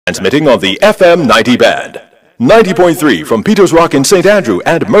transmitting on the FM 90 band. 90.3 from Peters Rock in St. Andrew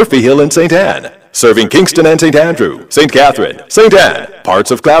and Murphy Hill in St. Anne. Serving Kingston and St. Andrew, St. Catherine, St. Anne, parts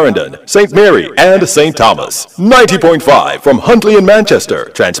of Clarendon, St. Mary, and St. Thomas. 90.5 from Huntley in Manchester,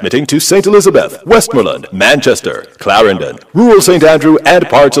 transmitting to St. Elizabeth, Westmoreland, Manchester, Clarendon, rural St. Andrew, and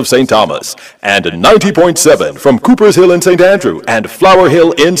parts of St. Thomas. And 90.7 from Coopers Hill in St. Andrew and Flower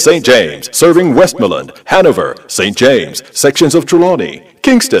Hill in St. James, serving Westmoreland, Hanover, St. James, sections of Trelawney,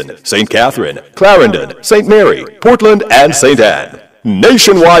 Kingston, St. Catherine, Clarendon, St. Mary, Portland, and St. Anne.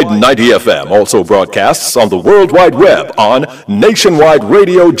 Nationwide 90 FM also broadcasts on the World Wide Web on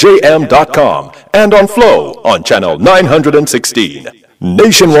nationwideradiojm.com and on Flow on channel 916.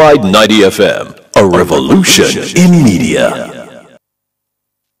 Nationwide 90 FM, a revolution in media.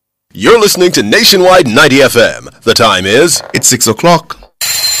 You're listening to Nationwide 90 FM. The time is... It's 6 o'clock.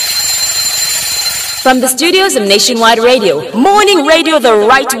 From the studios of Nationwide Radio, morning radio the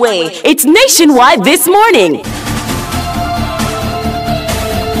right way. It's Nationwide This Morning.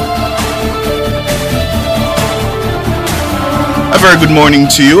 A very good morning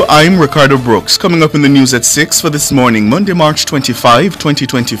to you. I'm Ricardo Brooks. Coming up in the news at 6 for this morning, Monday, March 25,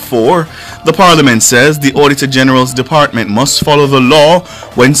 2024, the Parliament says the Auditor General's Department must follow the law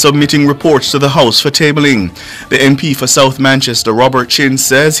when submitting reports to the House for tabling. The MP for South Manchester, Robert Chin,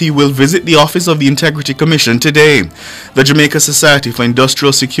 says he will visit the office of the Integrity Commission today. The Jamaica Society for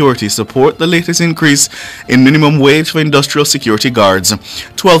Industrial Security support the latest increase in minimum wage for industrial security guards.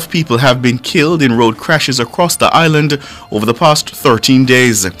 12 people have been killed in road crashes across the island over the past 13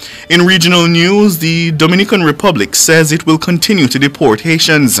 days. In regional news, the Dominican Republic says it will continue to deport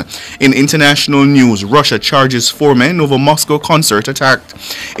Haitians. In international news, Russia charges 4 men over Moscow concert attack.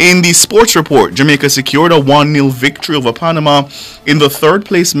 In the sports report, Jamaica secured a 1-0 victory over Panama in the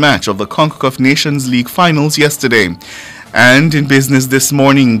third-place match of the CONCACAF Nations League finals yesterday. And in business this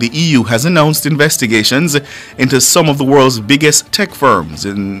morning, the EU has announced investigations into some of the world's biggest tech firms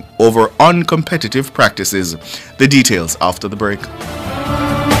over uncompetitive practices. The details after the break.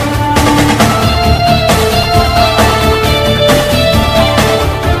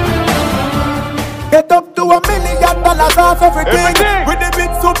 Get up to $1 million off everything. With the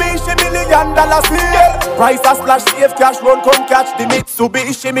Mitsubishi $1 million sale. Price a splash, save cash, run, come catch the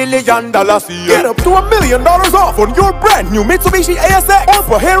Mitsubishi $1 million sale. Get up to $1 million off on your brand new Mitsubishi ASX or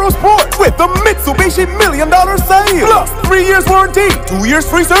for Hero Sport with the Mitsubishi $1 million sale. Plus 3 years warranty, 2 years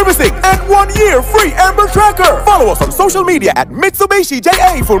free servicing, and 1 year free Amber Tracker. Follow us on social media at Mitsubishi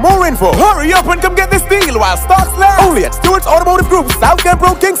JA for more info. Hurry up and come get this deal while stocks last. Only at Stewart's Automotive Group, South Camp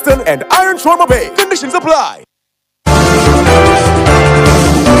Road, Kingston, and Iron Shorma Bay. Conditions apply.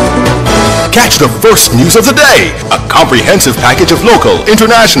 Catch the first news of the day. A comprehensive package of local,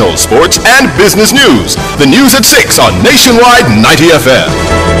 international, sports, and business news. The news at 6 on Nationwide 90 FM.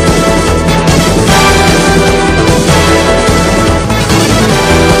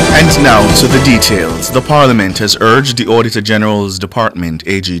 And now to the details. The Parliament has urged the Auditor General's Department,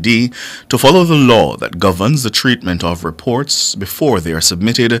 AGD, to follow the law that governs the treatment of reports before they are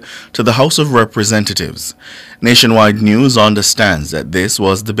submitted to the House of Representatives. Nationwide News understands that this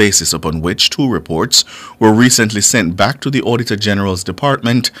was the basis upon which 2 reports were recently sent back to the Auditor General's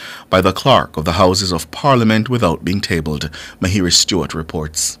Department by the Clerk of the Houses of Parliament without being tabled. Mahiri Stewart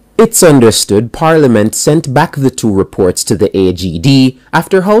reports. It's understood Parliament sent back the 2 reports to the AGD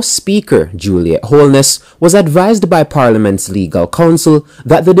after House Speaker Juliet Holness was advised by Parliament's legal counsel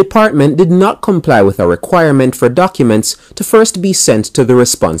that the department did not comply with a requirement for documents to first be sent to the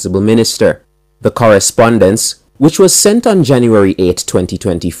responsible minister. The correspondence, which was sent on January 8,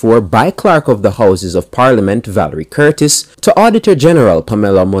 2024 by Clerk of the Houses of Parliament Valerie Curtis to Auditor General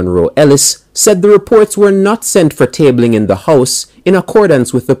Pamela Monroe Ellis, said the reports were not sent for tabling in the House in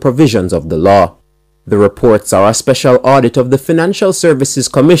accordance with the provisions of the law. The reports are a special audit of the Financial Services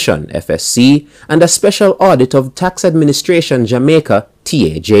Commission, FSC, and a special audit of Tax Administration Jamaica,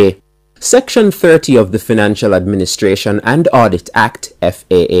 TAJ. Section 30 of the Financial Administration and Audit Act,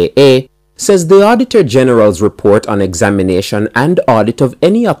 FAAA, says the Auditor General's report on examination and audit of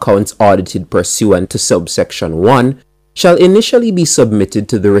any accounts audited pursuant to subsection 1 shall initially be submitted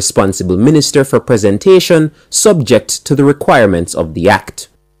to the responsible minister for presentation, subject to the requirements of the Act.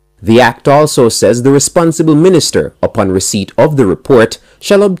 The Act also says the responsible minister, upon receipt of the report,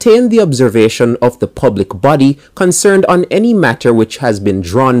 shall obtain the observation of the public body concerned on any matter which has been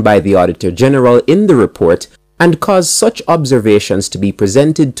drawn by the Auditor General in the report, and cause such observations to be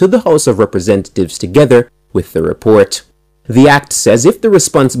presented to the House of Representatives together with the report. The Act says if the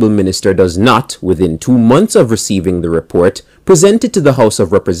responsible minister does not, within 2 months of receiving the report, present it to the House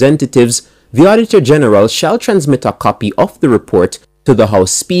of Representatives, the Auditor General shall transmit a copy of the report to the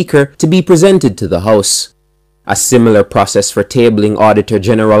House Speaker to be presented to the House. A similar process for tabling Auditor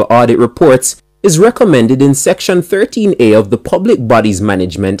General audit reports is recommended in Section 13A of the Public Bodies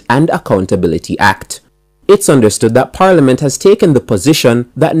Management and Accountability Act. It's understood that Parliament has taken the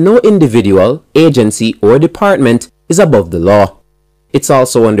position that no individual, agency, or department is above the law. It's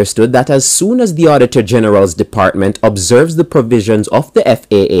also understood that as soon as the Auditor General's Department observes the provisions of the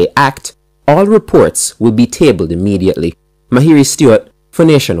FAA Act, all reports will be tabled immediately. Mahiri Stewart for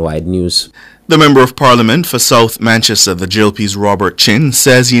Nationwide News. The Member of Parliament for South Manchester, the JLP's Robert Chin,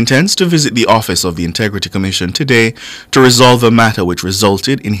 says he intends to visit the office of the Integrity Commission today to resolve a matter which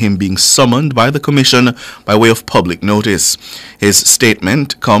resulted in him being summoned by the Commission by way of public notice. His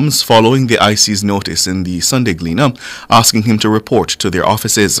statement comes following the IC's notice in the Sunday Gleaner asking him to report to their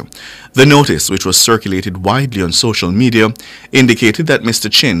offices. The notice, which was circulated widely on social media, indicated that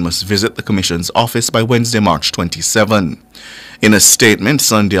Mr. Chin must visit the Commission's office by Wednesday, March 27. In a statement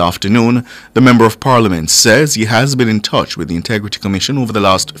Sunday afternoon, the Member of Parliament says he has been in touch with the Integrity Commission over the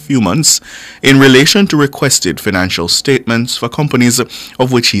last few months in relation to requested financial statements for companies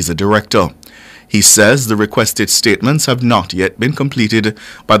of which he's a director. He says the requested statements have not yet been completed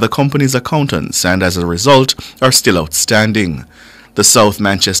by the company's accountants and as a result are still outstanding. The South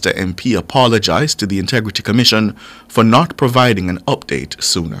Manchester MP apologized to the Integrity Commission for not providing an update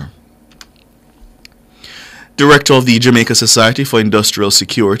sooner. Director of the Jamaica Society for Industrial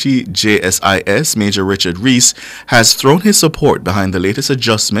Security, JSIS, Major Richard Rees, has thrown his support behind the latest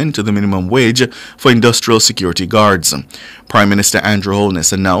adjustment to the minimum wage for industrial security guards. Prime Minister Andrew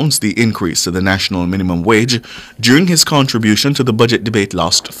Holness announced the increase to the national minimum wage during his contribution to the budget debate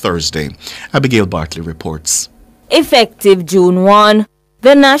last Thursday. Abigail Bartley reports. Effective June 1,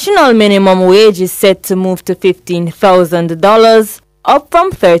 the national minimum wage is set to move to $15,000, up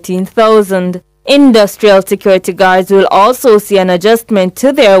from $13,000. Industrial security guards will also see an adjustment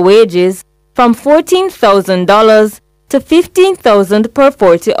to their wages from $14,000 to $15,000 per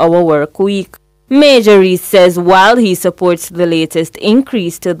 40-hour work week. Major Rees says while he supports the latest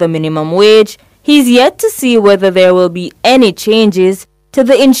increase to the minimum wage, he's yet to see whether there will be any changes to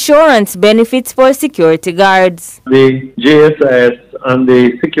the insurance benefits for security guards. The JSIS and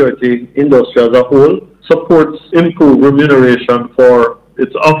the security industry as a whole supports improved remuneration for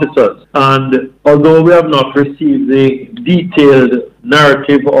its officers. And although we have not received the detailed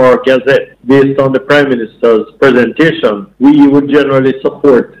narrative or gazette based on the Prime Minister's presentation, we would generally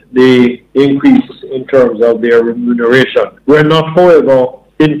support the increase in terms of their remuneration. We're not, however,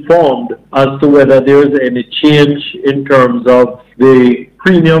 informed as to whether there is any change in terms of the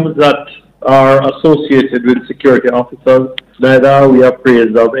premiums that are associated with security officers. Neither are we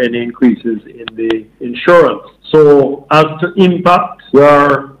appraised of any increases in the insurance. So as to impact, we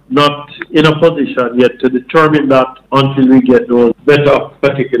are not in a position yet to determine that until we get those better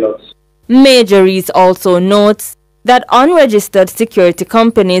particulars. Major Rees also notes that unregistered security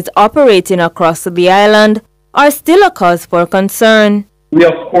companies operating across the island are still a cause for concern. We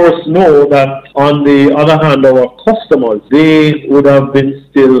of course know that on the other hand, our customers, they would have been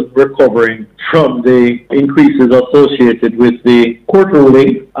still recovering from the increases associated with the court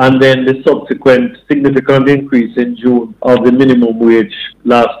ruling and then the subsequent significant increase in June of the minimum wage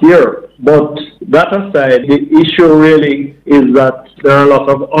last year. But that aside, the issue really is that there are a lot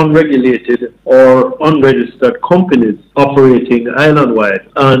of unregulated or unregistered companies operating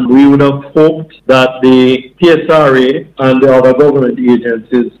island-wide. And we would have hoped that the PSRA and the other government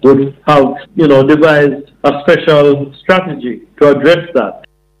agencies would have, devised a special strategy to address that.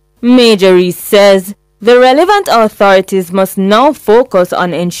 Major Rees says the relevant authorities must now focus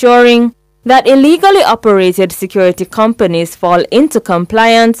on ensuring that illegally operated security companies fall into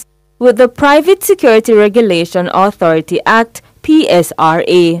compliance with the Private Security Regulation Authority Act,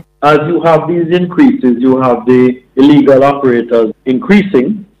 PSRA. As you have these increases, you have the illegal operators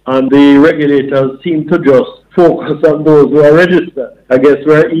increasing, and the regulators seem to just focus on those who are registered. I guess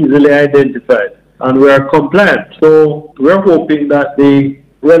we're easily identified and we're compliant. So we're hoping that the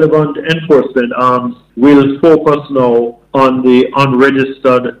relevant enforcement arms will focus now on the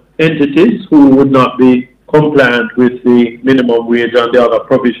unregistered entities who would not be compliant with the minimum wage and the other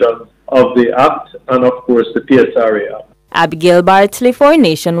provisions of the Act and, of course, the PSRA Act. Abigail Bartley for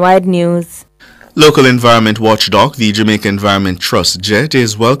Nationwide News. Local environment watchdog, the Jamaica Environment Trust, JET,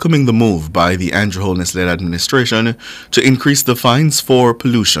 is welcoming the move by the Andrew Holness-led administration to increase the fines for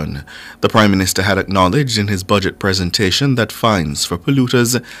pollution. The Prime Minister had acknowledged in his budget presentation that fines for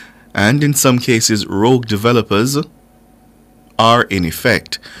polluters and, in some cases, rogue developers are in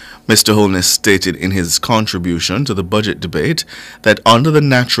effect. Mr. Holness stated in his contribution to the budget debate that under the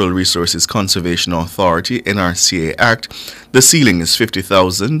Natural Resources Conservation Authority (NRCA) Act, the ceiling is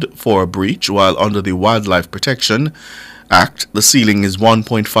 $50,000 for a breach, while under the Wildlife Protection Act, the ceiling is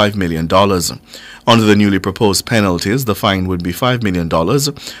 $1.5 million. Under the newly proposed penalties, the fine would be $5 million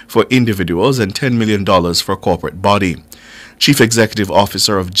for individuals and $10 million for corporate body. Chief Executive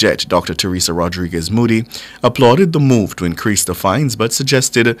Officer of JET, Dr. Teresa Rodriguez Moody, applauded the move to increase the fines but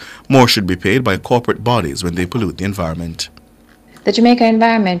suggested more should be paid by corporate bodies when they pollute the environment. The Jamaica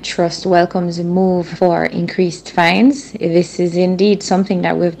Environment Trust welcomes a move for increased fines. This is indeed something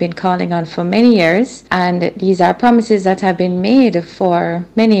that we've been calling on for many years, and these are promises that have been made for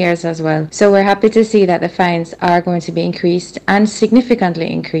many years as well. So we're happy to see that the fines are going to be increased and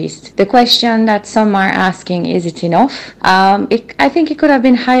significantly increased. The question that some are asking, is it enough? I think it could have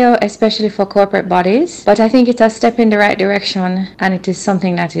been higher, especially for corporate bodies, but I think it's a step in the right direction, and it is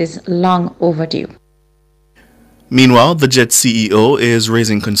something that is long overdue. Meanwhile, the JET CEO is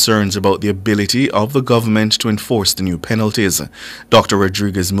raising concerns about the ability of the government to enforce the new penalties. Dr.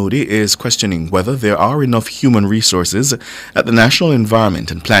 Rodriguez Moody is questioning whether there are enough human resources at the National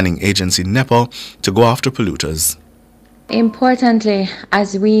Environment and Planning Agency NEPA to go after polluters. Importantly,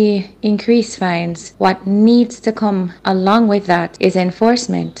 as we increase fines, what needs to come along with that is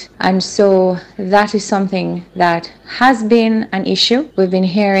enforcement. And so that is something that has been an issue. We've been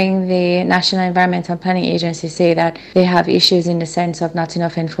hearing the National Environmental Planning Agency say that they have issues in the sense of not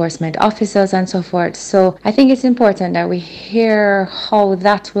enough enforcement officers and so forth. So I think it's important that we hear how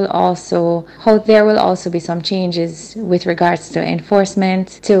there will also be some changes with regards to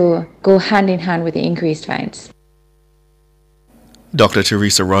enforcement to go hand in hand with the increased fines. Dr.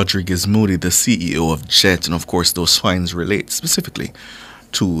 Teresa Rodriguez Moody, the CEO of JET, and of course those fines relate specifically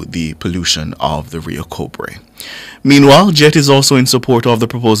to the pollution of the Rio Cobre. Meanwhile, JET is also in support of the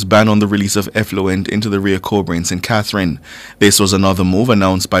proposed ban on the release of effluent into the Rio Cobre in St. Catherine. This was another move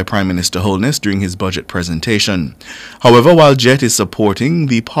announced by Prime Minister Holness during his budget presentation. However, while JET is supporting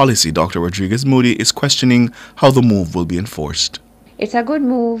the policy, Dr. Rodriguez Moody is questioning how the move will be enforced. It's a good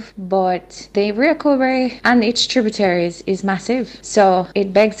move, but the Rio Cobre and its tributaries is massive. So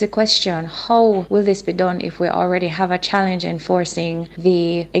it begs the question, how will this be done if we already have a challenge enforcing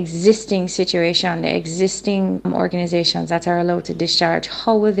the existing situation, the existing organizations that are allowed to discharge?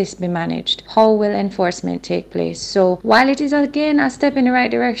 How will this be managed? How will enforcement take place? So while it is again a step in the right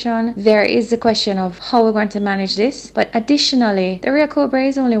direction, there is the question of how we're going to manage this. But additionally, the Rio Cobre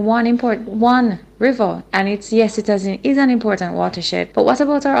is only one river, and it is an important watershed. But what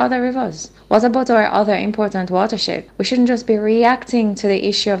about our other rivers? What about our other important watershed? We shouldn't just be reacting to the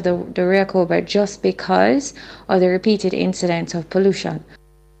issue of the Rio Cobre just because of the repeated incidents of pollution.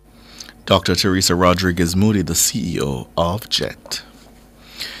 Dr. Teresa Rodriguez Moody, the CEO of JET.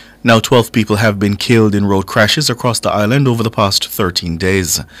 Now 12 people have been killed in road crashes across the island over the past 13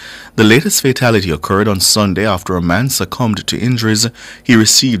 days. The latest fatality occurred on Sunday after a man succumbed to injuries he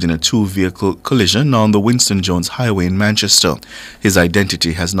received in a two-vehicle collision on the Winston Jones Highway in Manchester. His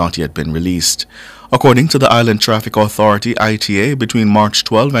identity has not yet been released. According to the Island Traffic Authority, ITA, between March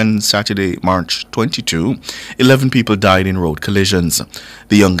 12 and Saturday, March 22, 11 people died in road collisions.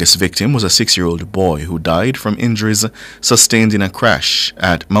 The youngest victim was a 6-year-old boy who died from injuries sustained in a crash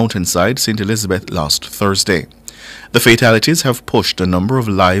at Mountainside, St. Elizabeth last Thursday. The fatalities have pushed the number of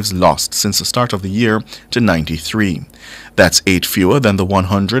lives lost since the start of the year to 93. That's 8 fewer than the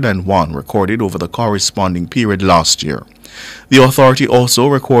 101 recorded over the corresponding period last year. The authority also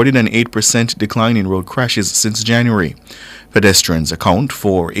recorded an 8% decline in road crashes since January. Pedestrians account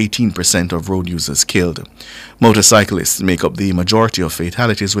for 18% of road users killed. Motorcyclists make up the majority of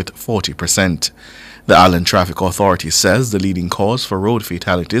fatalities with 40%. The Island Traffic Authority says the leading cause for road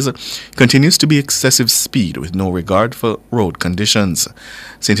fatalities continues to be excessive speed with no regard for road conditions.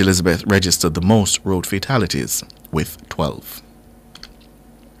 St. Elizabeth registered the most road fatalities with 12.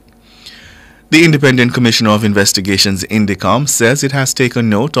 The Independent Commissioner of Investigations, INDECOM, says it has taken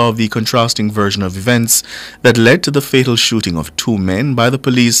note of the contrasting version of events that led to the fatal shooting of 2 men by the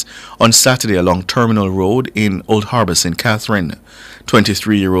police on Saturday along Terminal Road in Old Harbour, St. Catherine.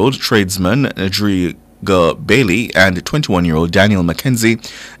 23-year-old tradesman Adriga Bailey and 21-year-old Daniel Mackenzie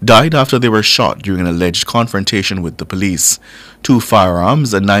died after they were shot during an alleged confrontation with the police. 2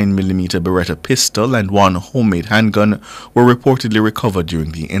 firearms, a 9mm Beretta pistol and 1 homemade handgun were reportedly recovered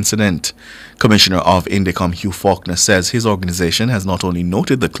during the incident. Commissioner of INDECOM Hugh Faulkner says his organization has not only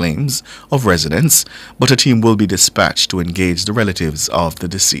noted the claims of residents, but a team will be dispatched to engage the relatives of the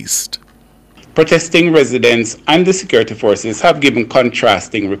deceased. Protesting residents and the security forces have given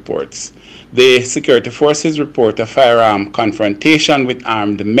contrasting reports. The security forces report a firearm confrontation with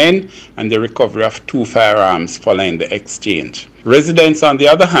armed men and the recovery of 2 firearms following the exchange. Residents, on the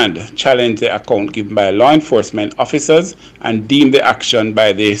other hand, challenged the account given by law enforcement officers and deemed the action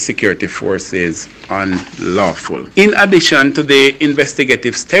by the security forces unlawful. In addition to the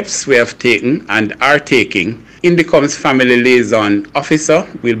investigative steps we have taken and are taking, Indicom's family liaison officer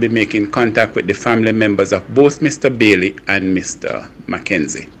will be making contact with the family members of both Mr. Bailey and Mr.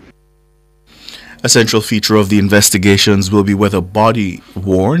 Mackenzie. A central feature of the investigations will be whether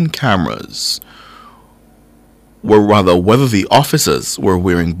body-worn cameras whether the officers were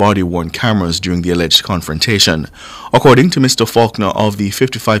wearing body-worn cameras during the alleged confrontation. According to Mr. Faulkner, of the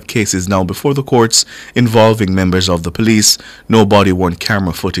 55 cases now before the courts involving members of the police, no body-worn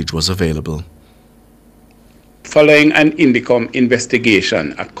camera footage was available. Following an Indicom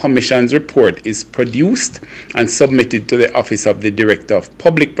investigation, a commission's report is produced and submitted to the Office of the Director of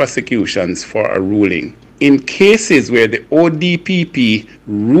Public Prosecutions for a ruling. In cases where the ODPP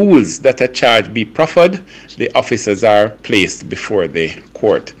rules that a charge be proffered, the officers are placed before the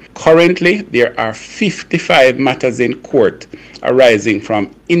court. Currently, there are 55 matters in court arising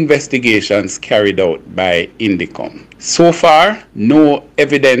from investigations carried out by Indicom. So far, no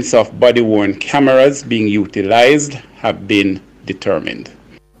evidence of body-worn cameras being utilized have been determined.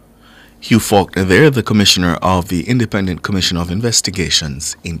 Hugh Faulkner there, the Commissioner of the Independent Commission of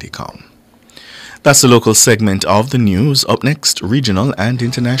Investigations, Indicom. That's the local segment of the news. Up next, regional and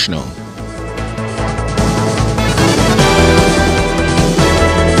international.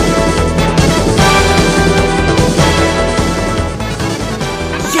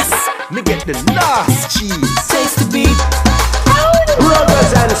 Yes, me get the last cheese. Taste the beat.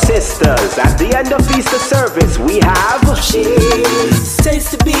 Brothers and sisters, at the end of Easter service, we have cheese.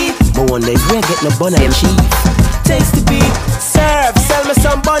 Taste the beat. But one day we're getting a bun and cheese. Taste the beat. Serve, sell me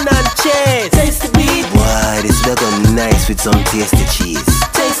some bun and cheese. Taste the beat. Why, this looking nice with some tasty cheese.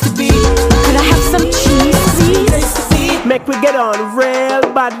 Taste the beat. Could I have some cheese, please? Taste the beat. Make we get on real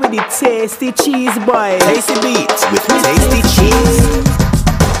bad with the tasty cheese, boy. Taste the beat with tasty cheese.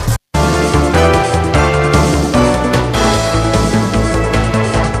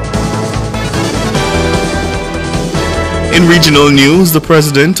 In regional news, the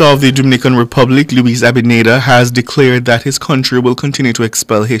President of the Dominican Republic, Luis Abineda, has declared that his country will continue to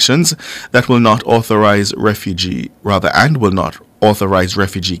expel Haitians that will not authorize refugee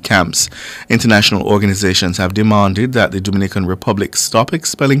camps. International organizations have demanded that the Dominican Republic stop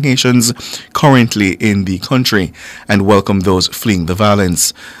expelling Haitians currently in the country and welcome those fleeing the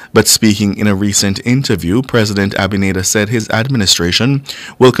violence. But speaking in a recent interview, President Abineda said his administration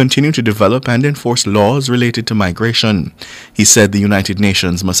will continue to develop and enforce laws related to migration. He said the United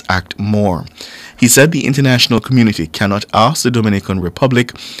Nations must act more. He said the international community cannot ask the Dominican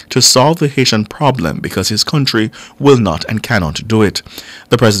Republic to solve the Haitian problem because his country will not and cannot do it.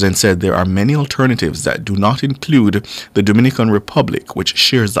 The president said there are many alternatives that do not include the Dominican Republic, which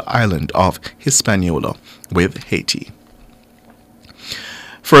shares the island of Hispaniola with Haiti.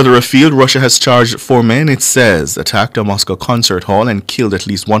 Further afield, Russia has charged 4 men, it says, attacked a Moscow concert hall and killed at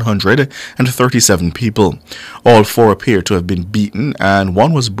least 137 people. All 4 appear to have been beaten, and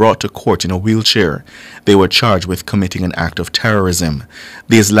 1 was brought to court in a wheelchair. They were charged with committing an act of terrorism.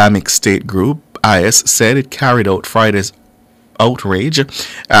 The Islamic State group, IS, said it carried out Friday's outrage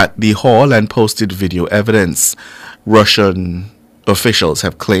at the hall and posted video evidence. Russian officials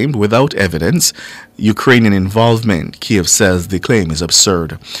have claimed, without evidence, Ukrainian involvement. Kiev says the claim is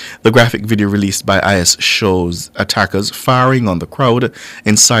absurd. The graphic video released by IS shows attackers firing on the crowd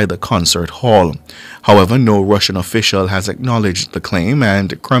inside the concert hall. However, no Russian official has acknowledged the claim,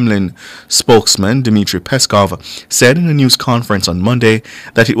 and Kremlin spokesman Dmitry Peskov said in a news conference on Monday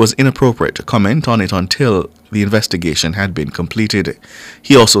that it was inappropriate to comment on it until the investigation had been completed.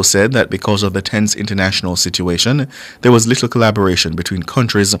 He also said that because of the tense international situation, there was little collaboration between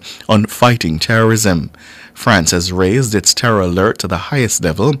countries on fighting terrorism. France has raised its terror alert to the highest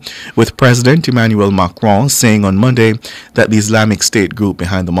level, with President Emmanuel Macron saying on Monday that the Islamic State group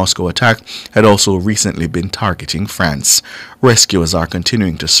behind the Moscow attack had also recently been targeting France. Rescuers are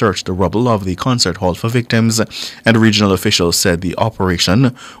continuing to search the rubble of the concert hall for victims, and regional officials said the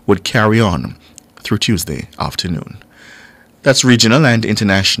operation would carry on through Tuesday afternoon. That's regional and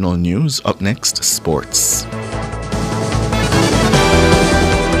international news. Up next, sports.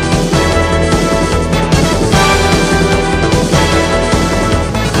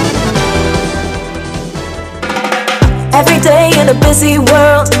 Every day in a busy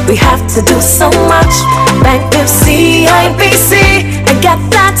world, we have to do so much. Bank with CIBC and get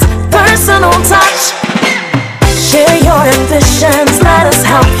that personal touch. Share your ambitions, let us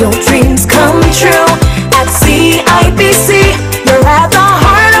help your dreams come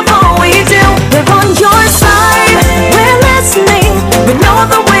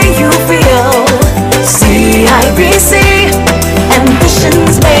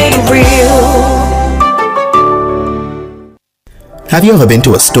Have you ever been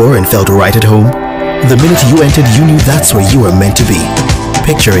to a store and felt right at home? The minute you entered, you knew that's where you were meant to be.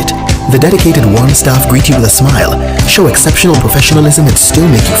 Picture it. The dedicated warm staff greet you with a smile, show exceptional professionalism, and still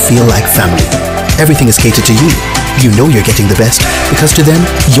make you feel like family. Everything is catered to you. You know you're getting the best, because to them,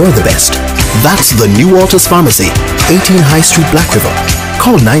 you're the best. That's the New Walters Pharmacy, 18 High Street, Black River.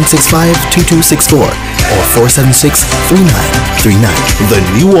 Call 965-2264 or 476-3939. The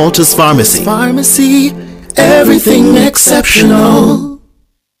New Walters Pharmacy. Pharmacy, everything exceptional.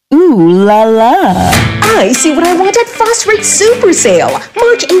 Ooh la la. I see what I want at Fast Rate Super Sale,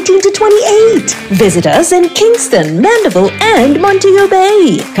 March 18 to 28. Visit us in Kingston, Mandeville, and Montego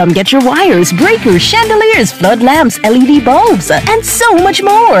Bay. Come get your wires, breakers, chandeliers, flood lamps, LED bulbs, and so much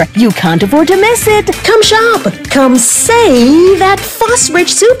more. You can't afford to miss it. Come shop. Come save at Fast Rate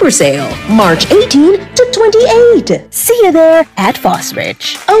Super Sale, March 18 to 28. See you there at Fast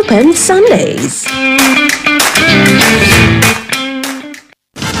Rate. Open Sundays.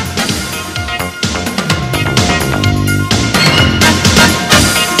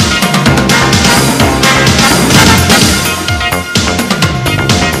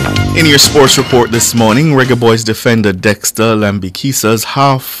 In your sports report this morning, Reggae Boys defender Dexter Lambikisa's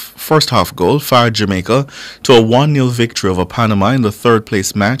first half goal fired Jamaica to a 1-0 victory over Panama in the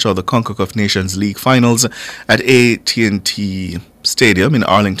third-place match of the CONCACAF Nations League Finals at AT&T Stadium in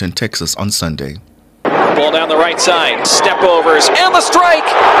Arlington, Texas on Sunday. Ball down the right side, step overs, and the strike!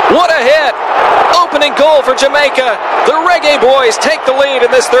 What a hit! Opening goal for Jamaica. The Reggae Boys take the lead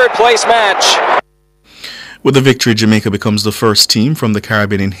in this third-place match. With the victory, Jamaica becomes the first team from the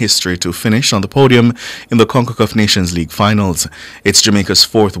Caribbean in history to finish on the podium in the CONCACAF Nations League Finals. It's Jamaica's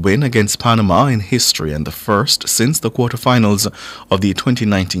fourth win against Panama in history and the first since the quarterfinals of the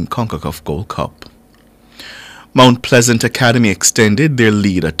 2019 CONCACAF Gold Cup. Mount Pleasant Academy extended their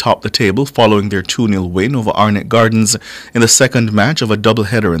lead atop the table following their 2-0 win over Arnett Gardens in the second match of a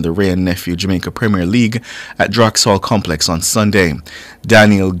doubleheader in the Ray and Nephew Jamaica Premier League at Draxall Complex on Sunday.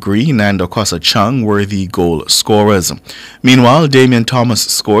 Daniel Green and Okosa Chung were the goal scorers. Meanwhile, Damian Thomas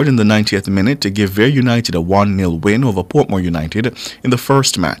scored in the 90th minute to give Vere United a 1-0 win over Portmore United in the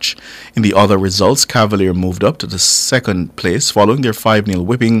first match. In the other results, Cavalier moved up to the second place following their 5-0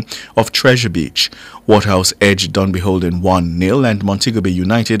 whipping of Treasure Beach. Waterhouse edged Dunbeholden 1-0 and Montego Bay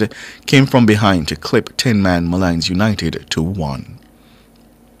United came from behind to clip 10-man Malines United 2-1.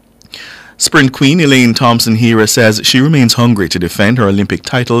 Sprint queen Elaine Thompson-Herah says she remains hungry to defend her Olympic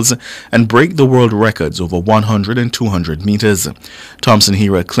titles and break the world records over 100 and 200 meters.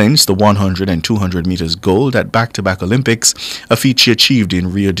 Thompson-Herah clinched the 100 and 200 meters gold at back-to-back Olympics, a feat she achieved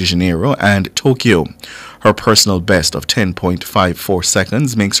in Rio de Janeiro and Tokyo. Her personal best of 10.54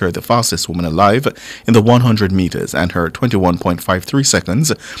 seconds makes her the fastest woman alive in the 100 meters, and her 21.53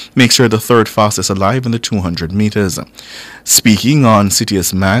 seconds makes her the third fastest alive in the 200 meters. Speaking on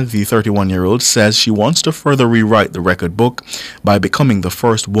CTS Mag, the 31-year-old says she wants to further rewrite the record book by becoming the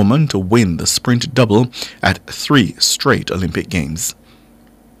first woman to win the sprint double at 3 straight Olympic Games.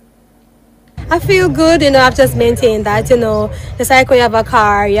 I feel good, I've just maintained that, It's like when you have a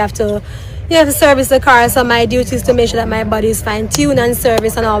car, you have to service the car, so my duty is to make sure that my body is fine-tuned and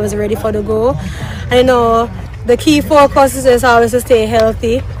serviced and always ready for the go. And the key focus is always to stay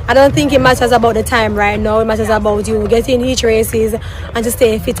healthy. I don't think it matters about the time right now, it matters about you getting each races and to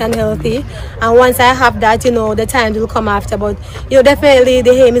stay fit and healthy. And once I have that, the time will come after. But definitely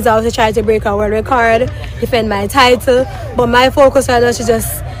the aim is always to try to break a world record, defend my title. But my focus right now is to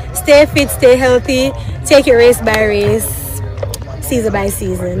just stay fit, stay healthy, take it race by race, season by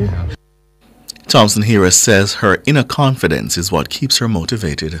season. Thompson-Herah says her inner confidence is what keeps her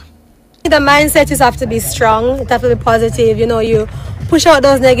motivated. The mindset is have to be strong, it have to be positive, you push out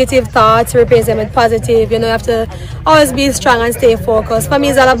those negative thoughts, replace them with positive, you have to always be strong and stay focused. For me,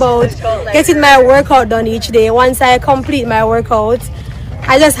 it's all about getting my workout done each day. Once I complete my workout,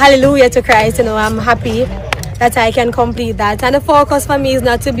 I just hallelujah to Christ, I'm happy that I can complete that. And the focus for me is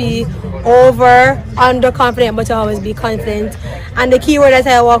not to be underconfident, but to always be confident. And the key word that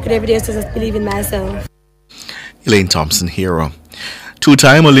I walk with every day is to just believe in myself. Elaine Thompson-Herah.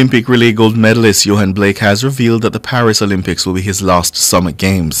 Two-time Olympic relay gold medalist Johan Blake has revealed that the Paris Olympics will be his last Summer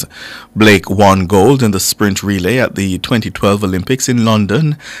Games. Blake won gold in the sprint relay at the 2012 Olympics in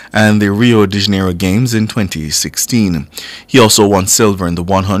London and the Rio de Janeiro Games in 2016. He also won silver in the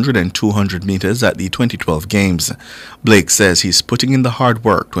 100 and 200 meters at the 2012 Games. Blake says he's putting in the hard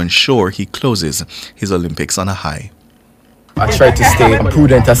work to ensure he closes his Olympics on a high. I try to stay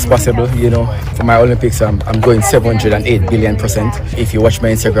prudent as possible, For my Olympics, I'm going 708 billion%. If you watch my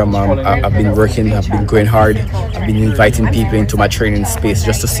Instagram, I've been working, I've been going hard. I've been inviting people into my training space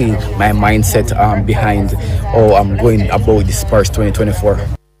just to see my mindset behind how I'm going about this Paris 2024.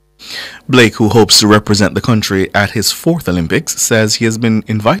 Blake, who hopes to represent the country at his 4th Olympics, says he has been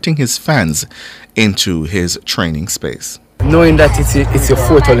inviting his fans into his training space. Knowing that it's your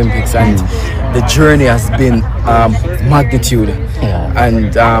 4th Olympics and the journey has been magnitude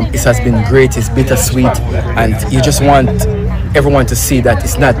and it has been great, it's bittersweet, and you just want everyone to see that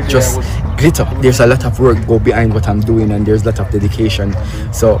it's not just glitter. There's a lot of work go behind what I'm doing and there's a lot of dedication.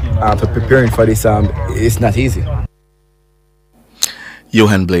 So for preparing for this, it's not easy.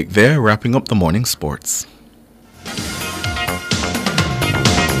 Johan Blake there, wrapping up the morning sports.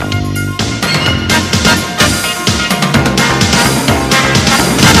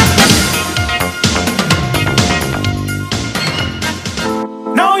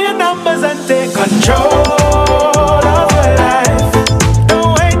 Know your numbers and take control of your life.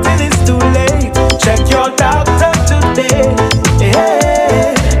 Don't wait till it's too late. Check your doctor today.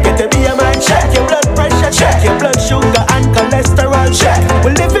 Yeah. Get the BMI check, your blood pressure check, your blood sugar and cholesterol check.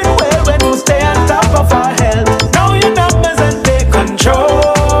 We're living well when we stay on top of our health. Know your numbers and take control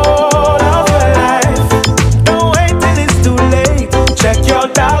of your life. Don't wait till it's too late. Check your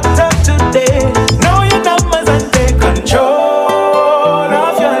doctor today. Know your numbers and take control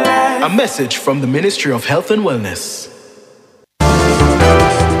of your life. A message from the Ministry of Health and Wellness.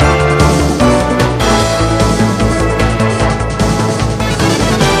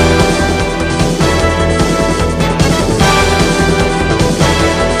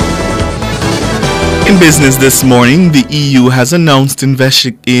 In business this morning, the EU has announced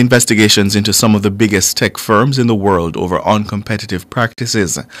investigations into some of the biggest tech firms in the world over uncompetitive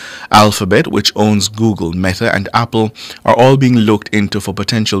practices. Alphabet, which owns Google, Meta, and Apple, are all being looked into for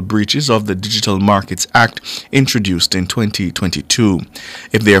potential breaches of the Digital Markets Act introduced in 2022.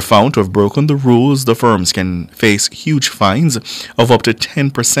 If they are found to have broken the rules, the firms can face huge fines of up to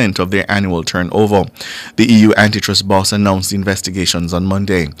 10% of their annual turnover. The EU antitrust boss announced the investigations on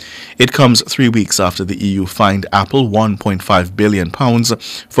Monday. It comes 3 weeks after the EU fined Apple £1.5 billion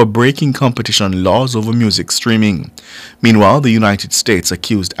for breaking competition laws over music streaming. Meanwhile, the United States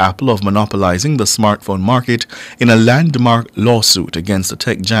accused Apple of monopolizing the smartphone market in a landmark lawsuit against the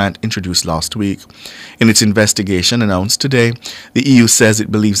tech giant introduced last week. In its investigation announced today, the EU says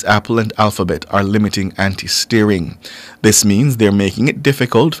it believes Apple and Alphabet are limiting anti-steering. This means they're making it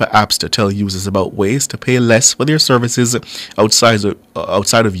difficult for apps to tell users about ways to pay less for their services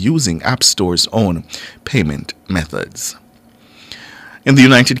outside of using App Store's own payment methods. In the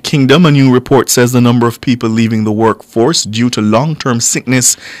United Kingdom, a new report says the number of people leaving the workforce due to long-term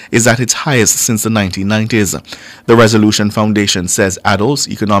sickness is at its highest since the 1990s. The Resolution Foundation says adults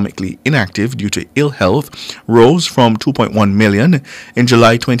economically inactive due to ill health rose from 2.1 million in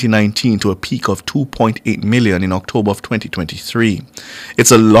July 2019 to a peak of 2.8 million in October of 2023.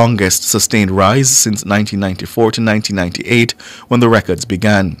 It's the longest sustained rise since 1994 to 1998 when the records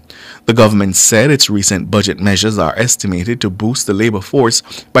began. The government said its recent budget measures are estimated to boost the labor force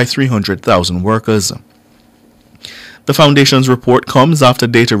by 300,000 workers. The Foundation's report comes after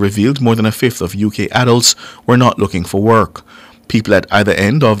data revealed more than a fifth of UK adults were not looking for work. People at either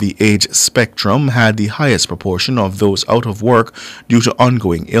end of the age spectrum had the highest proportion of those out of work due to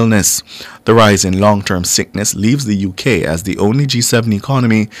ongoing illness. The rise in long-term sickness leaves the UK as the only G7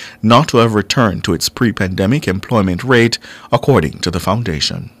 economy not to have returned to its pre-pandemic employment rate, according to the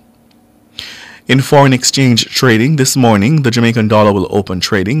Foundation. In foreign exchange trading this morning, the Jamaican dollar will open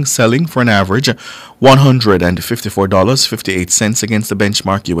trading, selling for an average $154.58 against the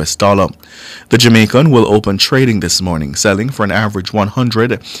benchmark US dollar. The Jamaican will open trading this morning, selling for an average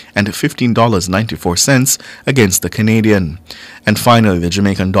 $115.94 against the Canadian. And finally, the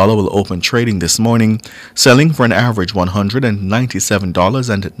Jamaican dollar will open trading this morning, selling for an average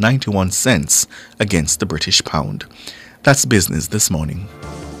 $197.91 against the British pound. That's business this morning.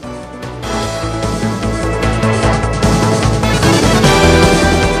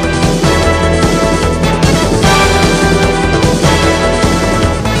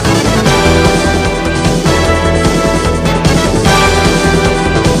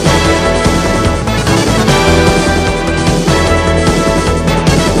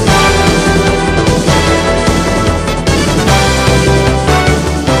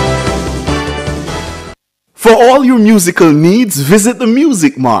 For all your musical needs, visit the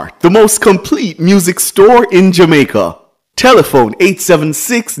Music Mart, the most complete music store in Jamaica. Telephone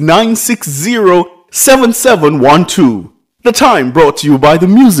 876-960-7712. The time brought to you by the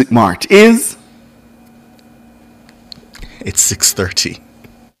Music Mart is It's 6:30.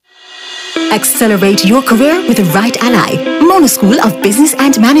 Accelerate your career with the right ally. Mona School of Business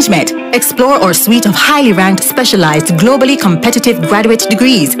and Management. Explore our suite of highly ranked, specialized, globally competitive graduate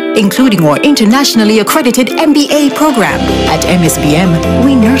degrees, including our internationally accredited MBA program. At MSBM,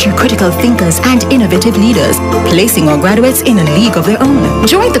 we nurture critical thinkers and innovative leaders, placing our graduates in a league of their own.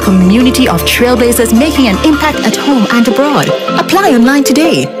 Join the community of trailblazers making an impact at home and abroad. Apply online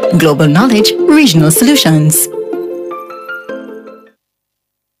today. Global knowledge, regional solutions.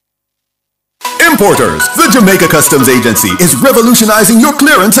 Importers, the Jamaica Customs Agency is revolutionizing your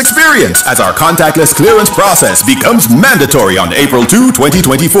clearance experience as our contactless clearance process becomes mandatory on April 2,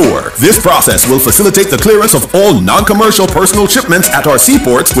 2024. This process will facilitate the clearance of all non-commercial personal shipments at our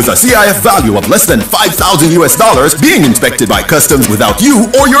seaports with a CIF value of less than $5,000 being inspected by customs without you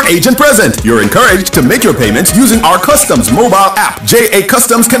or your agent present. You're encouraged to make your payments using our customs mobile app, JA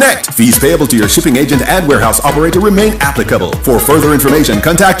Customs Connect. Fees payable to your shipping agent and warehouse operator remain applicable. For further information,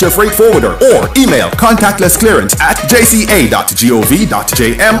 contact your freight forwarder or email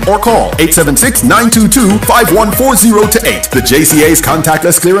contactlessclearance@jca.gov.jm or call 876-922-5140-8. The JCA's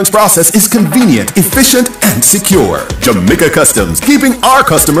contactless clearance process is convenient, efficient, and secure. Jamaica Customs, keeping our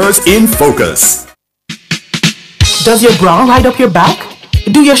customers in focus. Does your bra ride up your back?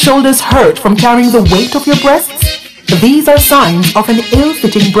 Do your shoulders hurt from carrying the weight of your breasts? These are signs of an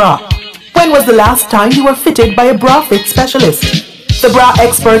ill-fitting bra. When was the last time you were fitted by a bra fit specialist? The bra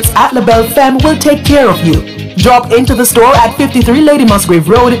experts at LaBelle Femme will take care of you. Drop into the store at 53 Lady Musgrave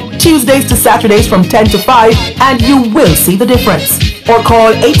Road, Tuesdays to Saturdays from 10 to 5, and you will see the difference. Or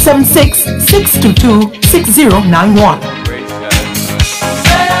call 876-622-6091.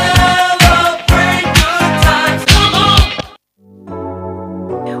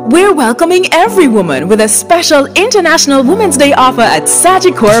 We're welcoming every woman with a special International Women's Day offer at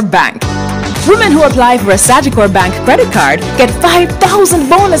Sagicor Bank. Women who apply for a Sagicor Bank credit card get 5,000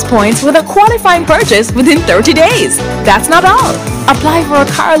 bonus points with a qualifying purchase within 30 days. That's not all. Apply for a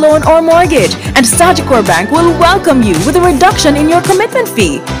car loan or mortgage, and Sagicor Bank will welcome you with a reduction in your commitment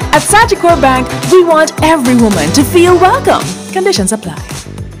fee. At Sagicor Bank, we want every woman to feel welcome. Conditions apply.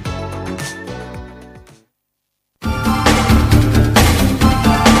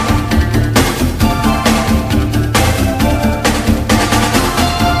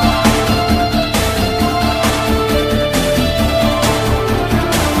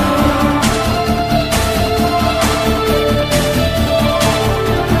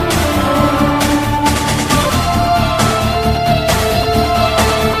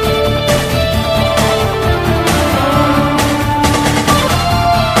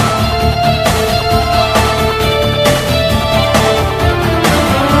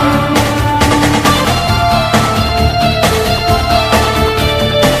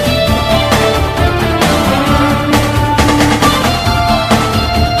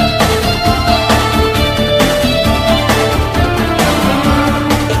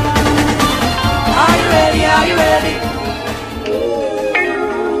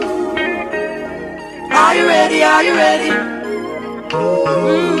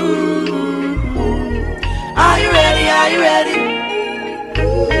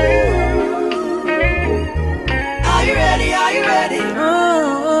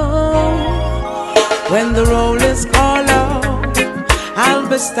 When the roll is called out, I'll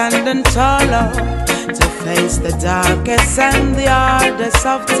be standing taller to face the darkest and the hardest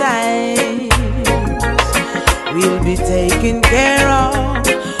of times. We'll be taking care of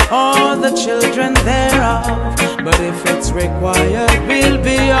all the children thereof, but if it's required, we'll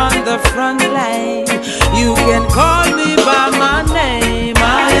be on the front line. You can call me by my name,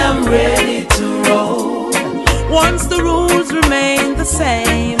 I am ready to roll. Once the rules remain the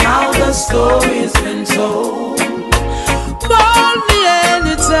same, how the story's been told. Call me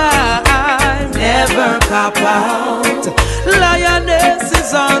anytime, never cop out. Lioness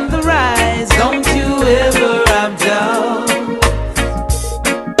is on the rise, don't you ever have doubt.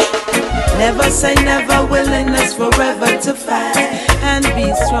 Never say never, willingness forever to fight and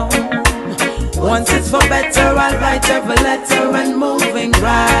be strong. Once it's for better, I'll write every letter and moving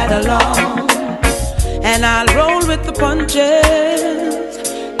right along. And I'll roll with the punches,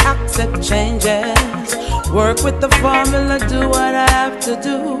 accept changes, work with the formula, do what I have to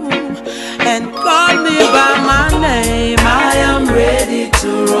do. And call me by my name, I am ready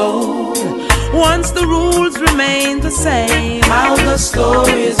to roll. Once the rules remain the same, how the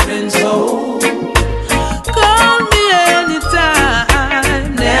story's been told. Call me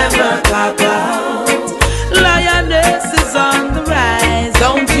anytime, never clock out. Lioness is on the rise,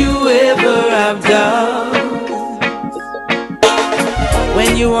 don't you ever have doubt.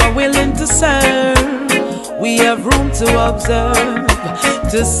 When you are willing to serve, We have room to observe,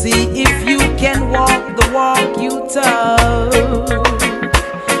 to see if you can walk the walk you talk.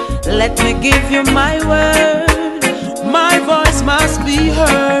 Let me give you my word, my voice must be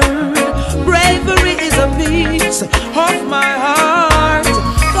heard. Bravery is a piece of my heart.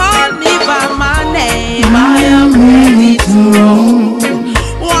 Call me by my name, I am ready to roll.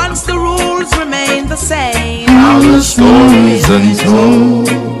 Once the rules remain the same, how the stories untold.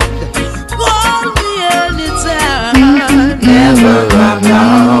 Call me anytime, never run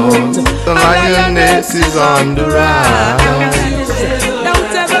out. The lioness is on the rise.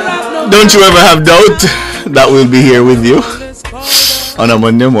 Don't you ever have doubt that we'll be here with you on a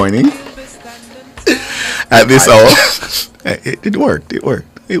Monday morning at this hour? It worked.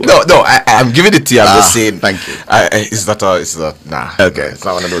 No, I'm giving it to you. I'm just saying. Thank you. It's not. Nah. Okay. It's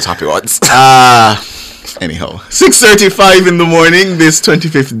not one of those happy ones. Anyhow, 6:35 in the morning, this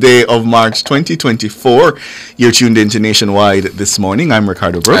 25th day of March 2024. You're tuned into Nationwide this morning. I'm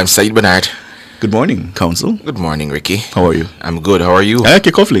Ricardo Brooks. I'm Said Bernard. Good morning, Council. Good morning, Ricky. How are you? I'm good. How are you? I like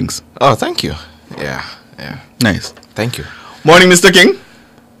your cufflinks. Oh, thank you. Yeah. Nice. Thank you. Morning, Mr. King.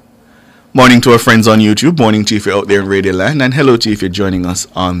 Morning to our friends on YouTube. Morning to you if you're out there in Radio Land. And hello to you if you're joining us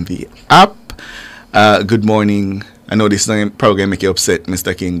on the app. Good morning. I know this is probably going to make you upset,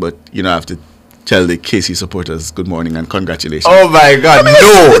 Mr. King, but you know I have to tell the KC supporters good morning and congratulations. Oh my God!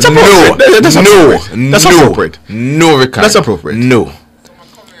 That's appropriate. No, Ricardo. That's appropriate. No,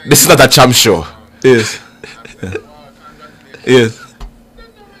 this is not a champ show. Yes. Yes.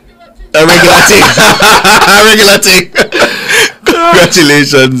 A regular thing. A regular thing.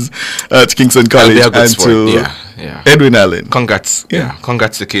 Congratulations to Kingston College and to Edwin Allen. Congrats. Yeah.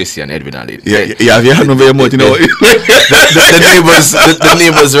 Congrats to Casey and Edwin Allen. Yeah. Have you had no very much, you know? the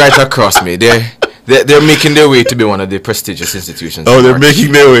neighbors right across me. They're making their way to be one of the prestigious institutions. Oh, they're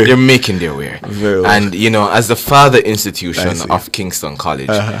making their way. They're making their way. And you know, as the father institution of Kingston College,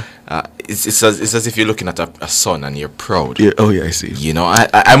 it's as if you're looking at a son and you're proud. Yeah. Oh yeah, I see. You know,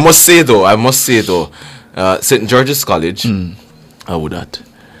 I must say though, St. George's College. How would that?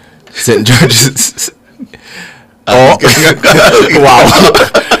 St. George's. Wow.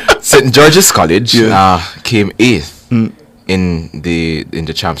 St. George's College came 8th in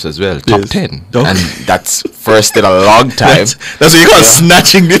the champs as well, top 10, and that's first in a long time. That's what you call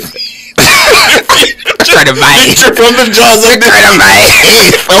snatching the. Trying to buy it from the jaws of the. Trying to buy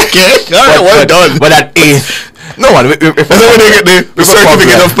it. Okay, all right, well done. But at 8th. No one. When they get the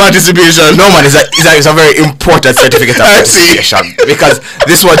certificate of participation. No man, it's a very important certificate of participation because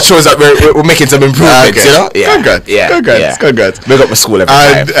this one shows that we're making some improvements. Okay. You know? Congrats. Make up my school every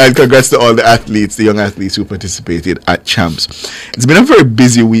time. And congrats to all the athletes, the young athletes who participated at champs. It's been a very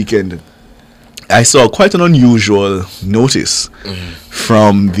busy weekend. I saw quite an unusual notice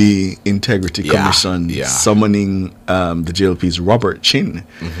from the Integrity Commission summoning the JLP's Robert Chin,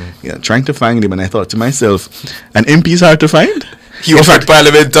 trying to find him. And I thought to myself, an MP is hard to find? He was at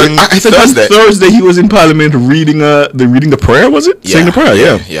Parliament on Thursday. On Thursday he was in Parliament reading the prayer, was it? Saying the prayer,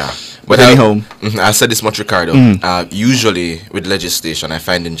 yeah. But anyhow, I said this much, Ricardo. Usually with legislation, I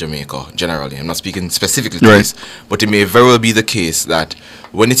find in Jamaica, generally, I'm not speaking specifically to this, but it may very well be the case that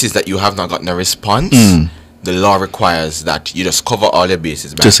when it is that you have not gotten a response, the law requires that you just cover all your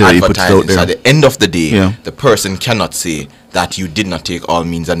bases by advertising. So at the end of the day, the person cannot say that you did not take all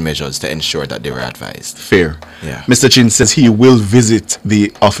means and measures to ensure that they were advised. Fair. Yeah. Mr. Chin says he will visit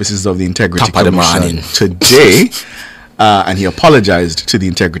the offices of the Integrity Commission today. And he apologized to the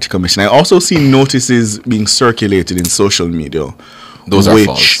Integrity Commission. I also see notices being circulated in social media. Those are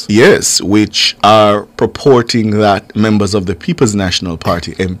false. Yes, which are purporting that members of the People's National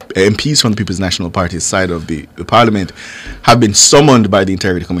Party, MPs from the People's National Party's side of the Parliament, have been summoned by the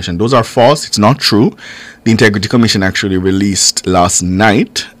Integrity Commission. Those are false. It's not true. The Integrity Commission actually released last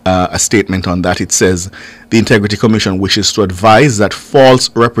night a statement on that. It says the Integrity Commission wishes to advise that false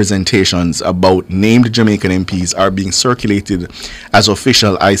representations about named Jamaican MPs are being circulated as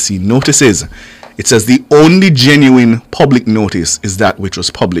official IC notices. It says the only genuine public notice is that which was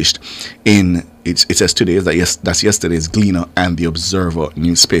published in, it says today, that's yesterday's Gleaner and the Observer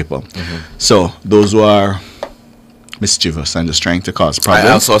newspaper. So those who are mischievous and just trying to cause problems.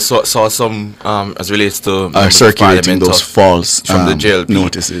 I also saw some as relates to circulating those false from the JLP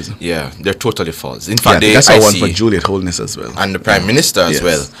notices. Yeah, they're totally false. In fact, that's our one for Juliet Holness as well, and the Prime Minister as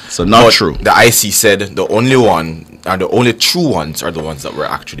well. So not true. The IC said the only one and the only true ones are the ones that were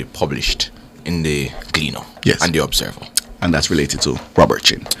actually published in the Gleaner and the Observer. And that's related to Robert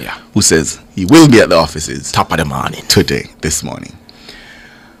Chin, who says he will be at the offices top of the morning this morning.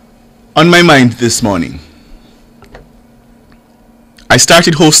 On my mind this morning, I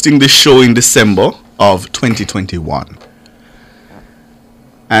started hosting this show in December of 2021.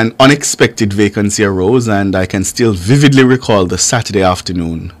 An unexpected vacancy arose, and I can still vividly recall the Saturday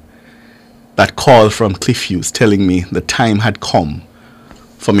afternoon, that call from Cliff Hughes telling me the time had come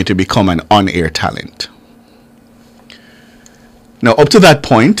for me to become an on-air talent. Now, up to that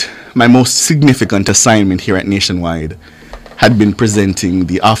point, my most significant assignment here at Nationwide had been presenting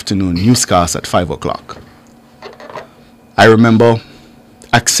the afternoon newscast at 5 o'clock. I remember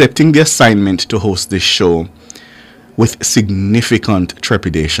accepting the assignment to host this show with significant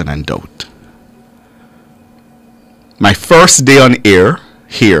trepidation and doubt. My first day on air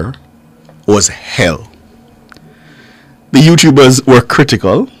here was hell. The YouTubers were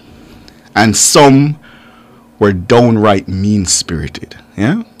critical, and some were downright mean-spirited.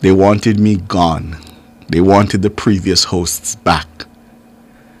 Yeah? They wanted me gone. They wanted the previous hosts back.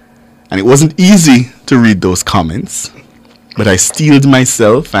 And it wasn't easy to read those comments, but I steeled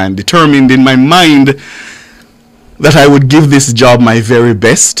myself and determined in my mind that I would give this job my very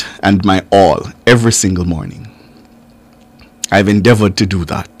best and my all every single morning. I've endeavored to do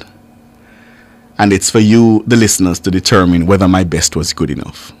that. And it's for you, the listeners, to determine whether my best was good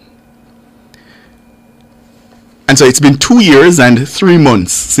enough. And so it's been 2 years and 3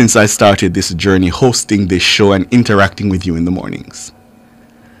 months since I started this journey hosting this show and interacting with you in the mornings.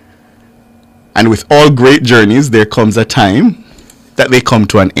 And with all great journeys, there comes a time that they come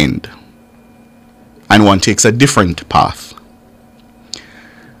to an end. And one takes a different path.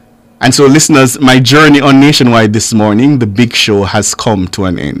 And so, listeners, my journey on Nationwide this morning, the big show, has come to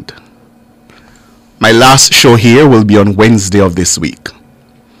an end. My last show here will be on Wednesday of this week.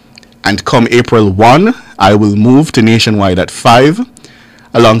 And come April 1, I will move to Nationwide at 5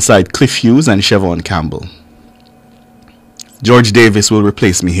 alongside Cliff Hughes and Siobhan Campbell. George Davis will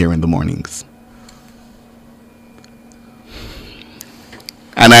replace me here in the mornings.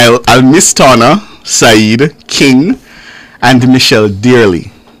 And I'll miss Tana, Saeed, King, and Michelle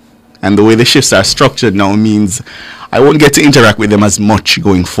dearly. And the way the shifts are structured now means I won't get to interact with them as much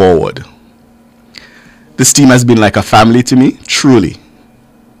going forward. This team has been like a family to me, truly.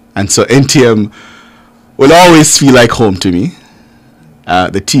 And so NTM will always feel like home to me.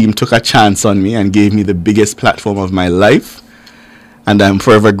 The team took a chance on me and gave me the biggest platform of my life. And I'm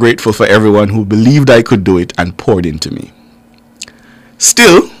forever grateful for everyone who believed I could do it and poured into me.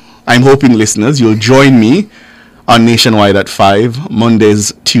 Still, I'm hoping, listeners, you'll join me on Nationwide at 5,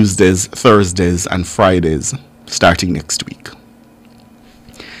 Mondays, Tuesdays, Thursdays, and Fridays, starting next week.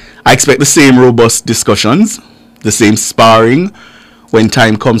 I expect the same robust discussions, the same sparring when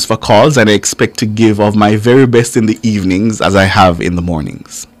time comes for calls, and I expect to give of my very best in the evenings as I have in the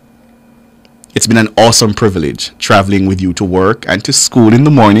mornings. It's been an awesome privilege traveling with you to work and to school in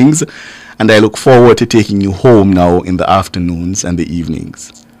the mornings, and I look forward to taking you home now in the afternoons and the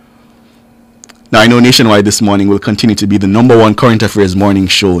evenings. Now, I know Nationwide this morning will continue to be the #1 current affairs morning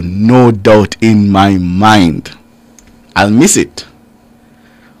show, no doubt in my mind. I'll miss it,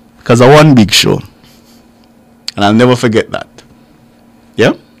 because I want big show, and I'll never forget that.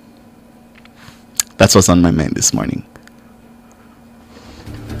 Yeah? That's what's on my mind this morning.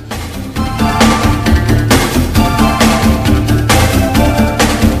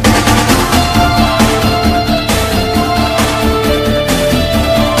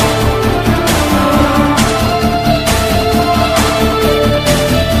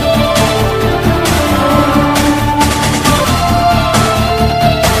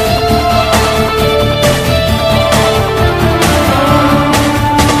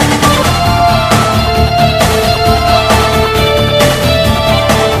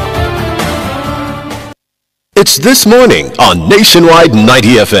 It's This Morning on Nationwide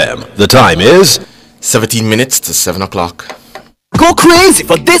 90 FM. The time is 17 minutes to 7 o'clock. Go crazy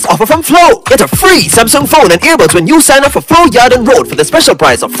for this offer from Flow. Get a free Samsung phone and earbuds when you sign up for Flow Yard and Road for the special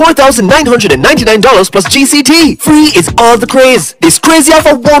price of $4,999 plus GCT. Free is all the craze. This crazy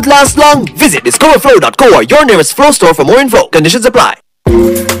offer won't last long. Visit discoverflow.co or your nearest Flow store for more info. Conditions apply.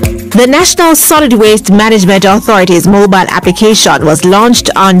 The National Solid Waste Management Authority's mobile application was launched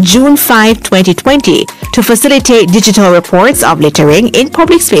on June 5, 2020 to facilitate digital reports of littering in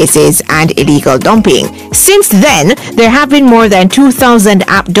public spaces and illegal dumping. Since then, there have been more than 2,000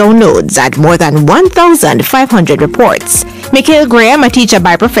 app downloads and more than 1,500 reports. Mikhail Graham, a teacher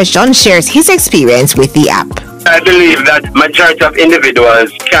by profession, shares his experience with the app. I believe that majority of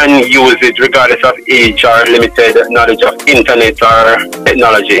individuals can use it regardless of age or limited knowledge of internet or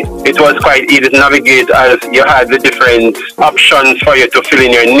technology. It was quite easy to navigate as you had the different options for you to fill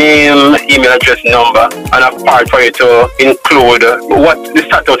in your name, email address, number, and a part for you to include what the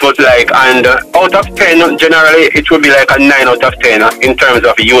status was like. And out of 10, generally, it would be like a 9 out of 10 in terms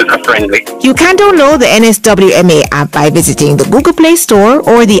of user-friendly. You can download the NSWMA app by visiting the Google Play Store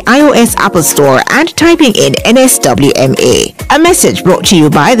or the iOS Apple Store and typing in NSWMA. A message brought to you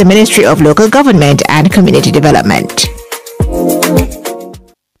by the Ministry of Local Government and Community Development.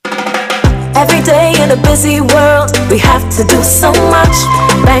 Every day in a busy world, we have to do so much.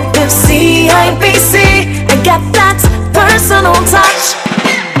 Bank with CIBC and get that personal touch.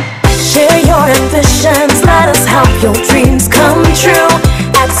 Share your ambitions, let us help your dreams come true.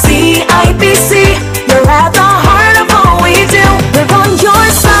 At CIBC, you're at the heart of all we do. We're on your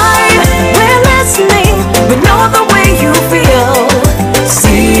side, we're listening, we know the way you feel.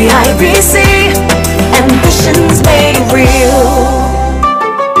 CIBC, ambitions made real.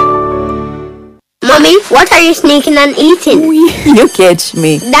 Mommy, what are you sneaking and eating? You catch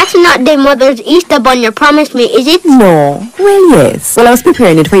me. That's not the mother's Easter bun you promised me, is it? No. Well, yes. Well, I was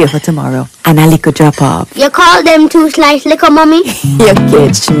preparing it for you for tomorrow. And a little drop off. You call them 2 slice liquor, Mommy? You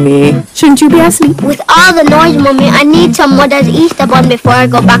catch me. Shouldn't you be asleep? With all the noise, Mommy, I need some mother's Easter bun before I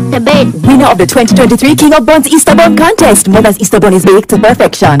go back to bed. Winner of the 2023 King of Buns Easter Bun Contest. Mother's Easter Bun is baked to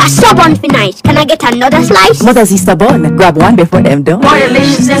perfection. A sub bun be nice. Can I get another slice? Mother's Easter Bun. Grab one before them done. More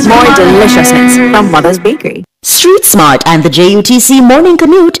deliciousness. More deliciousness from Mother's Bakery. Street Smart and the JUTC Morning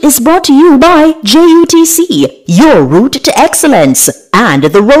Commute is brought to you by JUTC, your route to excellence, and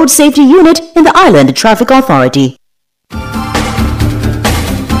the Road Safety Unit in the Island Traffic Authority.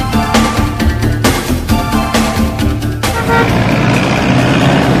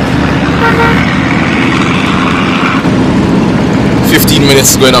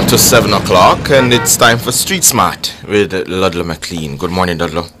 Minutes going up to 7 o'clock, and it's time for Street Smart with Ludlow McLean. Good morning,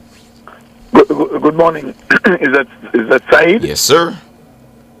 Ludlow. Good morning. Is that Saeed? Yes, sir.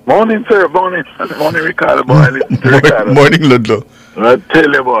 Morning, sir. Morning, Ricardo. Boy, listen to Ricardo. Morning, Ludlow. I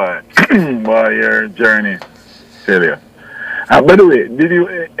tell you, boy, your journey. Tell you. By the way, did you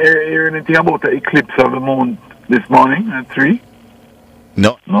hear anything about the eclipse of the moon this morning at 3?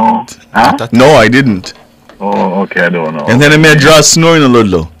 No. No. Huh? No, I didn't. Oh, okay, I don't know. And then I may draw snoring a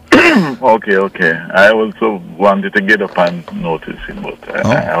Ludlow. Okay. I also wanted to get up and notice it, but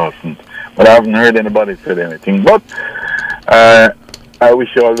I wasn't. But I haven't heard anybody say anything. But I wish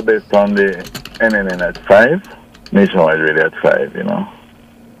you all the best on the NNN at 5. Nationwide Radio at 5, you know.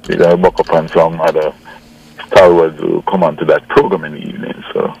 You got to buck up on some other stalwarts who come onto that program in the evening.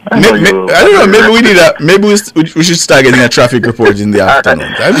 So I don't know. Maybe we need that. Maybe we should start getting a traffic report in the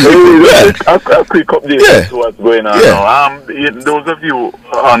afternoon. I'll quick update to what's going on now. Those of you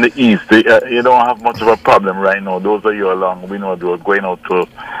on the east, you don't have much of a problem right now. Those of you along, we know those going out to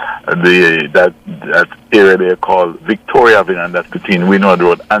that area they call Victoria Avenue, and that's between Winwood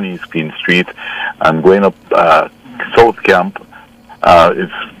Road and East Queen Street, and going up South Camp.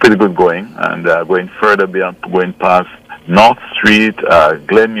 It's pretty good going, and going further beyond, going past North Street,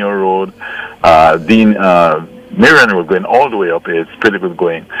 Glenmure Road, Marion Road, going all the way up here. It's pretty good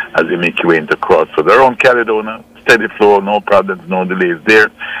going as you make your way into Cross. So they're on Caledonia, steady flow, no problems, no delays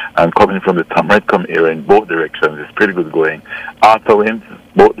there. And coming from the Tom Redcombe area in both directions, it's pretty good going. Arthur Winds,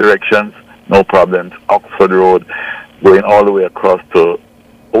 both directions, no problems. Oxford Road, going all the way across to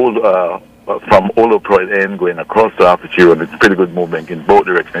from Old Oprah End going across the Arthur Road. It's pretty good movement in both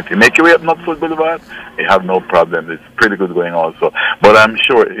directions. If you make your way up Knoxwood Boulevard, you have no problem. It's pretty good going also. But I'm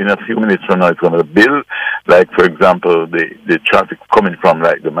sure in a few minutes from now it's going to build. Like, for example, the traffic coming from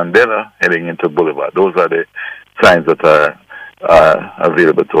like the Mandela heading into Boulevard. Those are the signs that are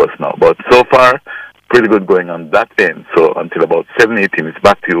available to us now. But so far, pretty good going on that end. So until about 7:18, it's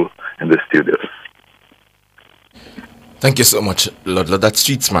back to you in the studios. Thank you so much, Ludlow. That's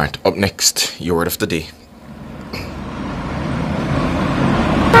Street Smart. Up next, your word of the day.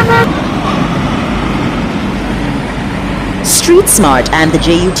 Street Smart and the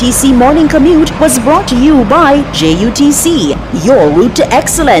JUTC Morning Commute was brought to you by JUTC, your route to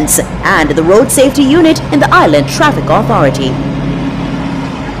excellence, and the Road Safety Unit in the Island Traffic Authority.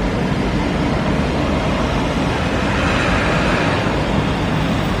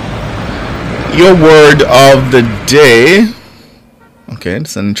 Your word of the day. Okay,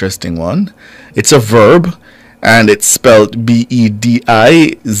 it's an interesting one. It's a verb, and it's spelled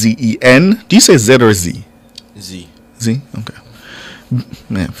B-E-D-I-Z-E-N. Do you say Z or Z? Z. Z? Okay.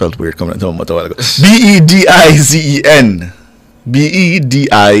 Man, it felt weird coming out of a while ago. B-E-D-I-Z-E-N.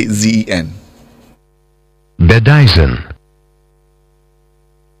 B-E-D-I-Z-E-N. Bedizen.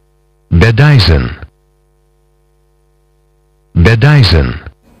 Bedizen. Bedizen.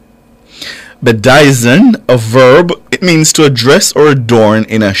 Bedizen, a verb. It means to address or adorn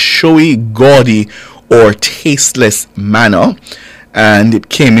in a showy, gaudy, or tasteless manna. And it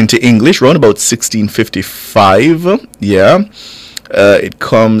came into English around about 1655. Yeah. It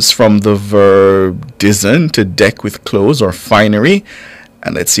comes from the verb dizen, to deck with clothes or finery.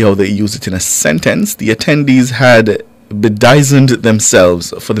 And let's see how they use it in a sentence. The attendees had bedizened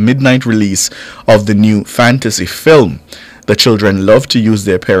themselves for the midnight release of the new fantasy film. The children love to use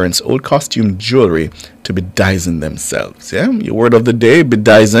their parents' old costume jewelry to bedizen themselves. Yeah, your word of the day,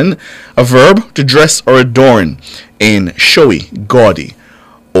 bedizen, a verb to dress or adorn in showy, gaudy,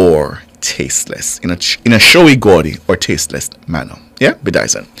 or tasteless. In a showy, gaudy, or tasteless manner. Yeah,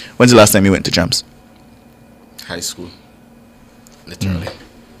 bedizen. When's the last time you went to Champs? High school. Literally.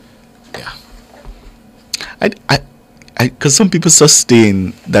 Yeah. Because some people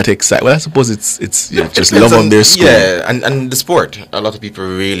sustain that excitement. Well, I suppose it's just love on their school. Yeah, and the sport. A lot of people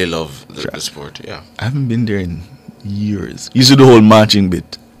really love the sport. Yeah. I haven't been there in years. You see the whole marching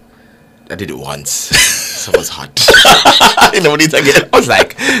bit. I did it once. So it was hot. You know what it again? I was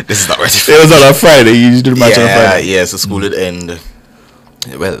like, this is not worth it. It was on a Friday. You used to do the march on a Friday. Yeah, so school would end.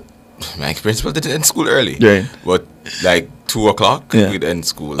 Well, my experience was didn't end school early. Right. But like 2 o'clock, we'd end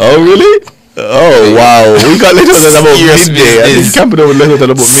school. Oh, really? Oh, wow. We got let out about midday. I think Campbell would let out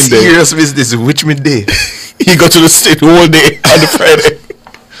about midday. Serious business. Which midday? He got to the state the whole day on the Friday.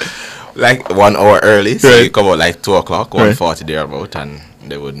 Like 1 hour early. So you come out like 2 o'clock, 1:40 thereabout, and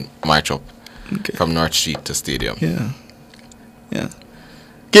they would march up from North Street to Stadium. Yeah.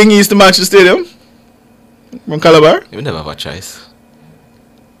 King used to march the stadium from Calabar. You never have a choice.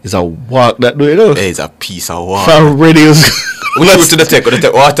 It's a walk that do it though. It's a piece of walk. From radios. We go to the tech,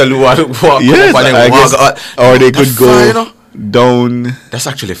 Waterloo, walk yes, up and then walk. Or they could go far, you know? Down. That's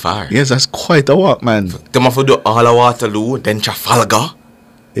actually far. Yes, that's quite a walk, man. Them have to do all of Waterloo, then Trafalgar.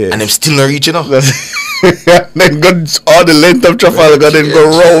 Yes. And them still not reaching up. Then go all the length of Trafalgar, then go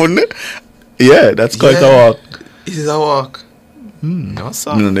round. Yeah, that's quite a walk. It is a walk. No,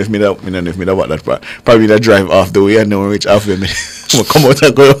 sir. No, if me that walk that part. Probably that drive off the way and then we reach halfway. We'll come out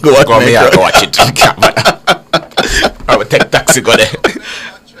and go watch Come here and watch it. I will take taxi go there.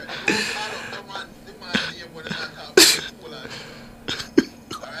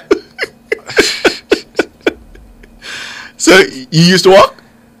 So you used to walk?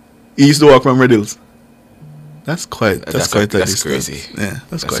 You used to walk from Red Hills? That's quite a distance. Crazy. Yeah,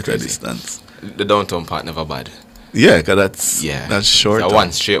 that's quite crazy. A distance. The downtown part never bad. Yeah, because that's short. It's a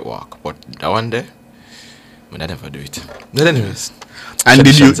one straight walk, but that one day, but I never do it. But anyways. And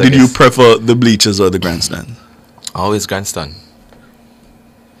did you prefer the bleachers or the grandstand? Always grandstand.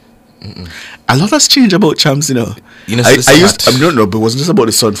 A lot has changed about Champs, you know. I don't know, but it wasn't just about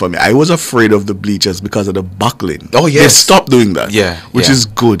the sun for me. I was afraid of the bleachers because of the buckling. Oh yes, they stopped doing that. Yeah, which is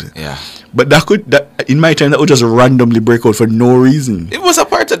good. Yeah, but that in my time that would just randomly break out for no reason. It was a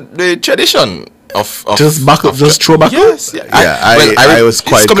part of the tradition of just back up, just throw back. Yes, yeah. I was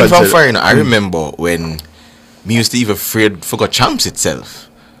quite coming from far. You know, I remember when me used to even afraid for Champs itself.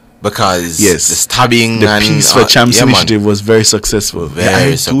 Because the stabbing the Peace for Champs initiative was very successful.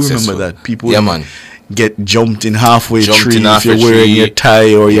 I do remember that. People get jumped in halfway tree if you're wearing your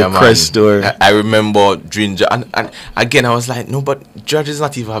tie or your crest. Or I remember during and again I was like, no, but George is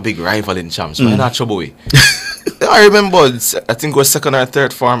not even a big rival in Champs. Why not trouble we? I remember, I think it was second or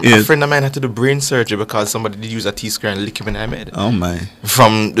third form. A friend of mine had to do brain surgery because somebody did use a T-square and lick him in the head. Oh my!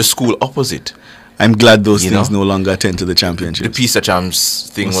 From the school opposite. I'm glad those things no longer attend to the championship. The Peace of Champs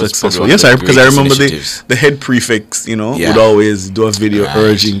thing was successful. Yes, because I remember the head prefects, would always do a video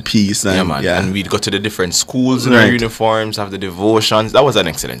urging peace. And, and we'd go to the different schools in our uniforms, have the devotions. That was an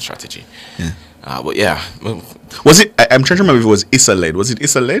excellent strategy. Yeah. Was it? I'm trying to remember if it was Issa led. Was it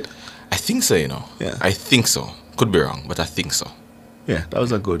Issa led? I think so. Yeah. I think so. Could be wrong, but I think so. Yeah, that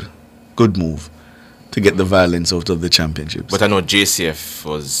was a good move to get the violence out of the championships. But I know JCF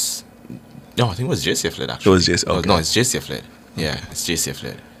was. No, I think it was JCF led actually. It was JCF. Okay. No, it's JCF led. Yeah, it's JCF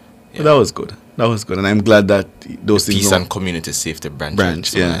led. Yeah. That was good. And I'm glad that those things. Peace and community safety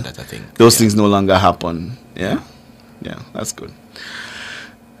branch. Yeah, like that, I think those things no longer happen. Yeah, that's good.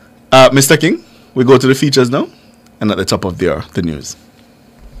 Mr. King, we go to the features now, and at the top of the news.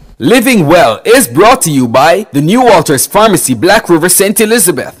 Living Well is brought to you by the New Walters Pharmacy, Black River, St.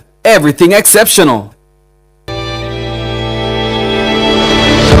 Elizabeth. Everything exceptional.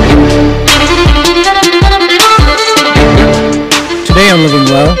 Today on Living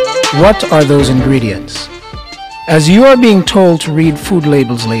Well, what are those ingredients? As you are being told to read food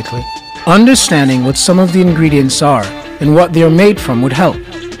labels lately, understanding what some of the ingredients are and what they are made from would help.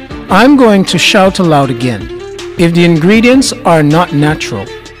 I'm going to shout aloud again. If the ingredients are not natural,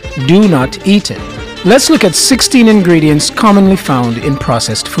 do not eat it. Let's look at 16 ingredients commonly found in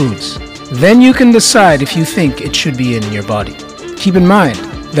processed foods. Then you can decide if you think it should be in your body. Keep in mind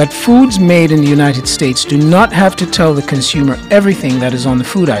that foods made in the United States do not have to tell the consumer everything that is on the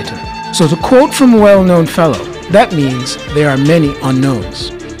food item. So to quote from a well-known fellow, that means there are many unknowns.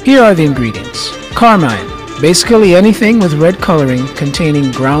 Here are the ingredients. Carmine, basically anything with red coloring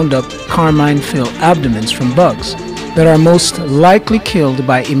containing ground up carmine-filled abdomens from bugs that are most likely killed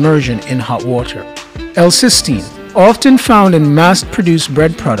by immersion in hot water. L-cysteine, often found in mass-produced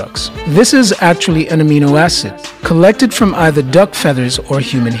bread products. This is actually an amino acid collected from either duck feathers or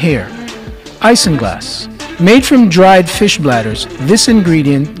human hair. Isinglass, made from dried fish bladders, this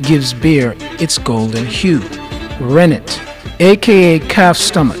ingredient gives beer its golden hue. Rennet, aka calf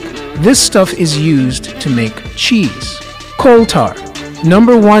stomach. This stuff is used to make cheese. Coal tar,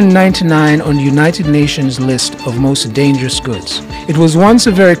 number 199 on the United Nations list of most dangerous goods. It was once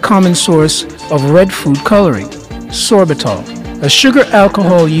a very common source of red food coloring. Sorbitol, a sugar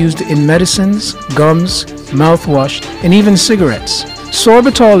alcohol used in medicines, gums, mouthwash, and even cigarettes.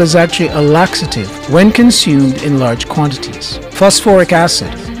 Sorbitol is actually a laxative when consumed in large quantities. Phosphoric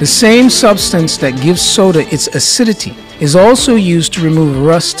acid, the same substance that gives soda its acidity, is also used to remove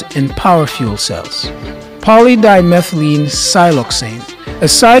rust in power fuel cells. Polydimethylene siloxane,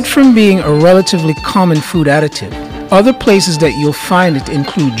 aside from being a relatively common food additive, other places that you'll find it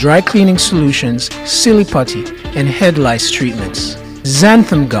include dry cleaning solutions, silly putty, and head lice treatments.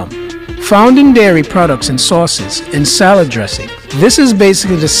 Xanthan gum, found in dairy products and sauces and salad dressing. This is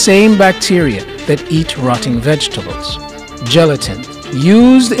basically the same bacteria that eat rotting vegetables. Gelatin,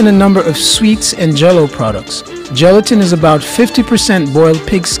 used in a number of sweets and jello products. Gelatin is about 50% boiled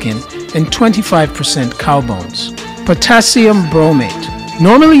pig skin and 25% cow bones. Potassium bromate,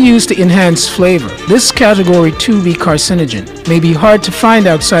 normally used to enhance flavor. This category 2B carcinogen may be hard to find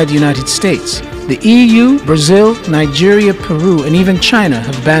outside the United States. The EU, Brazil, Nigeria, Peru, and even China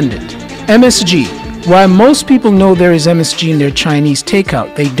have banned it. MSG. While most people know there is MSG in their Chinese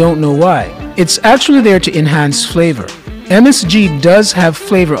takeout, they don't know why. It's actually there to enhance flavor. MSG does have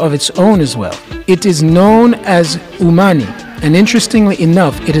flavor of its own as well. It is known as umami, and interestingly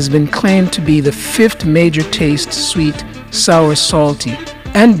enough, it has been claimed to be the 5th major taste: sweet, sour, salty,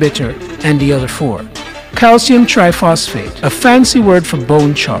 and bitter, and the other 4. Calcium triphosphate, a fancy word for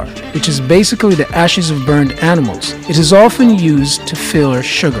bone char, which is basically the ashes of burned animals. It is often used to fill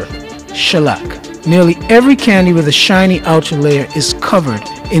sugar. Shellac. Nearly every candy with a shiny outer layer is covered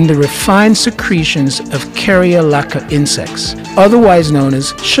in the refined secretions of Carya lacca insects, otherwise known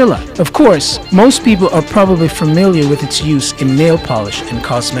as shellac. Of course, most people are probably familiar with its use in nail polish and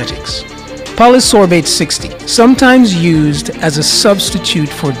cosmetics. Polysorbate 60, sometimes used as a substitute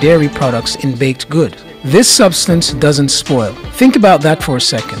for dairy products in baked good. This substance doesn't spoil. Think about that for a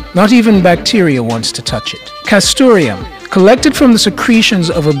second. Not even bacteria wants to touch it. Castoreum, collected from the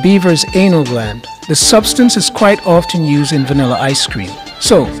secretions of a beaver's anal gland. The substance is quite often used in vanilla ice cream.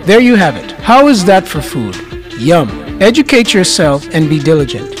 So, there you have it. How is that for food? Yum. Educate yourself and be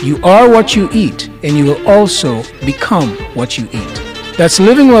diligent. You are what you eat, and you will also become what you eat. That's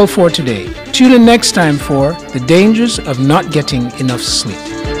Living Well for today. Tune in next time for The Dangers of Not Getting Enough Sleep.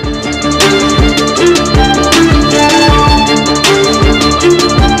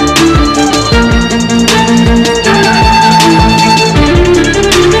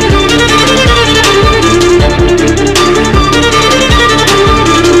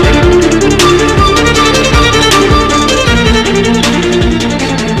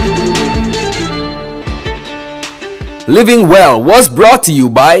 Living Well was brought to you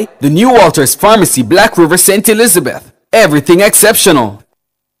by the New Walters Pharmacy, Black River, St. Elizabeth. Everything exceptional.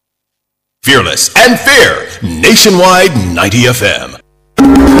 Fearless and fair. Nationwide 90 FM.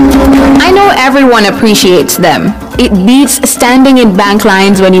 I know everyone appreciates them. It beats standing in bank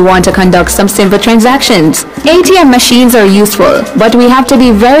lines when you want to conduct some simple transactions. ATM machines are useful, but we have to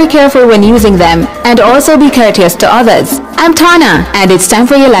be very careful when using them and also be courteous to others. I'm Tana, and it's time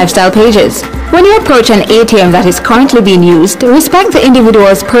for your lifestyle pages. When you approach an ATM that is currently being used, respect the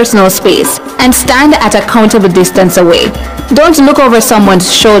individual's personal space and stand at a countable distance away. Don't look over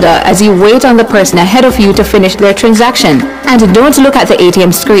someone's shoulder as you wait on the person ahead of you to finish their transaction, and don't look at the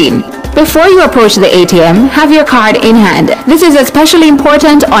ATM screen. Before you approach the ATM, have your card in hand. This is especially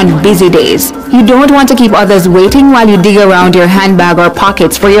important on busy days. You don't want to keep others waiting while you dig around your handbag or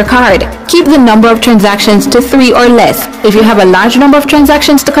pockets for your card. Keep the number of transactions to 3 or less. If you have a large number of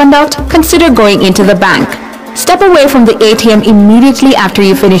transactions to conduct, consider going into the bank. Step away from the ATM immediately after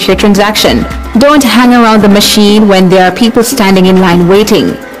you finish your transaction. Don't hang around the machine when there are people standing in line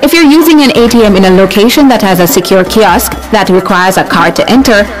waiting. If you're using an ATM in a location that has a secure kiosk that requires a card to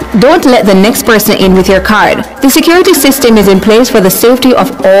enter, don't let the next person in with your card. The security system is in place for the safety of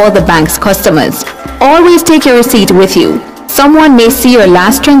all the bank's customers. Always take your receipt with you. Someone may see your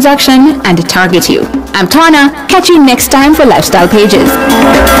last transaction and target you. I'm Tana. Catch you next time for Lifestyle Pages.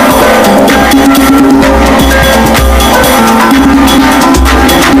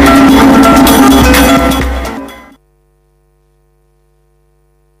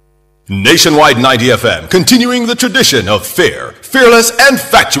 Nationwide 90 FM, continuing the tradition of fair, fearless, and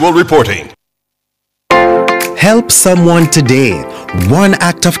factual reporting. Help someone today. One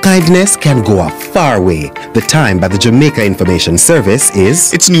act of kindness can go a far way. The time by the Jamaica Information Service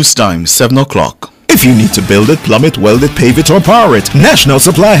is... It's news time, 7 o'clock. If you need to build it, plumb it, weld it, pave it, or power it, National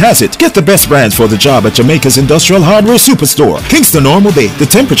Supply has it. Get the best brands for the job at Jamaica's Industrial Hardware Superstore. Kingston Normal Bay. The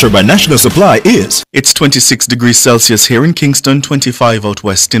temperature by National Supply is... It's 26 degrees Celsius here in Kingston, 25 out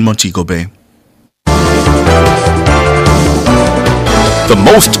west in Montego Bay. The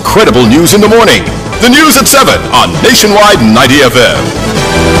most credible news in the morning. The news at 7 on Nationwide 90 FM.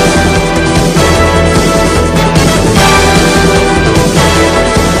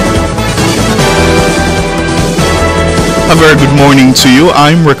 A very good morning to you.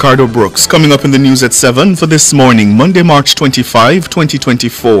 I'm Ricardo Brooks. Coming up in the news at 7 for this morning, Monday, March 25,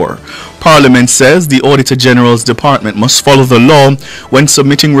 2024. Parliament says the Auditor General's Department must follow the law when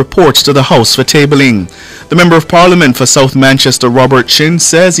submitting reports to the House for tabling. The Member of Parliament for South Manchester, Robert Chin,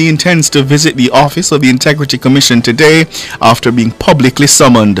 says he intends to visit the office of the Integrity Commission today after being publicly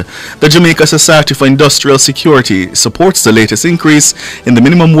summoned. The Jamaica Society for Industrial Security supports the latest increase in the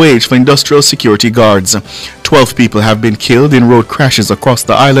minimum wage for industrial security guards. 12 people have been killed in road crashes across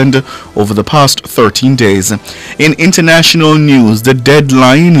the island over the past 13 days. In international news, the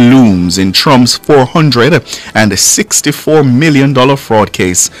deadline looms in Trump's $464 million fraud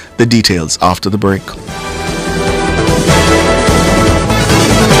case. The details after the break.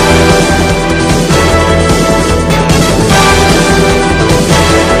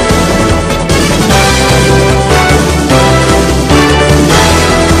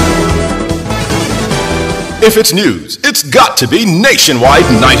 If it's news, it's got to be Nationwide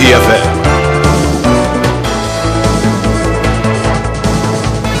 90 FM.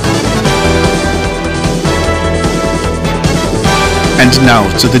 And now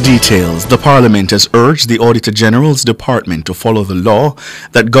to the details. The Parliament has urged the Auditor General's Department to follow the law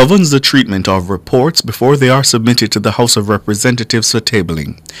that governs the treatment of reports before they are submitted to the House of Representatives for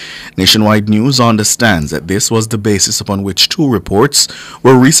tabling. Nationwide News understands that this was the basis upon which 2 reports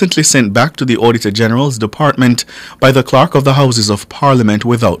were recently sent back to the Auditor General's Department by the Clerk of the Houses of Parliament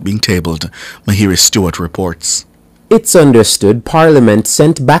without being tabled. Mahiri Stewart reports. It's understood Parliament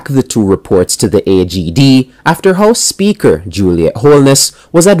sent back the 2 reports to the AGD after House Speaker Juliet Holness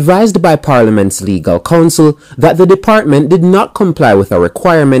was advised by Parliament's legal counsel that the department did not comply with a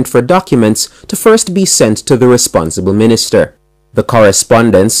requirement for documents to first be sent to the responsible minister. The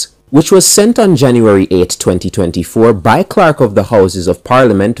correspondence, which was sent on January 8, 2024 by Clerk of the Houses of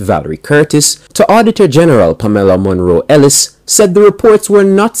Parliament Valerie Curtis to Auditor General Pamela Monroe Ellis, said the reports were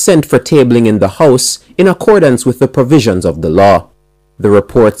not sent for tabling in the House in accordance with the provisions of the law. The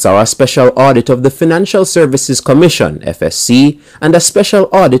reports are a special audit of the Financial Services Commission, FSC, and a special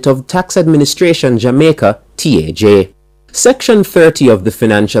audit of Tax Administration Jamaica, TAJ. Section 30 of the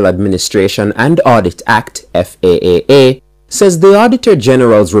Financial Administration and Audit Act, FAAA, says the Auditor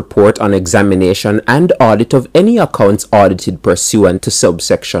General's report on examination and audit of any accounts audited pursuant to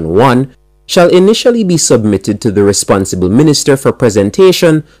subsection 1 shall initially be submitted to the responsible minister for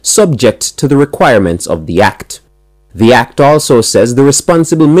presentation, subject to the requirements of the Act. The Act also says the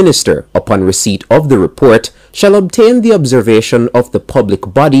responsible minister, upon receipt of the report, shall obtain the observation of the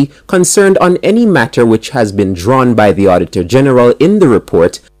public body concerned on any matter which has been drawn by the Auditor General in the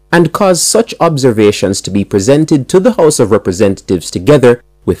report, and cause such observations to be presented to the House of Representatives together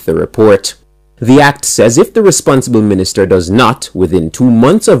with the report. The Act says if the responsible minister does not, within 2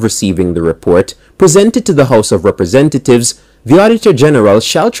 months of receiving the report, present it to the House of Representatives, the Auditor General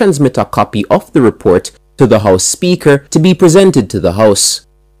shall transmit a copy of the report to the House Speaker to be presented to the House.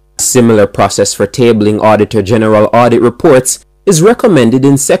 A similar process for tabling Auditor General audit reports is recommended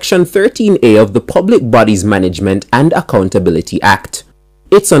in Section 13A of the Public Bodies Management and Accountability Act.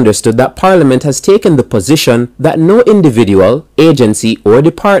 It's understood that Parliament has taken the position that no individual, agency, or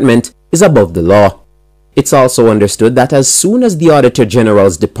department is above the law. It's also understood that as soon as the Auditor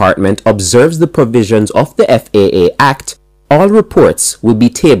General's Department observes the provisions of the FAA Act, all reports will be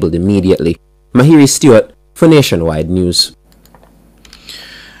tabled immediately. Mahiri Stewart for Nationwide News.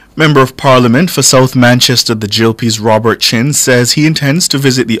 Member of Parliament for South Manchester, the GLP's Robert Chin, says he intends to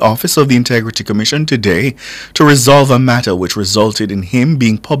visit the office of the Integrity Commission today to resolve a matter which resulted in him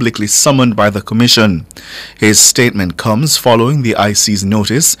being publicly summoned by the Commission. His statement comes following the IC's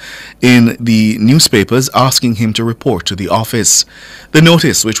notice in the newspapers asking him to report to the office. The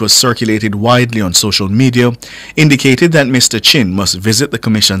notice, which was circulated widely on social media, indicated that Mr. Chin must visit the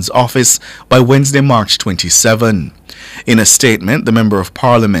Commission's office by Wednesday, March 27. In a statement, the Member of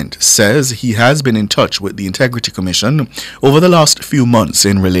Parliament says he has been in touch with the Integrity Commission over the last few months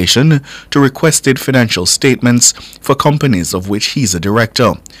in relation to requested financial statements for companies of which he's a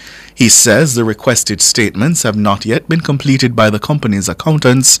director. He says the requested statements have not yet been completed by the company's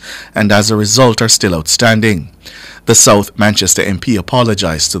accountants and as a result are still outstanding. The South Manchester MP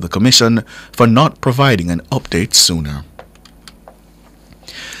apologized to the Commission for not providing an update sooner.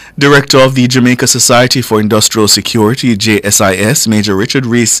 Director of the Jamaica Society for Industrial Security, JSIS, Major Richard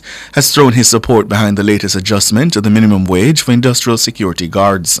Rees, has thrown his support behind the latest adjustment to the minimum wage for industrial security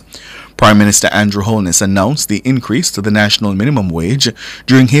guards. Prime Minister Andrew Holness announced the increase to the national minimum wage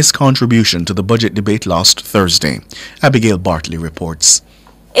during his contribution to the budget debate last Thursday. Abigail Bartley reports.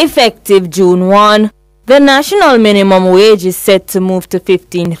 Effective June 1, the national minimum wage is set to move to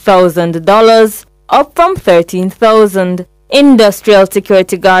 $15,000, up from $13,000. Industrial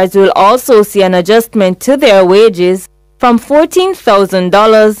security guards will also see an adjustment to their wages from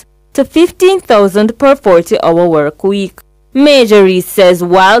 $14,000 to $15,000 per 40-hour work week. Major Rees says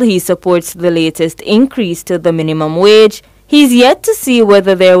while he supports the latest increase to the minimum wage, he's yet to see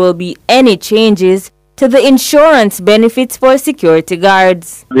whether there will be any changes to the insurance benefits for security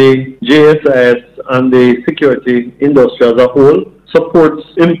guards. The JSIS and the security industry as a whole supports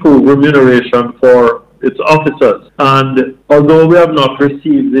improved remuneration for its officers. And although we have not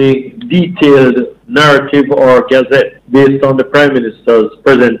received the detailed narrative or gazette based on the Prime Minister's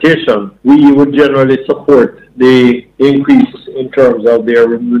presentation, we would generally support the increase in terms of their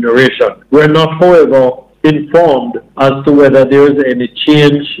remuneration. We are not, however, informed as to whether there is any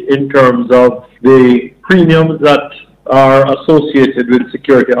change in terms of the premiums that are associated with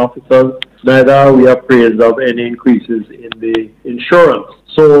security officers. Neither are we appraised of any increases in the insurance.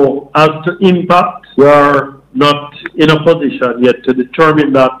 So as to impact, we are not in a position yet to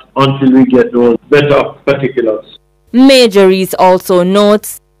determine that until we get those better particulars. Major Rees also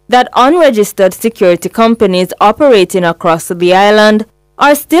notes that unregistered security companies operating across the island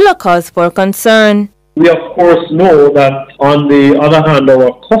are still a cause for concern. We of course know that on the other hand,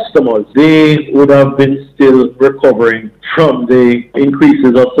 our customers, they would have been still recovering from the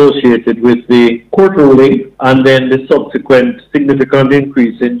increases associated with the court ruling and then the subsequent significant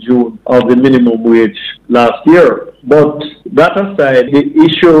increase in June of the minimum wage last year. But that aside, the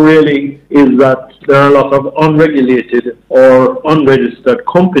issue really is that there are a lot of unregulated or unregistered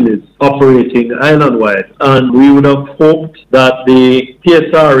companies operating island-wide. And we would have hoped that the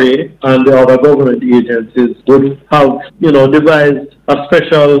PSRA and the other government agencies would have, devised a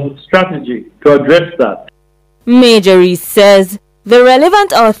special strategy to address that. Major Rees says the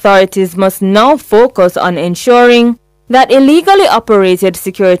relevant authorities must now focus on ensuring that illegally operated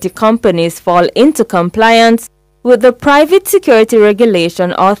security companies fall into compliance with the Private Security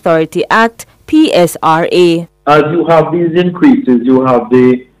Regulation Authority Act, PSRA. As you have these increases, you have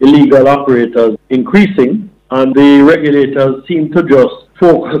the illegal operators increasing, and the regulators seem to just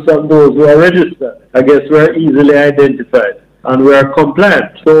focus on those who are registered. I guess we're easily identified and we're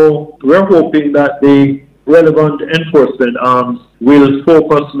compliant. So we're hoping that the relevant enforcement arms will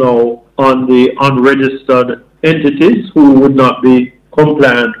focus now on the unregistered entities who would not be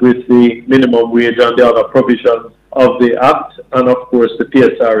compliant with the minimum wage and the other provisions of the Act and, of course, the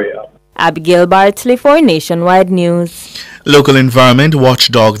PSRA Act. Abigail Bartley for Nationwide News. Local environment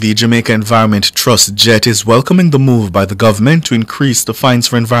watchdog, the Jamaica Environment Trust JET, is welcoming the move by the government to increase the fines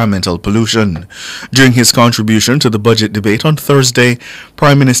for environmental pollution. During his contribution to the budget debate on Thursday,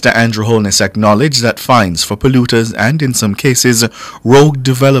 Prime Minister Andrew Holness acknowledged that fines for polluters and, in some cases, rogue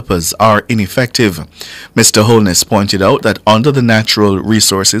developers are ineffective. Mr. Holness pointed out that under the Natural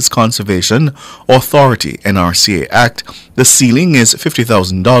Resources Conservation Authority (NRCA) Act, the ceiling is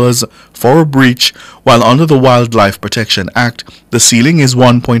 $50,000 for a breach, while under the Wildlife Protection Act, the ceiling is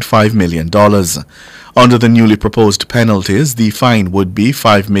 $1.5 million. Under the newly proposed penalties, the fine would be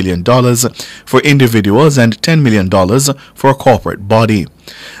 $5 million for individuals and $10 million for a corporate body.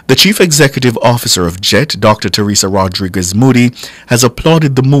 The Chief Executive Officer of JET, Dr. Teresa Rodriguez Moody, has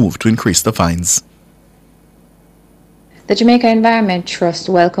applauded the move to increase the fines. The Jamaica Environment Trust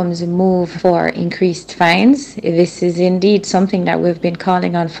welcomes a move for increased fines. This is indeed something that we've been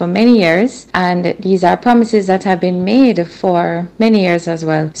calling on for many years, and these are promises that have been made for many years as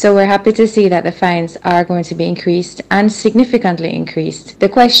well. So we're happy to see that the fines are going to be increased and significantly increased. The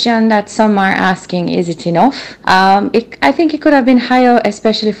question that some are asking, is it enough? I think it could have been higher,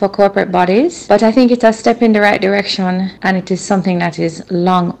 especially for corporate bodies, but I think it's a step in the right direction, and it is something that is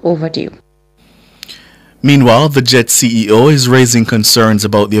long overdue. Meanwhile, the JET CEO is raising concerns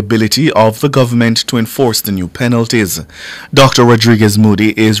about the ability of the government to enforce the new penalties. Dr. Rodriguez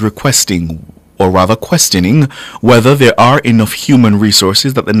Moody is questioning whether there are enough human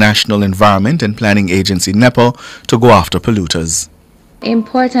resources at the National Environment and Planning Agency, NEPA, to go after polluters.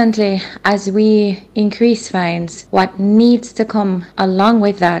 Importantly, as we increase fines, what needs to come along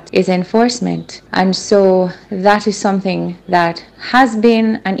with that is enforcement. And so that is something that has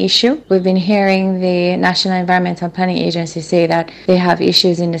been an issue. We've been hearing the National Environmental Planning Agency say that they have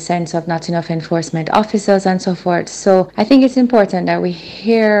issues in the sense of not enough enforcement officers and so forth. So I think it's important that we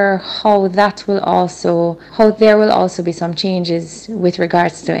hear how there will also be some changes with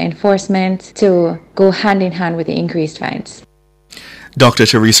regards to enforcement to go hand in hand with the increased fines. Dr.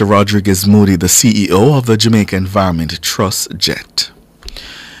 Teresa Rodriguez Moody, the CEO of the Jamaica Environment Trust, JET.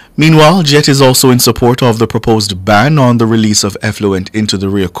 Meanwhile, JET is also in support of the proposed ban on the release of effluent into the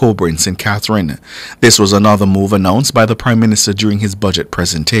Rio Cobra in St. Catherine. This was another move announced by the Prime Minister during his budget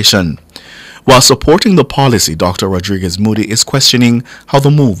presentation. While supporting the policy, Dr. Rodriguez Moody is questioning how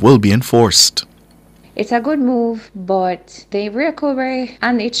the move will be enforced. It's a good move, but the Rio Cobra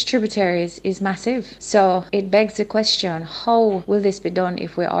and its tributaries is massive. So it begs the question, how will this be done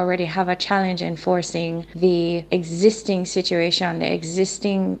if we already have a challenge enforcing the existing situation, the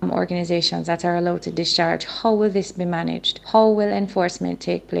existing organizations that are allowed to discharge? How will this be managed? How will enforcement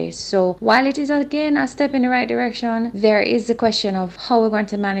take place? So while it is again a step in the right direction, there is the question of how we're going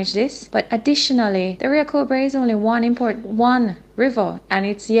to manage this. But additionally, the Rio Cobra is only one river, and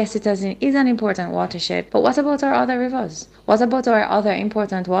it is an important watershed. But what about our other rivers? What about our other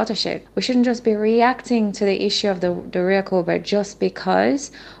important watershed? We shouldn't just be reacting to the issue of the Rio Cobra just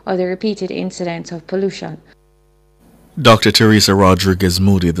because of the repeated incidents of pollution. Dr. Teresa Rodriguez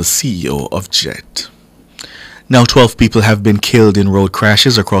Moody, the CEO of JET. Now 12 people have been killed in road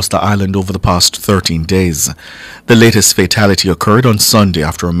crashes across the island over the past 13 days. The latest fatality occurred on Sunday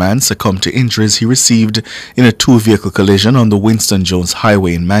after a man succumbed to injuries he received in a two-vehicle collision on the Winston Jones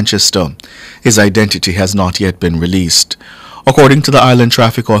Highway in Manchester. His identity has not yet been released. According to the Island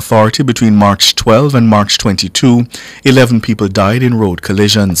Traffic Authority, between March 12 and March 22, 11 people died in road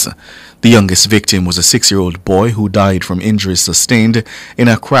collisions. The youngest victim was a 6-year-old boy who died from injuries sustained in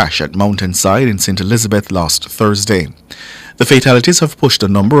a crash at Mountainside in St. Elizabeth last Thursday. The fatalities have pushed the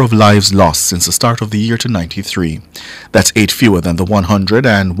number of lives lost since the start of the year to 93. That's 8 fewer than the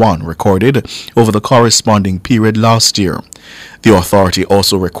 101 recorded over the corresponding period last year. The authority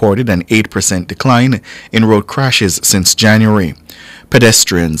also recorded an 8% decline in road crashes since January.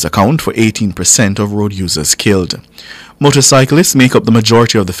 Pedestrians account for 18% of road users killed. Motorcyclists make up the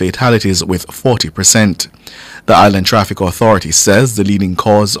majority of the fatalities with 40%. The Island Traffic Authority says the leading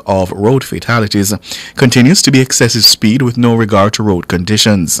cause of road fatalities continues to be excessive speed with no regard to road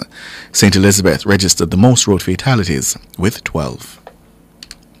conditions. St. Elizabeth registered the most road fatalities with 12.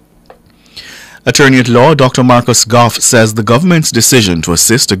 Attorney at law Dr. Marcus Goff says the government's decision to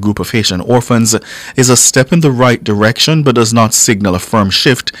assist a group of Haitian orphans is a step in the right direction but does not signal a firm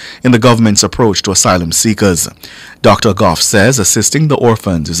shift in the government's approach to asylum seekers. Dr. Goff says assisting the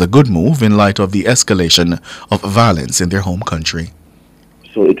orphans is a good move in light of the escalation of violence in their home country.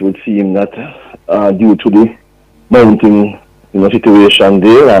 So it would seem that due to the mounting situation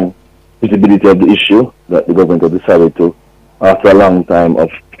there and visibility of the issue, that the government has decided to, after a long time of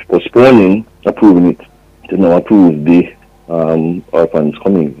postponing approving it, to now approve the orphans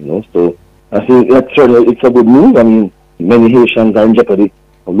coming, So I think that certainly it's a good move. I mean, many Haitians are in jeopardy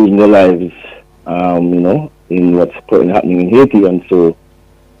of losing their lives, in what's currently happening in Haiti, and so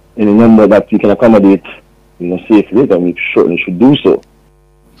any number that we can accommodate, safely, then we certainly should do so.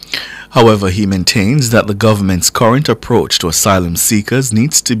 However, he maintains that the government's current approach to asylum seekers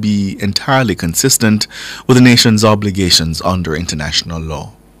needs to be entirely consistent with the nation's obligations under international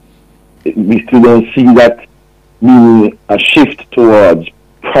law. We still don't see that being a shift towards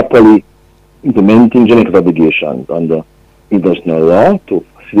properly implementing Jamaica's obligations under international law to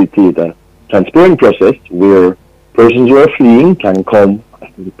facilitate a transparent process where persons who are fleeing can come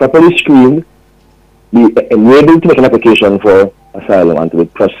properly screened, be enabled to make an application for asylum and to be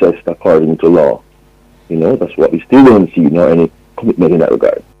processed according to law. That's what we still don't see, any commitment in that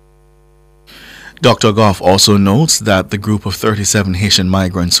regard. Dr. Goff also notes that the group of 37 Haitian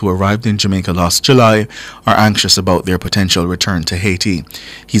migrants who arrived in Jamaica last July are anxious about their potential return to Haiti.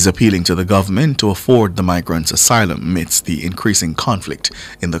 He's appealing to the government to afford the migrants asylum amidst the increasing conflict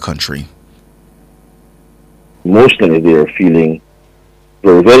in the country. Emotionally, they are feeling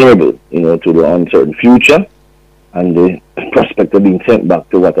very vulnerable, to the uncertain future and the prospect of being sent back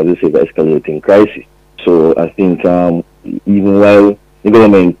to what I would say the escalating crisis. So I think even while the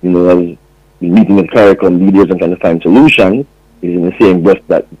government, has meeting with CARICOM leaders and trying to find solutions, is in the same breath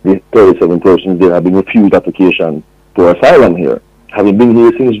that the 37 persons there have been refused application for asylum here. Having been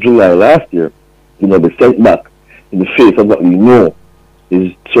here since July last year, the sent back in the face of what we know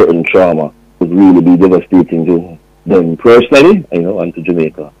is certain trauma would really be devastating to them personally, and to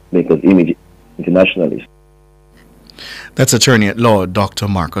Jamaica's image internationally. That's Attorney at Law Dr.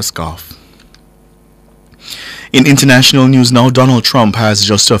 Marcus Goff. In international news now, Donald Trump has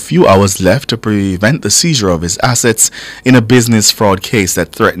just a few hours left to prevent the seizure of his assets in a business fraud case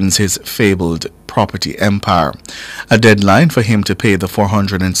that threatens his fabled property empire. A deadline for him to pay the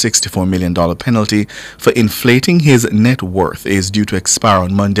 $464 million penalty for inflating his net worth is due to expire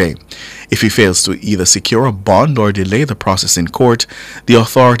on Monday. If he fails to either secure a bond or delay the process in court, the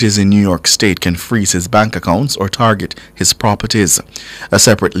authorities in New York State can freeze his bank accounts or target his properties. A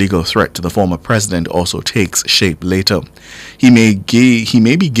separate legal threat to the former president also takes shape later. He may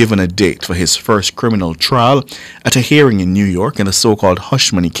be given a date for his first criminal trial at a hearing in New York in the so-called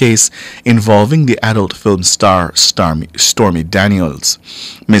hush money case involving the adult film star Stormy Daniels.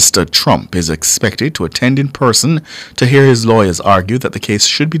 Mr. Trump is expected to attend in person to hear his lawyers argue that the case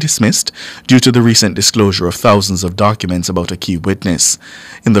should be dismissed due to the recent disclosure of thousands of documents about a key witness.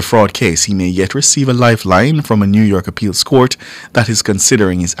 In the fraud case, he may yet receive a lifeline from a New York appeals court that is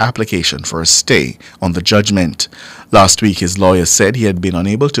considering his application for a stay on the judgment. Last week, his lawyers said he had been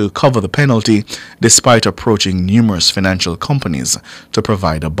unable to cover the penalty despite approaching numerous financial companies to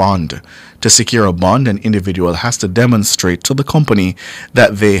provide a bond. To secure a bond, an individual has to demonstrate to the company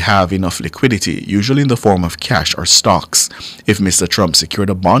that they have enough liquidity, usually in the form of cash or stocks. If Mr. Trump secured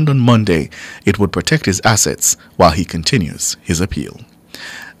a bond on Monday, it would protect his assets while he continues his appeal.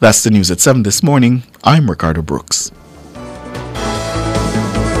 That's the news at 7 this morning. I'm Ricardo Brooks.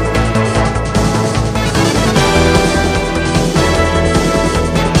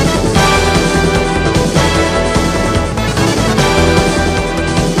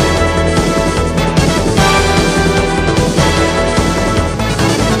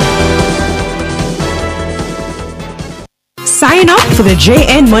 Sign up for the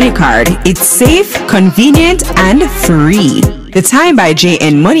JN Money Card. It's safe, convenient, and free. The time by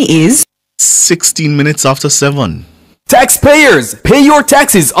JN Money is 16 minutes after 7. Taxpayers, pay your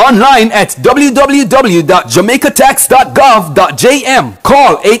taxes online at www.jamaicatax.gov.jm.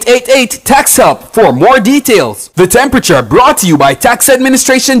 Call 888-TAX-HELP for more details. The temperature brought to you by Tax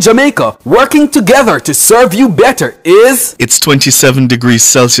Administration Jamaica, working together to serve you better, is... It's 27 degrees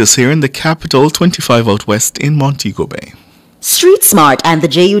Celsius here in the capital, 25 out west in Montego Bay. Street Smart and the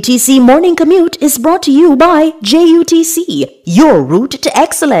JUTC Morning Commute is brought to you by JUTC, your route to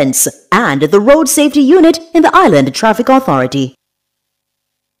excellence, and the Road Safety Unit in the Island Traffic Authority.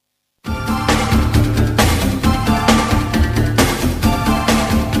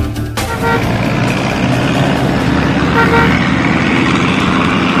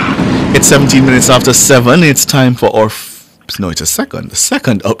 It's 17 minutes after 7. It's time for our... the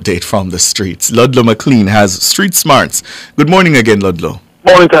second update from the streets. Ludlow McLean has Street Smarts. Good morning again, Ludlow.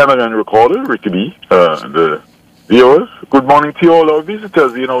 Morning time again, Recorder, Ricky B, the viewers. Good morning to you all our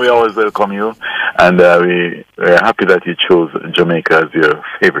visitors. We always welcome you, and we're happy that you chose Jamaica as your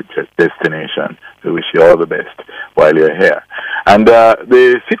favorite destination. We wish you all the best while you're here. And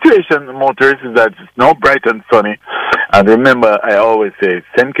the situation, motorists, is that it's now bright and sunny. And remember, I always say,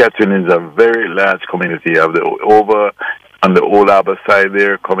 St. Catherine is a very large community of the over on the Old Harbour side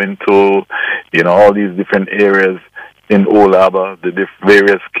there, coming to, all these different areas in Old Harbour, the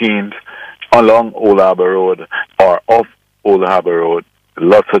various schemes along Old Harbour Road or off Old Harbour Road.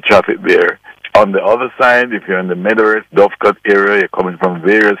 Lots of traffic there. On the other side, if you're in the Meadowrest, Dovecote area, you're coming from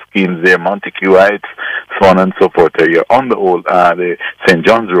various schemes there, Montague Heights, so on and so forth. You're on the St.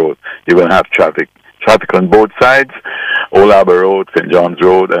 John's Road, you're going to have traffic on both sides, Old Harbour Road, St. John's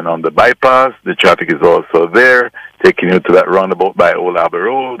Road, and on the bypass, the traffic is also there, taking you to that roundabout by Old Harbour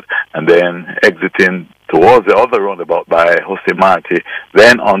Road, and then exiting towards the other roundabout by Jose Marti,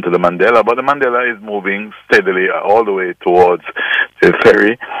 then onto the Mandela. But the Mandela is moving steadily all the way towards the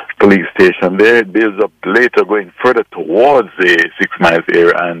ferry police station. There it builds up later, going further towards the 6 miles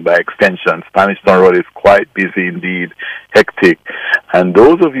area, and by extension, Spanish Town Road is quite busy indeed, hectic. And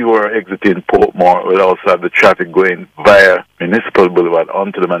those of you who are exiting Portmore will also have the traffic going via Municipal Boulevard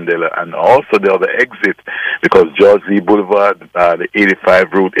onto the Mandela, and also the other exit, because George Lee Boulevard, the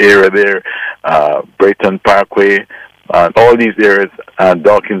 85 route area there, Brayton Parkway, all these areas,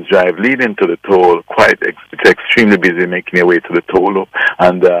 Dawkins Drive leading to the toll, it's extremely busy making your way to the toll.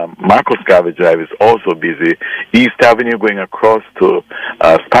 And Marcos Garvey Drive is also busy. East Avenue going across to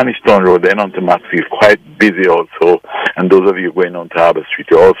Spanish Town Road, then onto Maxfield, quite busy also. And those of you going on to Harbour Street,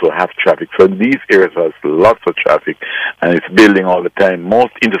 you also have traffic. So these areas has lots of traffic, and it's building all the time.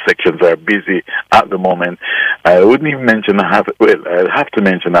 Most intersections are busy at the moment. I wouldn't even mention I'll have to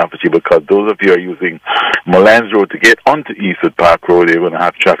mention Half-Tree, because those of you who are using Mullines Road to get onto Eastwood Park Road, you're going to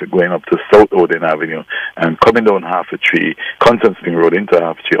have traffic going up to South Oden Avenue and coming down Half-Tree, Constance Spring Road into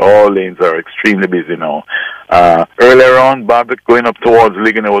Half-Tree. All lanes are extremely busy now. Earlier on, Barbic going up towards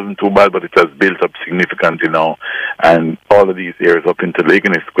Ligonier wasn't too bad, but it has built up significantly now. And all of these areas up into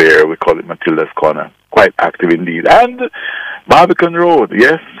Ligonier Square, we call it Matilda's Corner, quite active indeed. And Barbican Road,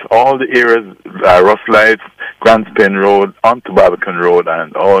 yes, all the areas, Russelites, Grants Pen Road, onto Barbican Road,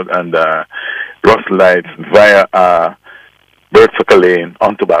 and Russelites via Bertsucker Lane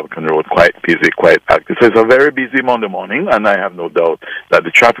onto Barbican Road, quite busy, quite active. So it's a very busy Monday morning, and I have no doubt that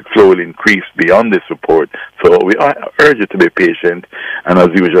the traffic flow will increase beyond this report. So we urge you to be patient, and as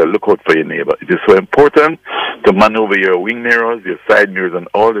usual, look out for your neighbor. It is so important to maneuver your wing mirrors, your side mirrors, and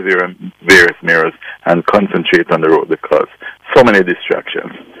all the various mirrors, and concentrate on the road, because so many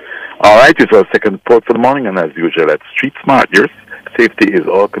distractions. All right, it's our second report for the morning, and as usual, at Street Smart, your safety is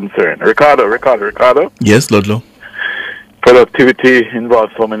all concerned. Ricardo. Yes, Ludlow. Productivity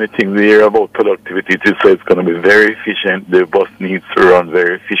involves so many things. We hear about productivity too, so it's going to be very efficient. The bus needs to run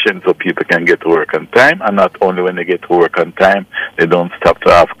very efficient so people can get to work on time. And not only when they get to work on time, they don't stop to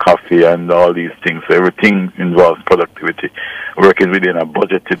have coffee and all these things. So everything involves productivity. Working within a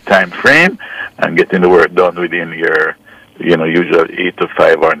budgeted time frame and getting the work done within your, usual 8 to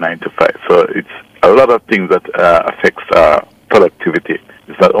 5 or 9 to 5. So it's a lot of things that affects productivity.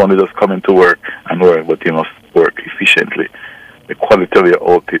 It's not only just coming to work and work, but you must work efficiently. The quality of your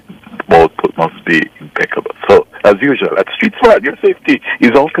output must be impeccable. So, as usual, at Street Smart, your safety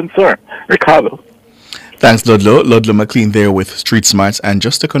is all concerned. Ricardo. Thanks, Ludlow. Ludlow McLean there with Street Smarts. And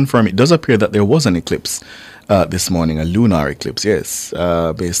just to confirm, it does appear that there was an eclipse this morning, a lunar eclipse, yes,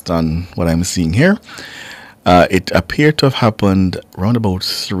 based on what I'm seeing here. It appeared to have happened around about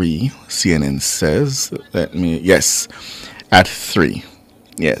 3, CNN says. Yes, at 3.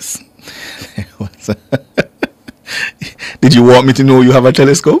 Yes. Did you want me to know you have a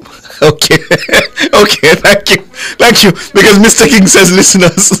telescope? Okay. Okay, thank you. Because Mr. King says,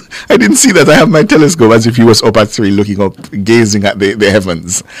 listeners, I didn't see that I have my telescope, as if he was up at 3 looking up, gazing at the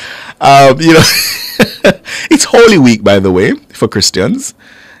heavens. It's Holy Week, by the way, for Christians.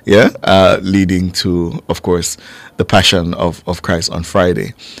 Yeah, leading to, of course, the Passion of Christ on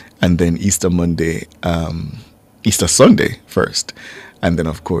Friday, and then Easter Sunday first, and then,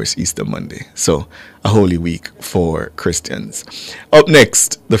 of course, Easter Monday. So, a Holy Week for Christians. Up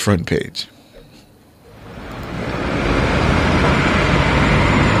next, the front page.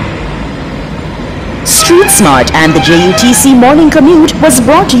 Street Smart and the JUTC Morning Commute was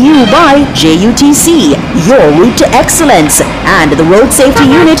brought to you by JUTC, your route to excellence, and the Road Safety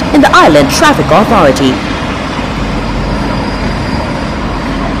Unit in the Island Traffic Authority.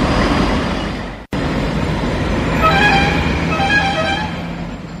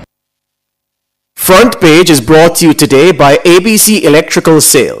 Front Page is brought to you today by ABC Electrical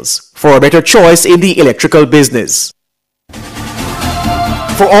Sales, for a better choice in the electrical business.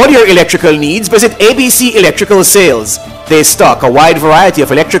 For all your electrical needs, visit ABC Electrical Sales. They stock a wide variety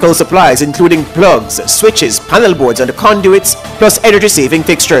of electrical supplies including plugs, switches, panel boards and conduits, plus energy-saving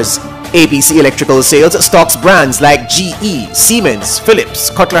fixtures. ABC Electrical Sales stocks brands like GE, Siemens, Philips,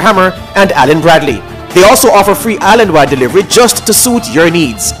 Cutler Hammer and Allen Bradley. They also offer free island-wide delivery just to suit your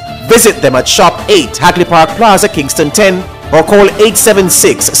needs. Visit them at Shop 8, Hagley Park Plaza, Kingston 10, or call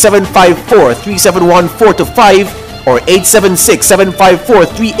 876-754-3714-5 or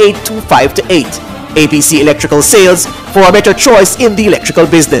 876-754-3825-8. ABC Electrical Sales, for a better choice in the electrical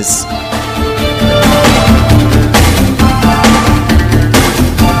business.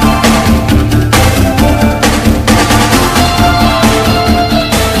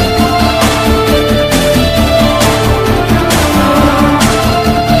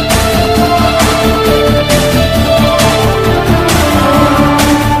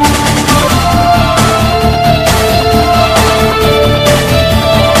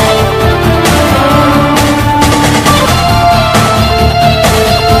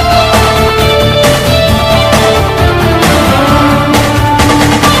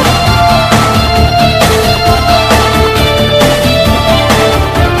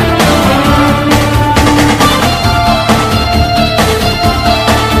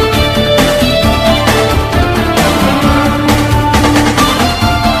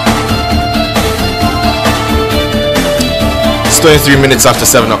 23 minutes after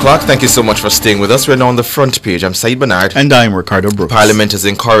 7 o'clock. Thank you so much for staying with us. We're now on the front page. I'm Said Bernard. And I'm Ricardo Brooks. Parliament has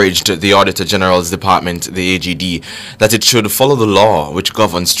encouraged the Auditor General's Department, the AGD, that it should follow the law which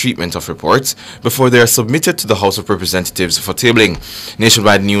governs treatment of reports before they are submitted to the House of Representatives for tabling.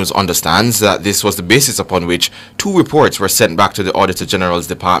 Nationwide News understands that this was the basis upon which 2 reports were sent back to the Auditor General's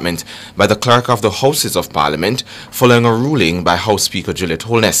Department by the Clerk of the Houses of Parliament following a ruling by House Speaker Juliet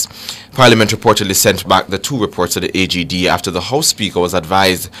Holness. Parliament reportedly sent back the 2 reports to the AGD after the House Speaker was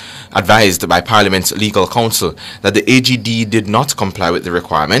advised by Parliament's legal counsel that the AGD did not comply with the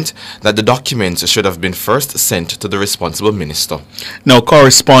requirement that the documents should have been first sent to the responsible minister. Now,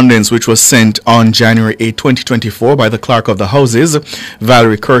 correspondence which was sent on January 8, 2024 by the Clerk of the Houses,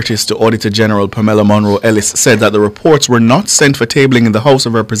 Valerie Curtis, to Auditor General Pamela Monroe Ellis said that the reports were not sent for tabling in the House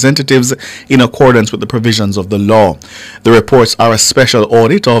of Representatives in accordance with the provisions of the law. The reports are a special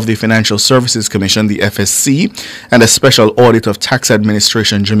audit of the Financial Services Commission, the FSC, and a special audit of Tax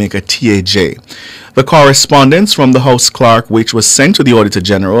Administration Jamaica, TAJ. The correspondence from the House Clerk, which was sent to the Auditor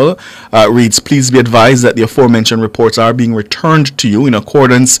General, reads, "Please be advised that the aforementioned reports are being returned to you in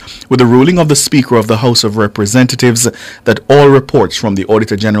accordance with the ruling of the Speaker of the House of Representatives that all reports from the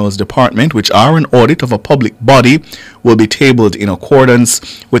Auditor General's Department, which are an audit of a public body, will be tabled in accordance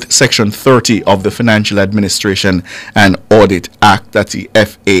with Section 30 of the Financial Administration and Audit Act, that's the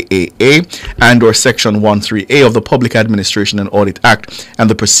FAAA, and or Section 13A of the Public Administration and Audit Act, and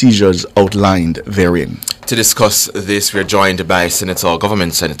the procedures outlined therein." To discuss this, we're joined by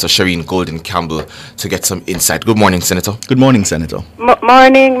Government Senator Shireen Golden Campbell to get some insight. Good morning, Senator. Good morning, Senator.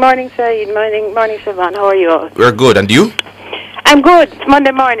 Morning, Saeed. Morning, Siobhan. How are you all? We're good, and you? I'm good. It's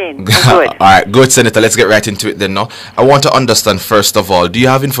Monday morning. I'm good. All right, good, Senator. Let's get right into it then now. I want to understand, first of all, do you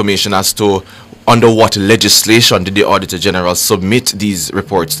have information as to under what legislation did the Auditor General submit these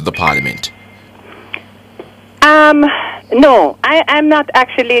reports to the Parliament? No, I'm not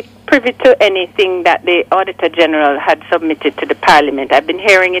actually privy to anything that the Auditor General had submitted to the Parliament. I've been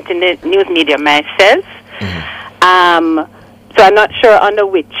hearing it in the news media myself. So I'm not sure under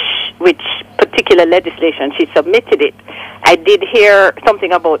which particular legislation she submitted it. I did hear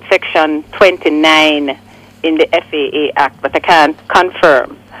something about Section 29 in the FAA Act, but I can't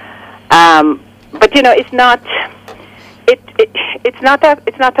confirm. But you know, it's not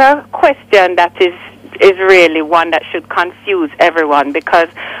a question that is really one that should confuse everyone, because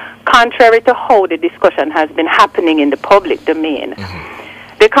contrary to how the discussion has been happening in the public domain,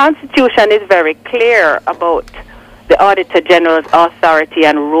 the Constitution is very clear about the Auditor General's authority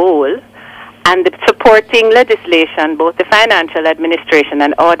and role, and the supporting legislation, both the Financial Administration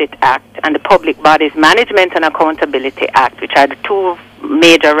and Audit Act and the Public Bodies Management and Accountability Act, which are the 2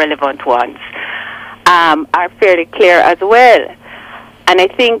 major relevant ones, are fairly clear as well. And I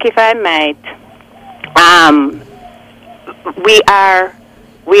think, if I might,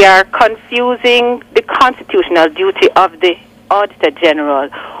 we are confusing the constitutional duty of the Auditor General,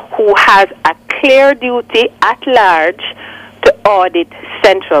 who has a clear duty at large to audit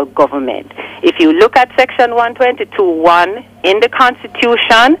central government. If you look at Section 122(1) in the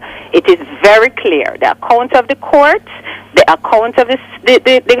Constitution, it is very clear. The accounts of the courts, the accounts of the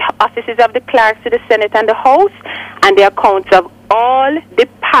offices of the clerks to the Senate and the House, and the accounts of all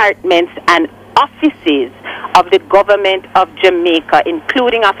departments and offices of the government of Jamaica,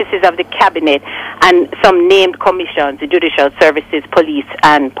 including offices of the cabinet and some named commissions, the judicial services, police,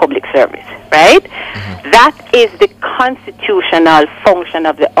 and public service, right? That is the constitutional function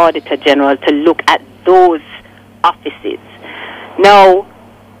of the Auditor General, to look at those offices. Now,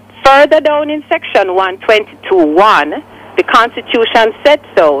 further down in Section 122(1), the Constitution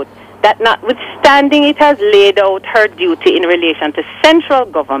sets out that notwithstanding it has laid out her duty in relation to central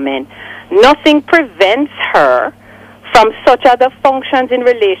government, nothing prevents her from such other functions in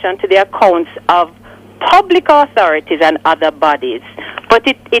relation to the accounts of public authorities and other bodies. But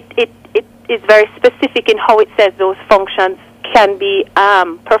it is very specific in how it says those functions can be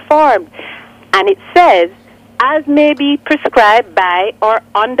performed. And it says, as may be prescribed by or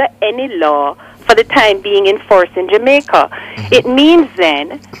under any law for the time being in force in Jamaica. It means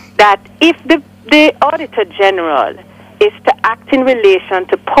then that if the Auditor General is to act in relation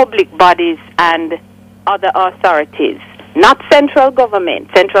to public bodies and other authorities, not central government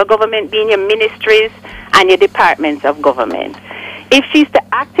being your ministries and your departments of government. If she's to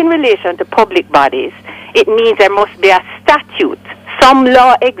act in relation to public bodies, it means there must be a statute, some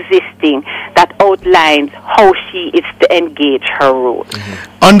law existing that outlines how she is to engage her role.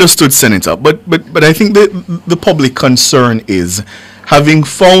 Understood, Senator. But I think the public concern is, having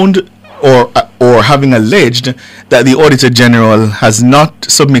found or having alleged that the Auditor General has not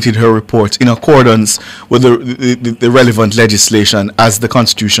submitted her report in accordance with the relevant legislation as the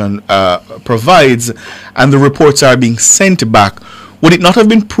Constitution provides, and the reports are being sent back, would it not have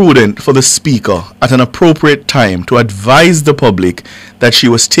been prudent for the Speaker at an appropriate time to advise the public that she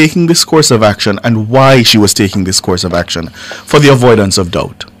was taking this course of action and why she was taking this course of action for the avoidance of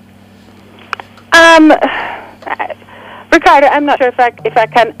doubt? Ricardo, I'm not sure if I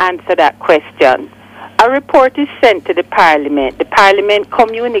can answer that question. A report is sent to the Parliament. The Parliament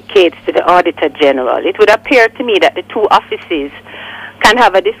communicates to the Auditor General. It would appear to me that the two offices can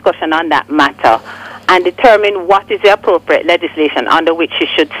have a discussion on that matter and determine what is the appropriate legislation under which she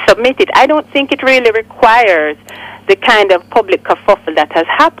should submit it. I don't think it really requires the kind of public kerfuffle that has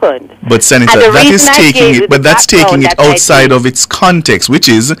happened. But Senator, that's taking it outside of its context, which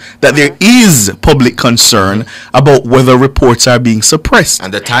is that there is public concern about whether reports are being suppressed.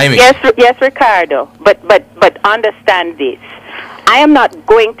 And the timing. Yes, Ricardo. But understand this. I am not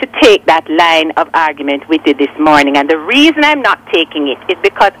going to take that line of argument with you this morning, and the reason I'm not taking it is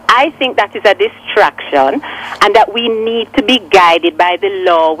because I think that is a distraction and that we need to be guided by the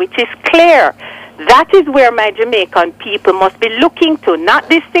law, which is clear. That is where my Jamaican people must be looking to, not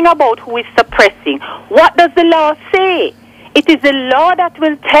this thing about who is suppressing. What does the law say? It is the law that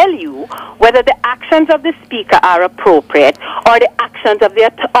will tell you whether the actions of the Speaker are appropriate or the actions of the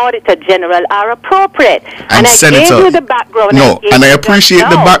Auditor General are appropriate. And I Senator, gave you the background. I appreciate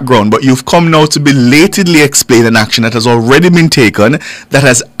the background, but you've come now to belatedly explain an action that has already been taken that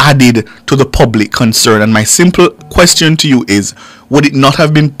has added to the public concern. And my simple question to you is, would it not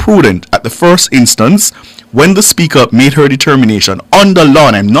have been prudent at the first instance, when the Speaker made her determination on the law,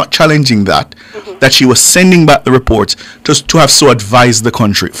 and I'm not challenging that, that she was sending back the report to have so advised the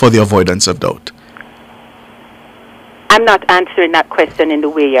country for the avoidance of doubt? I'm not answering that question in the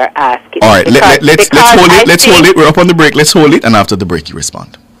way you're asking. All right, let's hold it. Let's hold it. We're up on the break. Let's hold it, and after the break, you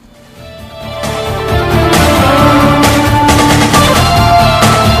respond.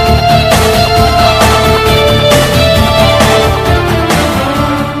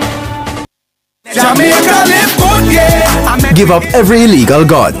 Give up every illegal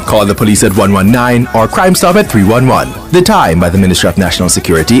gun. Call the police at 119 or Crime Stop at 311. The time by the Ministry of National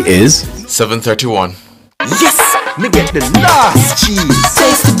Security is 7:31. Yes! Me get the last cheese.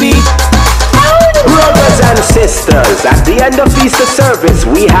 Taste the beat. Brothers and sisters, at the end of Easter service,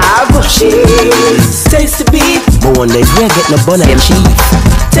 we have cheese. Taste the beat. But one day we're getting a bun and cheese.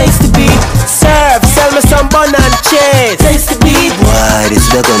 Taste the beat. Serve, sell me some bun and cheese. Taste the beat. Why, this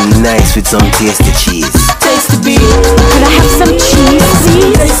will go nice with some tasty cheese. Taste the beat. Could I have some cheese,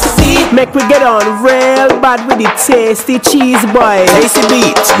 please? Taste the beat. Make we get on real bad with the tasty cheese, boy. Taste the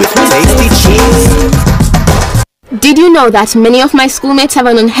beat with tasty cheese. Did you know that many of my schoolmates have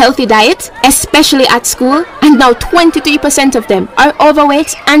an unhealthy diet, especially at school? And now 23% of them are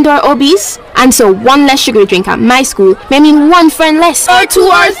overweight and or obese? And so one less sugary drink at my school may mean one friend less, or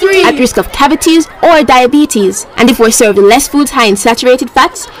two or three, at risk of cavities or diabetes. And if we're served less foods high in saturated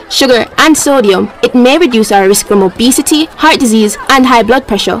fats, sugar and sodium, it may reduce our risk from obesity, heart disease and high blood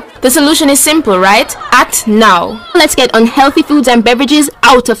pressure. The solution is simple, right? Act now. Let's get unhealthy foods and beverages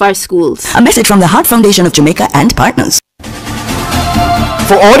out of our schools. A message from the Heart Foundation of Jamaica and partners.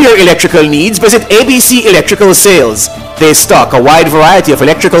 For all your electrical needs, visit ABC Electrical Sales. They stock a wide variety of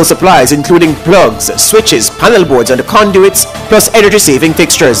electrical supplies including plugs, switches, panel boards and conduits, plus energy-saving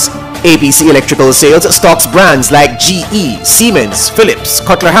fixtures. ABC Electrical Sales stocks brands like GE, Siemens, Philips,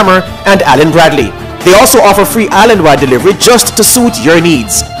 Cutler Hammer and Allen Bradley. They also offer free island-wide delivery just to suit your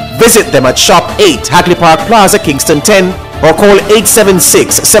needs. Visit them at Shop 8, Hagley Park Plaza, Kingston 10, or call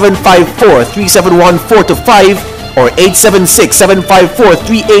 876-754-3714-5 or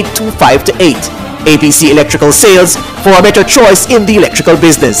 876-754-3825-8. ABC Electrical Sales, for a better choice in the electrical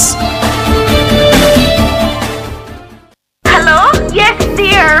business. Hello? Yes,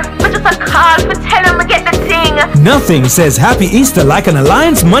 dear. But just a call for tell him to get the thing. Nothing says Happy Easter like an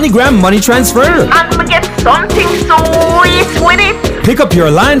Alliance MoneyGram money transfer. And we get something sweet with it. Pick up your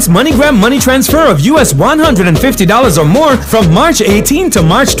Alliance MoneyGram money transfer of US $150 or more from March 18 to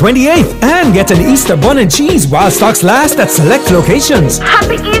March 28th and get an Easter bun and cheese while stocks last at select locations.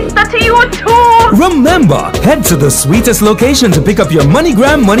 Happy Easter to you too. Remember, head to the sweetest location to pick up your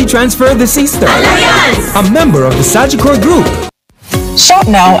MoneyGram money transfer this Easter. Alliance! A member of the Sagicor Group. Shop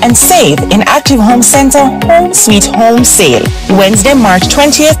now and save in Active Home Center Home Sweet Home Sale, Wednesday, March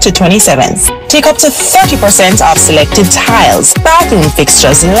 20th to 27th. Take up to 30% off selected tiles, bathroom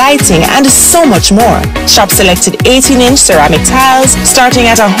fixtures, lighting, and so much more. Shop selected 18-inch ceramic tiles starting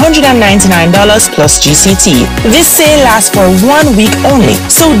at $199 plus GCT. This sale lasts for 1 week only,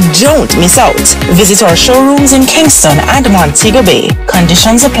 so don't miss out. Visit our showrooms in Kingston and Montego Bay.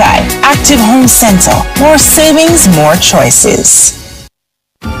 Conditions apply. Active Home Center. More savings, more choices.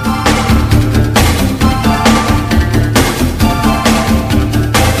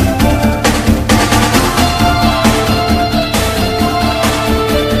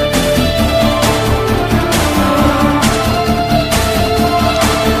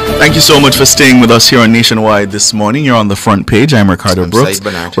 Thank you so much for staying with us here on Nationwide this morning. You're on the front page. I'm Ricardo Brooks.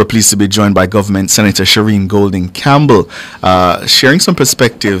 We're pleased to be joined by Government Senator Shireen Golding Campbell, sharing some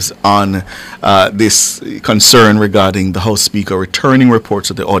perspectives on this concern regarding the House Speaker returning reports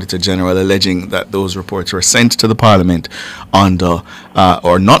of the Auditor General, alleging that those reports were sent to the Parliament under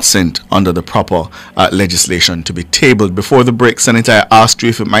or not sent under the proper legislation to be tabled. Before the break, Senator, I asked you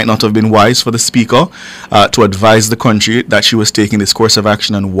if it might not have been wise for the Speaker to advise the country that she was taking this course of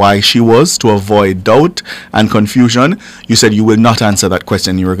action and why she was, to avoid doubt and confusion. You said you will not answer that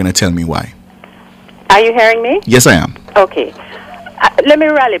question. You were going to tell me why. Are you hearing me? Yes, I am. Okay. Let me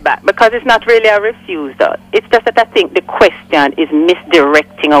rally back, because it's not really a refusal. It's just that I think the question is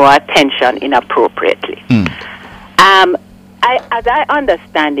misdirecting our attention inappropriately. As I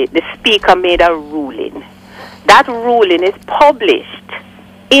understand it, the Speaker made a ruling. That ruling is published.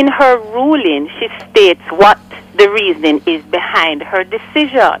 In her ruling, she states what the reasoning is behind her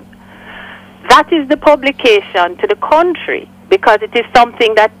decision. That is the publication to the country, because it is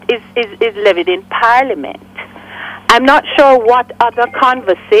something that is levied in Parliament. I'm not sure what other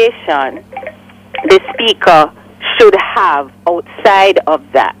conversation the Speaker should have outside of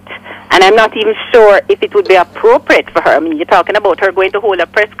that. And I'm not even sure if it would be appropriate for her. I mean, you're talking about her going to hold a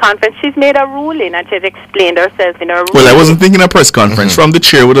press conference. She's made a ruling and she's explained herself in her ruling. Well, I wasn't thinking a press conference. From the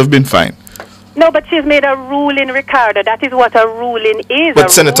chair would have been fine. No, but she's made a ruling, Ricardo. That is what a ruling is. But a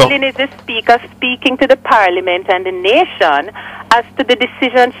Senator, ruling is the Speaker speaking to the Parliament and the nation as to the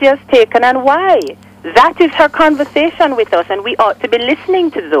decision she has taken and why. That is her conversation with us, and we ought to be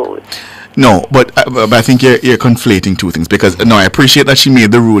listening to those. No, but I think you're conflating two things, because no, I appreciate that she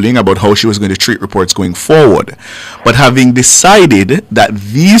made the ruling about how she was going to treat reports going forward, but having decided that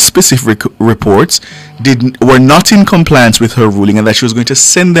these specific reports were not in compliance with her ruling and that she was going to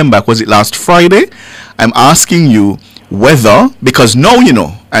send them back, was it last Friday? I'm asking you whether, because now you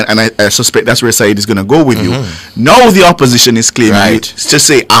know, and I suspect that's where Said is going to go with you. Now the opposition is claiming to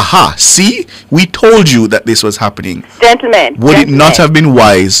say, aha, see, we told you that this was happening. Gentlemen, would it not have been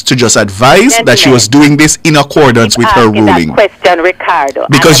wise to just advise that she was doing this in accordance with her ruling? That question, Ricardo.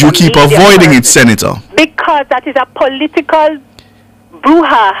 Because you keep avoiding it, Senator. Because that is a political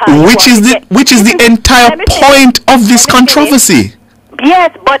brouhaha. Which is the entire point of this controversy.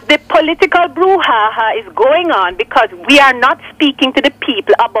 Yes, but the political brouhaha is going on because we are not speaking to the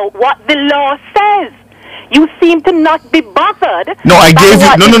people about what the law says. You seem to not be bothered. No, I gave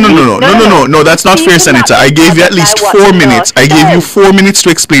you no. That's not fair, Senator. I gave you at least 4 minutes. I gave you 4 minutes to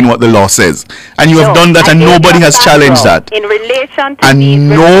explain what the law says, and you have done that, and nobody has challenged that. In relation to and these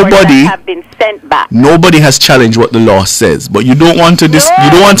nobody that have been sent back. Nobody has challenged what the law says, but you don't want to you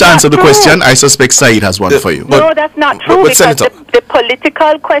don't want to answer the question. I suspect Said has one for you. No, that's not true, because the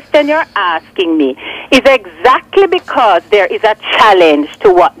political question you're asking me is exactly because there is a challenge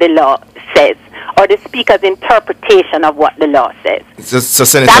to what the law says, or the Speaker's interpretation of what the law says. So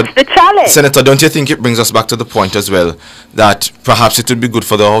Senator, that's the challenge. Senator, don't you think it brings us back to the point as well that perhaps it would be good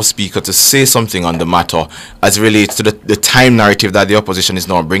for the House Speaker to say something on the matter as it relates to the time narrative that the opposition is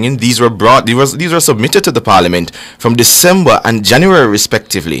now bringing? These were submitted to the Parliament from December and January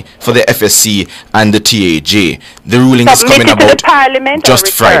respectively for the FSC and the TAJ. The ruling is coming about to the Parliament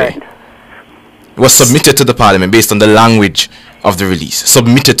just Friday. It was submitted to the Parliament based on the language of the release,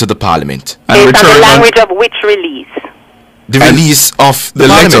 submitted to the Parliament. Based on the language of which release? The release of the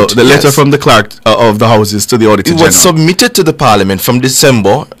letter from the clerk of the Houses to the Auditor General. It was submitted to the Parliament from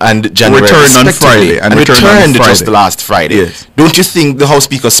December and January. Returned on Friday. And returned just last Friday. Yes. Don't you think the House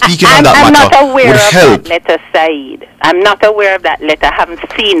Speaker speaking on that matter would help? I'm not aware of that letter, Said. I'm not aware of that letter. I haven't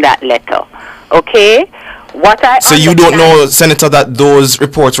seen that letter. Okay? So you don't know, Senator, that those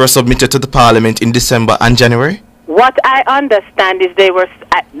reports were submitted to the Parliament in December and January? What I understand is they were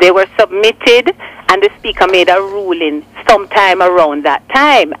submitted, and the Speaker made a ruling sometime around that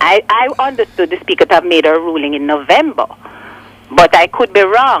time. I understood the Speaker to have made a ruling in November. But I could be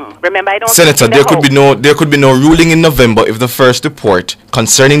wrong. Remember, I don't. Senator, there could be no ruling in November if the first report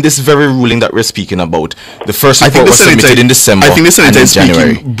concerning this very ruling that we're speaking about, the first report was submitted in December. I think the Senator is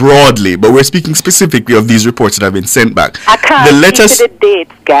January. speaking broadly, but we're speaking specifically of these reports that have been sent back. I can't speak to the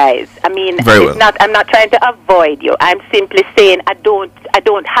dates, guys. I mean, I'm not trying to avoid you. I'm simply saying I don't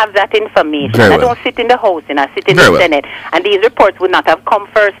have that information. I don't sit in the House and I sit in the Senate, and these reports would not have come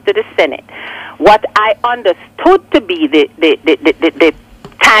first to the Senate. What I understood to be the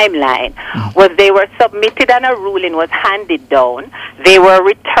timeline was they were submitted and a ruling was handed down. They were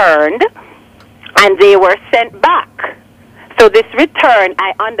returned and they were sent back. So this return,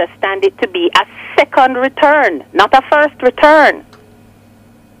 I understand it to be a second return, not a first return.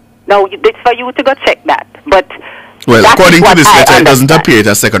 Now, it's for you to go check that. But well, according to this letter, it doesn't appear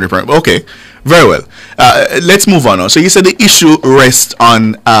as second return. Okay, very well. Let's move on now. So you said the issue rests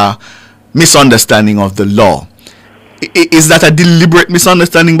on misunderstanding of the law. Is that a deliberate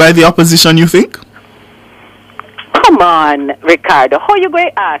misunderstanding by the opposition, you think? Come on, Ricardo. How are you going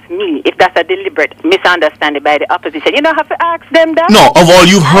to ask me if that's a deliberate misunderstanding by the opposition? You don't have to ask them that. No, of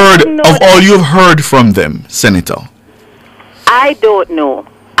all you've heard from them, Senator. I don't know.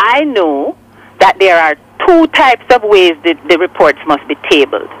 I know that there are two types of ways the reports must be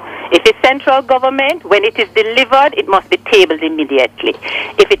tabled. If it's central government, when it is delivered, it must be tabled immediately.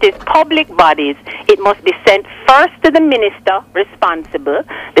 If it is public bodies, it must be sent first to the minister responsible.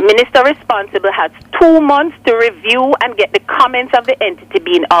 The minister responsible has 2 months to review and get the comments of the entity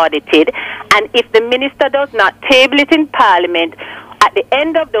being audited. And if the minister does not table it in Parliament, at the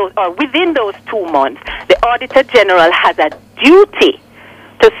end of those, or within those 2 months, the Auditor General has a duty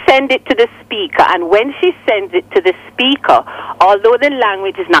to send it to the Speaker, and when she sends it to the Speaker, although the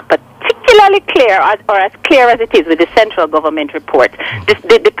language is not particularly clear or as clear as it is with the central government report,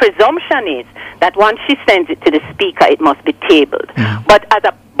 the presumption is that once she sends it to the Speaker, it must be tabled.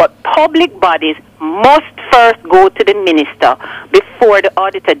 But public bodies must first go to the minister before the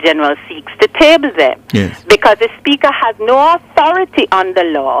Auditor General seeks to table them. Yes. Because the Speaker has no authority on the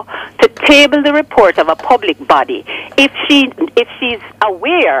law to table the report of a public body if she's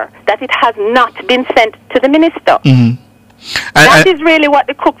aware that it has not been sent to the minister. That is really what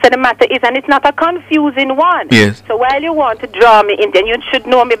the crux of the matter is, and it's not a confusing one. Yes. So while you want to draw me in, then you should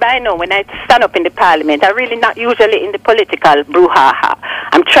know me by now when I stand up in the Parliament. I'm really not usually in the political brouhaha.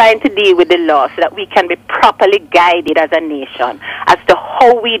 I'm trying to deal with the law so that we can be properly guided as a nation as to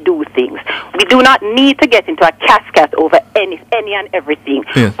how we do things. We do not need to get into a cascade over any and everything.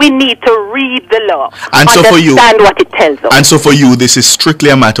 Yes. We need to read the law, and understand what it tells us. And so for you, this is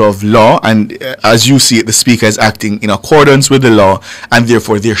strictly a matter of law, and as you see it, the Speaker is acting in accordance with the law, and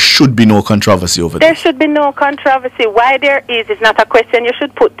therefore there should be no controversy over There this. should be no controversy. Why there is not a question you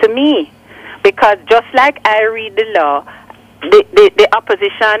should put to me. Because just like I read the law, the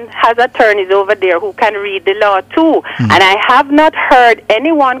opposition has attorneys over there who can read the law too. And I have not heard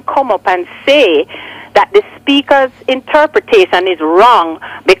anyone come up and say that the Speaker's interpretation is wrong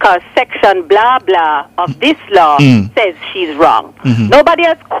because section blah blah of this law says she's wrong. Nobody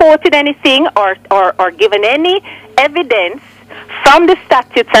has quoted anything or given any evidence from the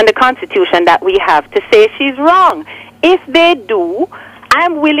statutes and the Constitution that we have to say she's wrong. If they do,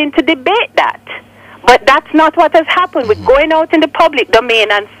 I'm willing to debate that. But that's not what has happened with going out in the public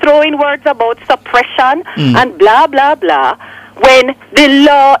domain and throwing words about suppression and blah, blah, blah, when the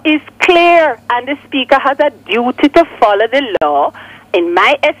law is clear and the Speaker has a duty to follow the law. In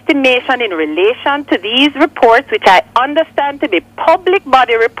my estimation, in relation to these reports, which I understand to be public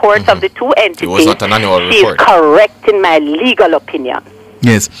body reports of the two entities, It was not an annual she's report. correct in my legal opinion.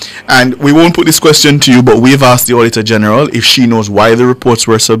 Yes, and we won't put this question to you, but we've asked the Auditor General if she knows why the reports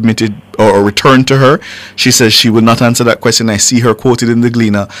were submitted or returned to her. She says she will not answer that question. I see her quoted in the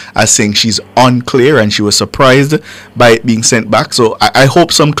Gleaner as saying she's unclear and she was surprised by it being sent back. So I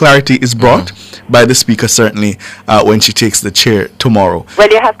hope some clarity is brought by the Speaker, certainly, when she takes the chair tomorrow. Well,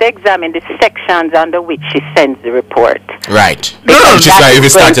 you have to examine the sections under which she sends the report. Right. Because Which is why we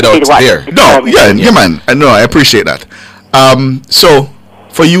started out there. No, yeah, man. No, I appreciate that. So,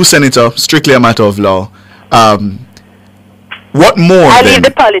 for you, Senator, strictly a matter of law. What more? I then, leave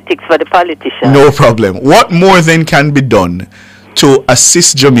the politics for the politicians. No problem. What more then can be done to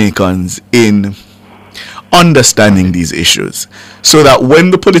assist Jamaicans in understanding these issues, so that when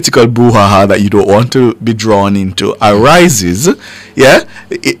the political brouhaha that you don't want to be drawn into arises,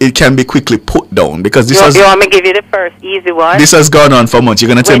 it can be quickly put down? Because this you want me to give you the first easy one? This has gone on for months. You're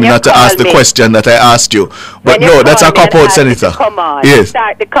going to tell me not to ask the question that I asked you. But no, that's a cop-out, Senator. Come on, yes.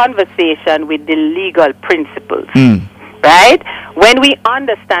 start the conversation with the legal principles. right? When we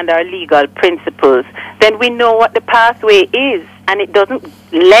understand our legal principles, then we know what the pathway is, and it doesn't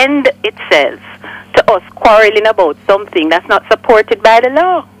lend itself to us quarreling about something that's not supported by the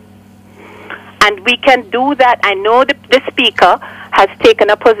law. And we can do that. I know the Speaker has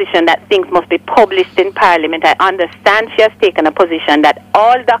taken a position that things must be published in Parliament. I understand she has taken a position that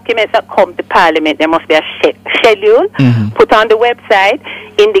all documents that come to Parliament, there must be a schedule put on the website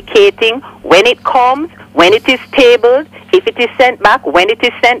indicating when it comes, when it is tabled, if it is sent back, when it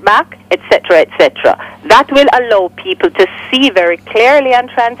is sent back, etc., etc. That will allow people to see very clearly and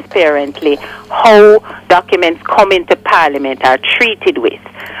transparently how documents come into Parliament are treated with.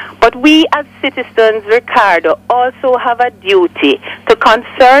 But we as citizens, Ricardo, also have a duty to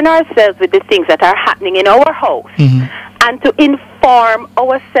concern ourselves with the things that are happening in our house and to inform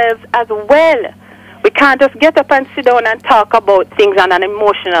ourselves as well. We can't just get up and sit down and talk about things on an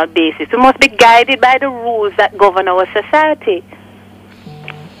emotional basis. We must be guided by the rules that govern our society.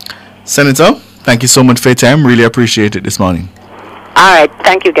 Senator, thank you so much for your time. Really appreciate it this morning. All right.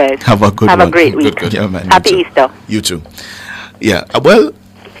 Thank you, guys. Have a good one. Have a great week. Yeah, man, Happy Easter. You too. Yeah. Well,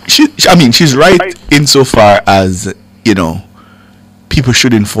 she's right insofar as, you know, people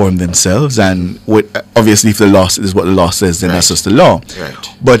should inform themselves, and obviously if the law is what the law says, then that's just the law.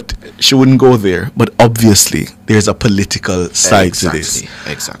 Right. But she wouldn't go there. But obviously there's a political side to this.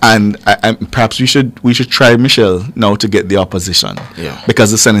 Exactly. And perhaps we should try Michelle now to get the opposition. Yeah.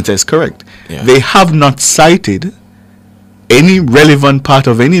 Because the senator is correct. Yeah. They have not cited any relevant part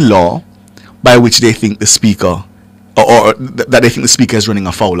of any law by which they think the speaker or that they think the speaker is running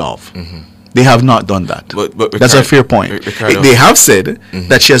afoul of. They have not done that. But that's a fair point. They have said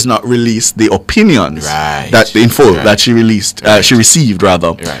that she has not released the opinions that in full that she released, she received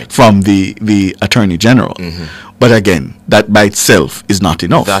rather from the Attorney General. But again, that by itself is not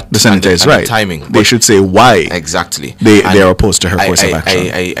enough. The senator is right. Timing. They should say why they are opposed to her course of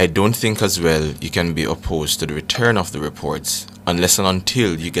action. I don't think as well you can be opposed to the return of the reports unless and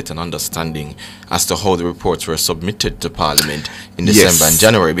until you get an understanding as to how the reports were submitted to Parliament in December and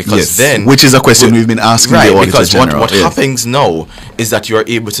January, because then... Which is a question we've been asking the Auditor General. What happens now is that you are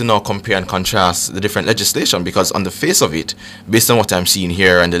able to now compare and contrast the different legislation, because on the face of it, based on what I'm seeing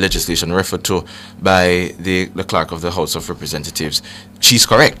here and the legislation referred to by the clerk of the House of Representatives, she's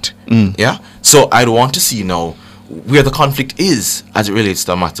correct. Yeah? So I'd want to see now where the conflict is as it relates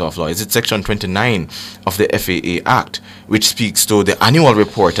to a matter of law. Is it Section 29 of the FAA Act, which speaks to the annual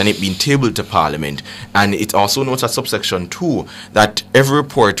report and it being tabled to Parliament, and it also notes at subsection 2 that every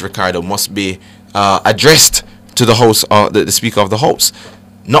report, Ricardo, must be addressed to the House, the Speaker of the House.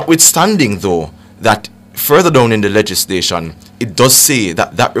 Notwithstanding, though, that further down in the legislation, it does say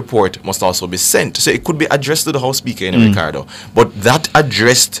that that report must also be sent. So it could be addressed to the House Speaker, Ricardo, but that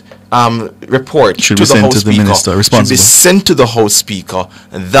addressed report should to the House to the minister responsible. Should be sent to the House Speaker,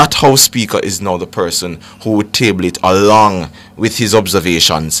 and that House Speaker is now the person who would table it along with his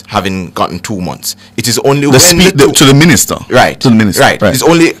observations, having gotten 2 months. It is only to the minister, right? To the minister, right? It's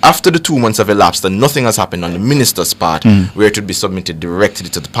only after the 2 months have elapsed and nothing has happened on the minister's part where it would be submitted directly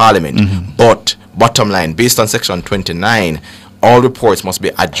to the Parliament. But bottom line, based on Section 29, all reports must be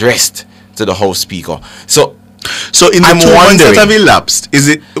addressed to the House Speaker. So in the 2 months that have elapsed,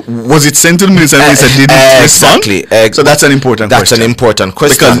 was it sent to the minister and the minister didn't respond? So that's an important question. That's an important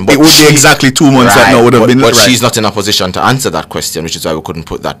question. Because it would be exactly 2 months that now would have been But she's not in a position to answer that question, which is why we couldn't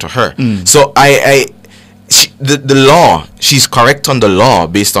put that to her. So the law, she's correct on the law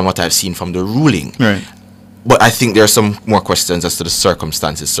based on what I've seen from the ruling. Right. But I think there are some more questions as to the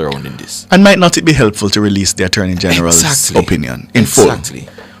circumstances surrounding this. And might not it be helpful to release the Attorney General's opinion in full?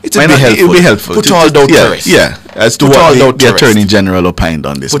 It would be helpful. Put all doubt to rest. Yeah, as to what the Attorney General opined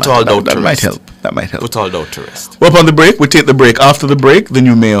on this. Put all doubt to rest. That might help. That might help. Put all doubt to rest. Well, upon the break, we take the break. After the break, the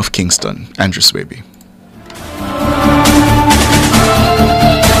new mayor of Kingston, Andrew Swaby.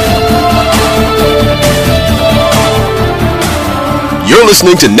 You're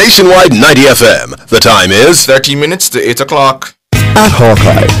listening to Nationwide 90 FM. The time is 13 minutes to 8 o'clock. At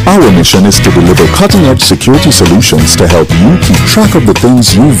Hawkeye, our mission is to deliver cutting-edge security solutions to help you keep track of the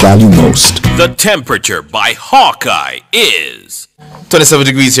things you value most. The temperature by Hawkeye is 27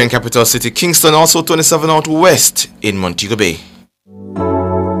 degrees here in capital city Kingston, also 27 out west in Montego Bay.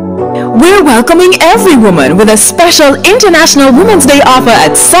 We're welcoming every woman with a special International Women's Day offer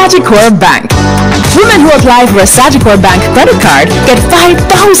at Sagicor Bank. Women who apply for a Sagicor Bank credit card get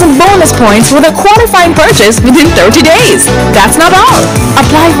 5,000 bonus points with a qualifying purchase within 30 days. That's not all.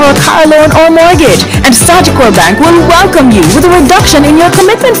 Apply for a car loan or mortgage, and Sagicor Bank will welcome you with a reduction in your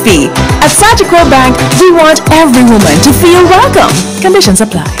commitment fee. At Sagicor Bank, we want every woman to feel welcome. Conditions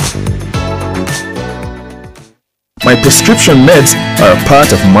apply. My prescription meds are a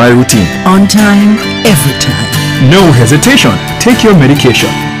part of my routine. On time, every time. No hesitation. Take your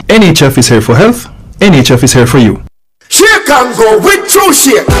medication. NHF is here for health. NHF is here for you. Shake and go with true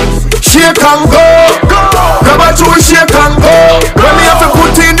shake. Shake and go. Grab a true shake and go. When me have to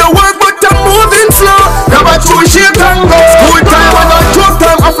put in the work, but I'm moving slow. Grab a true shake and go. School time and not joke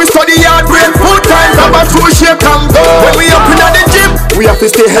time. Office study hard brain full time. Grab a true shake and go. When we up in the gym, we have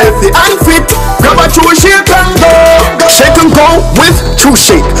to stay healthy and fit. Grab a true shake and go. Shake and go with True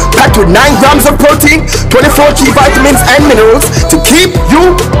Shake. Packed with 9 grams of protein, 24 key vitamins and minerals to keep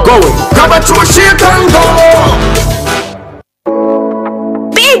you going. Grab a true shake and go.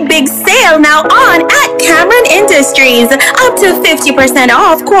 Big sale now on at Cameron Industries. Up to 50%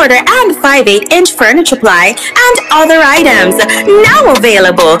 off quarter and 5/8-inch furniture ply and other items. Now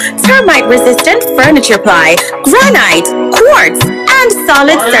available. Termite resistant furniture ply, granite, quartz, and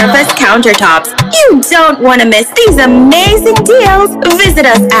solid surface countertops. You don't want to miss these amazing deals. Visit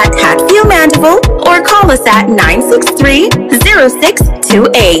us at Hatfield Mandeville or call us at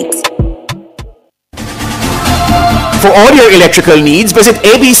 963-0628. For all your electrical needs, visit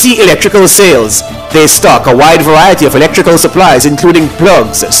ABC Electrical Sales. They stock a wide variety of electrical supplies including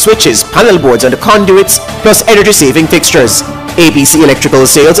plugs, switches, panel boards and conduits, plus energy-saving fixtures. ABC Electrical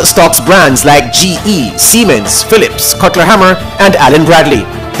Sales stocks brands like GE, Siemens, Philips, Cutler Hammer and Allen Bradley.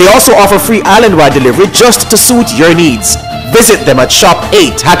 They also offer free island-wide delivery just to suit your needs. Visit them at Shop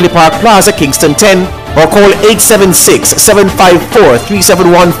 8, Hagley Park Plaza, Kingston 10 or call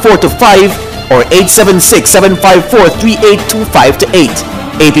 876-754-3714-5 or 876-754-3825-8.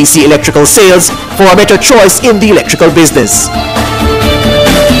 ABC Electrical Sales for a better choice in the electrical business.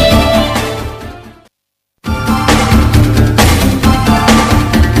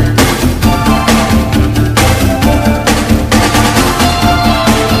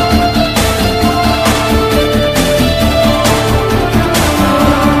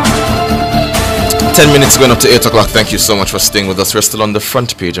 Minutes going up to 8 o'clock. Thank you so much for staying with us. We're still on the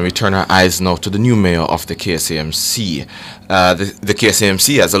front page and we turn our eyes now to the new mayor of the KSAMC. The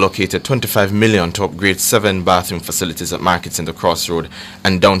KSAMC has allocated $25 million to upgrade 7 bathroom facilities at markets in the Crossroad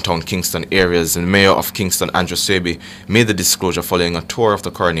and downtown Kingston areas. And Mayor of Kingston, Andrew Swaby, made the disclosure following a tour of the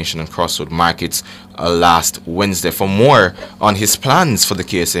Coronation and Crossroad markets last Wednesday. For more on his plans for the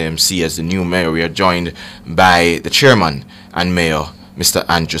KSAMC as the new mayor, we are joined by the chairman and mayor, Mr.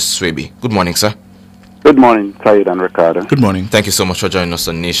 Andrew Swaby. Good morning, sir. Good morning, Syed and Ricardo. Good morning. Thank you so much for joining us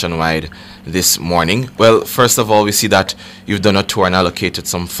on Nationwide this morning. Well, first of all, we see that you've done a tour and allocated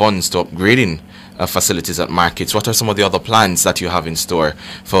some funds to upgrading facilities at markets. What are some of the other plans that you have in store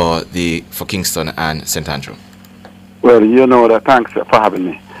for Kingston and St. Andrew? Well, thanks for having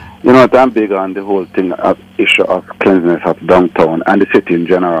me. I'm big on the whole thing of issue of cleanliness of downtown and the city in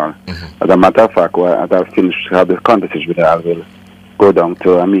general. As a matter of fact, as I finish have this conversation with her, I will go down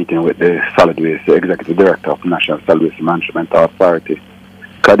to a meeting with the Solid Waste, the Executive Director of National Solid Waste Management Authority.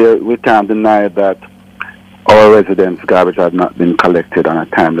 Because we can't deny that our residents' garbage has not been collected on a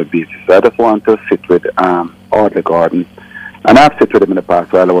timely basis. So I just want to sit with Audley Gordon. And I've sit with him in the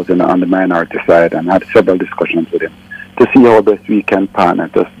past while I was on the minority side and had several discussions with him to see how best we can partner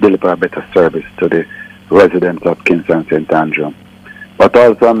to deliver a better service to the residents of Kingston and St. Andrew. But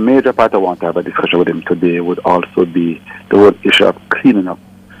also a major part I want to have a discussion with him today would also be the whole issue of cleaning up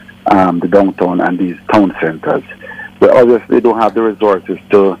the downtown and these town centers. We obviously don't have the resources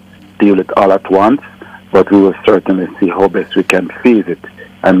to deal with all at once, but we will certainly see how best we can phase it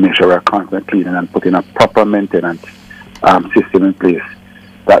and make sure we're constantly cleaning and putting a proper maintenance system in place.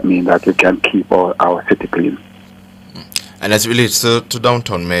 That means that we can keep our city clean. And as it relates to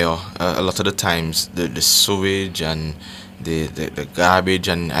downtown, Mayor, a lot of the times the sewage and the garbage,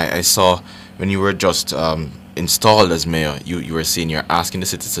 and I saw when you were just installed as mayor, you were saying you're asking the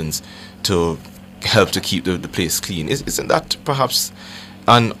citizens to help to keep the place clean. Isn't that perhaps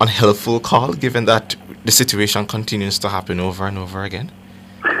an unhelpful call, given that the situation continues to happen over and over again?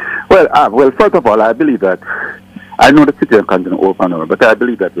 Well, first of all, I believe that I know the situation continues over and over, but I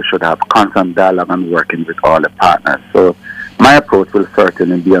believe that we should have constant dialogue and working with all the partners. So my approach will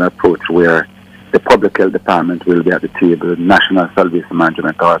certainly be an approach where the Public Health Department will be at the table, National Solid Waste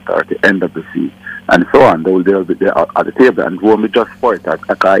Management Authority, NWC, and so on. They will be there at the table, and won't be just for it.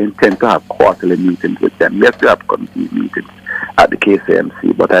 I intend to have quarterly meetings with them. Yes, we have committee meetings at the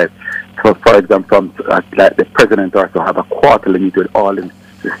KSAMC, but for example, like the President also have a quarterly meeting with all the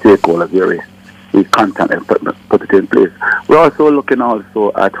stakeholders where we contact and put it in place. We're also looking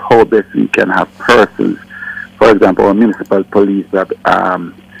also at how best we can have persons, for example, our municipal police,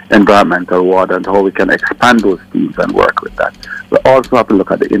 environmental ward, and how we can expand those teams and work with that. We also have to look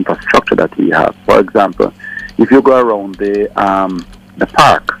at the infrastructure that we have. For example, if you go around the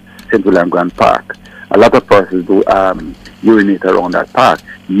park, St. William Grand Park, a lot of persons do urinate around that park,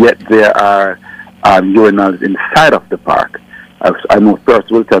 yet there are urinals inside of the park. I know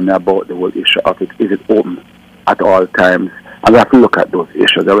first will tell me about the whole issue of it. Is it open at all times? And we have to look at those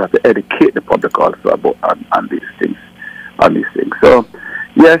issues. And we have to educate the public also about on these things. So,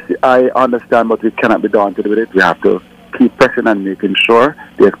 yes, I understand, but we cannot be daunted with it. We have to keep pressing and making sure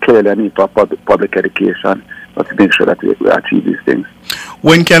there's clearly a need for public education, but to make sure that we achieve these things.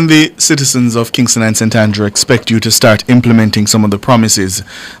 When can the citizens of Kingston and St. Andrew expect you to start implementing some of the promises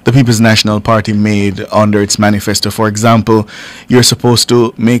the People's National Party made under its manifesto? For example, you're supposed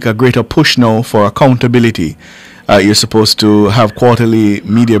to make a greater push now for accountability. You're supposed to have quarterly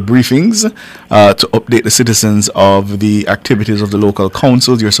media briefings to update the citizens of the activities of the local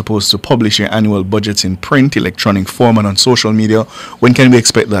councils. You're supposed to publish your annual budgets in print, electronic form, and on social media. When can we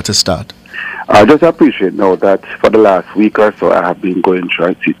expect that to start? I just appreciate now that for the last week or so I have been going through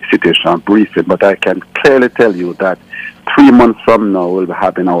a situational briefing, but I can clearly tell you that 3 months from now we'll be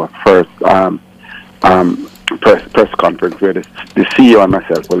having our first press conference where the CEO and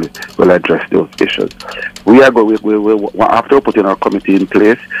myself will address those issues. We are going. After putting our committee in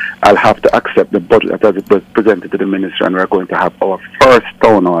place, I'll have to accept the budget that was presented to the minister, and we're going to have our first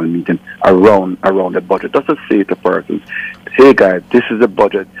town hall meeting around the budget, just to say to persons, hey guys, this is the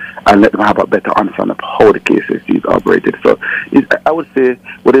budget, and let them have a better understanding of how the KCC is operated. So I would say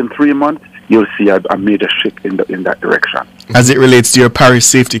within 3 months, you'll see a major shift in that direction. As it relates to your parish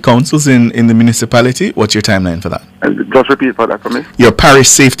safety councils in the municipality, what's your timeline for that? Just repeat for that for me. Your parish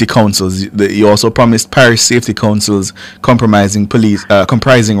safety councils. You also promised parish safety councils comprising police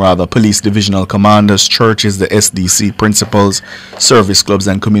divisional commanders, churches, the SDC principals, service clubs,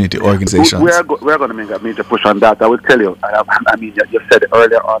 and community organizations. We're going to make a major push on that. I will tell you. I mean, you said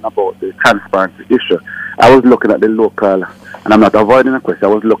earlier on about the transparency issue. I was looking at the local, and I'm not avoiding the question,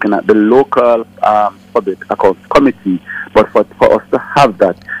 I was looking at the local public accounts committee, but for us to have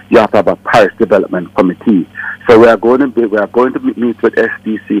that, you have to have a parish development committee. So we are going to meet with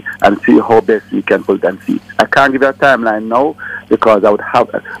SDC and see how best we can put and see. I can't give you a timeline now because I would have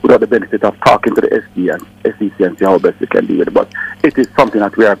without the benefit of talking to the SDC and see how best we can do it. But it is something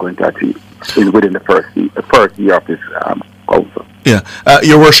that we are going to achieve within the first year of this council. Yeah,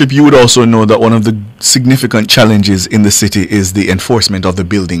 Your Worship, you would also know that one of the significant challenges in the city is the enforcement of the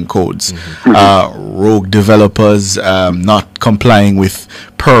building codes. Rogue developers not complying with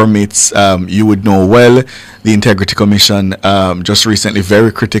permits. You would know well, the Integrity Commission just recently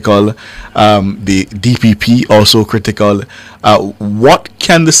very critical. The DPP also critical. What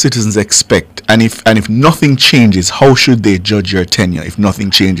can the citizens expect? And if nothing changes, how should they judge your tenure if nothing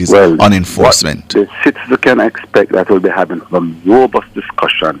changes on enforcement? The citizens can expect that we'll be having some robust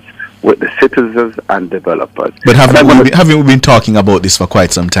discussions with the citizens and developers. But haven't we been talking about this for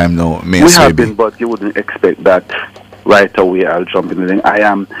quite some time now, Mayor We Swaby? have been, but you wouldn't expect that right away. I'll jump in the thing. I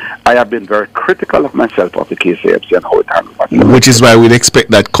have been very critical of myself of the KCFC and how it handles. Which is why we'd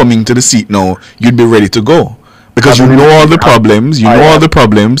expect that coming to the seat now, you'd be ready to go. Because you know all the problems, you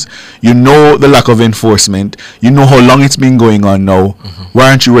know the lack of enforcement, you know how long it's been going on now. Why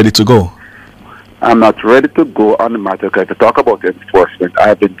aren't you ready to go? I'm not ready to go on the matter to talk about enforcement. I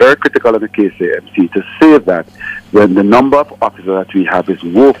have been very critical of the KCMC to say that when the number of officers that we have is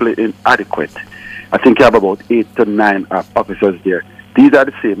woefully inadequate, I think you have about 8 to 9 officers there. These are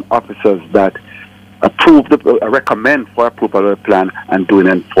the same officers that recommend for approval of the plan and doing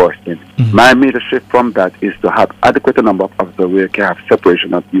enforcement. My major shift from that is to have adequate number of officers where you can have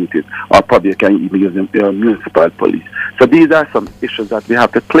separation of duties, or probably you can even use municipal police. So these are some issues that we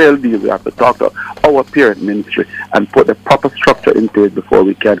have to clearly deal with. We have to talk to our parent ministry and put the proper structure in place before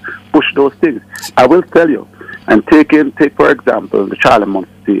we can push those things. I will tell you, and take for example the Charlemont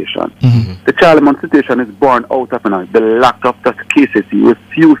station. The Charlemont station is born out of the lack of the KCC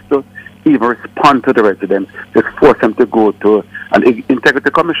refused to even respond to the residents, just force them to go to an integrity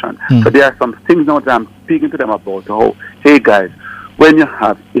commission. So there are some things now that I'm speaking to them about, how, hey guys, when you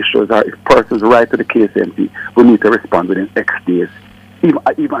have issues or if persons write to the KCMC, we need to respond within X days.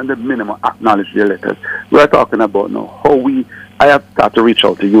 Even the minimum acknowledge their letters. We are talking about now how I have started to reach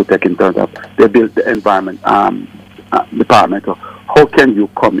out to UTEC in terms of the environment department. So how can you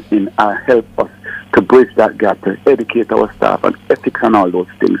come in and help us to bridge that gap, to educate our staff on ethics and all those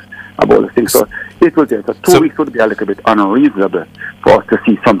things? about the thing. So it will take. So 2 weeks would be a little bit unreasonable for us to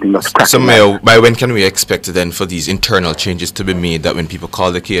see something that's cracking. So, Mayor, by when can we expect then for these internal changes to be made, that when people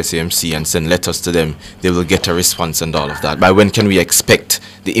call the KSAMC and send letters to them, they will get a response and all of that? By when can we expect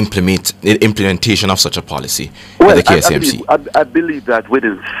the implementation of such a policy by the KSAMC? I believe that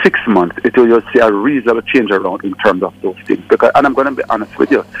within 6 months, it will just see a reasonable change around in terms of those things. Because, and I'm going to be honest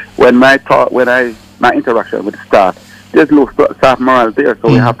with you, when my interaction with the staff, there's low staff morale there, so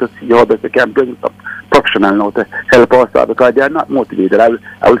we have to see how best we can bring some professional now to help our staff, because they are not motivated. I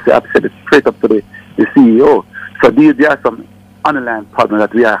will say, I've said it straight up to the CEO. So there are some underlying problems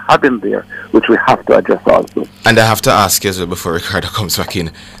that we are having there, which we have to address also. And I have to ask you as well, before Ricardo comes back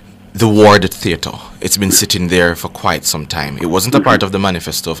in, the Ward Theatre, it's been sitting there for quite some time. It wasn't a part of the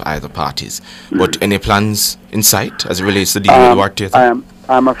manifesto of either parties. But any plans in sight as it relates to dealing with Ward Theatre?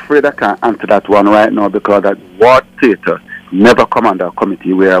 I'm afraid I can't answer that one right now, because that Ward Theatre never come under a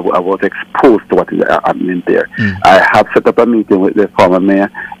committee where I was exposed to what is happening there. I have set up a meeting with the former mayor,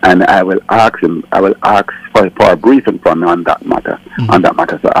 and I will ask for a briefing from him on that matter.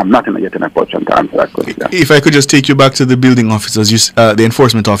 So I'm not yet in a position to answer that question. If I could just take you back to the building officers, the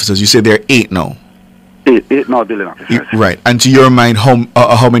enforcement officers, you say there are 8 now. Eight now building officers. Right. And to your mind,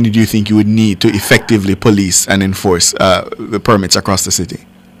 how many do you think you would need to effectively police and enforce the permits across the city?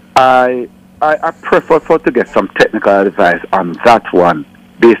 I prefer to get some technical advice on that one,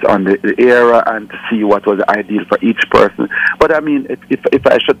 based on the era, and to see what was ideal for each person. But I mean, if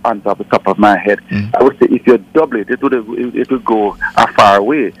I should answer off the top of my head, I would say if you double it, it would go a far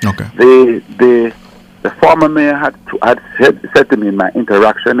way. Okay. The former mayor had said to me in my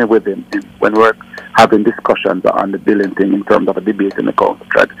interaction with him when we were having discussions on the building thing in terms of a debate in the council,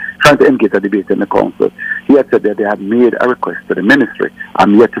 trying to engage a debate in the council. He had said that they had made a request to the ministry.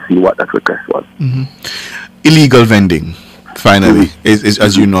 I'm yet to see what that request was. Illegal vending, finally, is,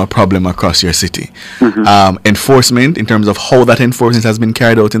 as you know, a problem across your city. Enforcement, in terms of how that enforcement has been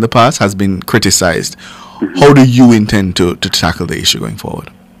carried out in the past, has been criticized. How do you intend to tackle the issue going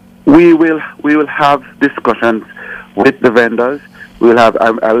forward? We will have discussions with the vendors.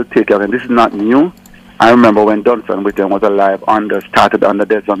 I will take care, and this is not new. I remember when Dunson with them was alive, started under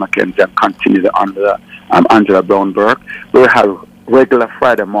Desmond McKenzie and continued under Angela Brown-Burke. We will have regular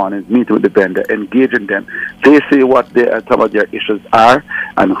Friday mornings meeting with the vendor, engaging them. They say what some of their issues are,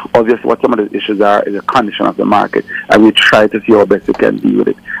 and obviously what some of the issues are is the condition of the market, and we try to see how best we can deal with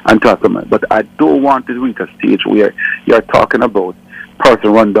it and talk to them. But I don't want to reach a stage where you're talking about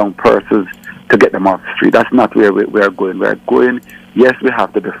person run down purses to get them off the street. That's not where we are going. We are going, yes, we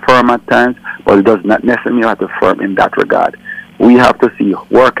have to be firm at times, but it does not necessarily have to be firm in that regard. We have to see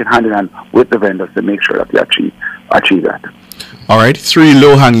working hand in hand with the vendors to make sure that we achieve that. All right, 3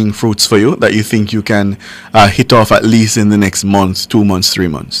 low-hanging fruits for you that you think you can hit off at least in the next month, 2 months, 3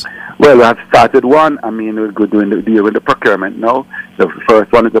 months. Well, we have started one. I mean, we're doing the deal with the procurement now. The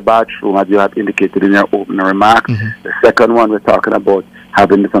first one is the bathroom, as you have indicated in your opening remarks. The second one, we're talking about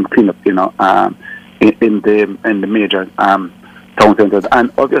having some cleanup, in the major town centers.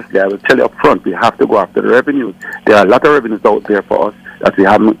 And obviously, I will tell you up front, we have to go after the revenues. There are a lot of revenues out there for us that we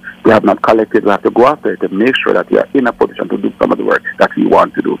have not collected. We have to go after it to make sure that we are in a position to do some of the work that we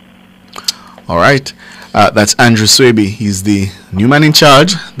want to do. All right. That's Andrew Swaby. He's the new man in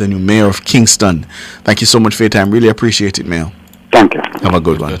charge, the new mayor of Kingston. Thank you so much for your time. Really appreciate it, Mayor. Thank you. Have a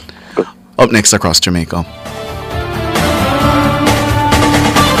good one. Up next, across Jamaica.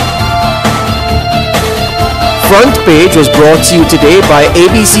 Front Page was brought to you today by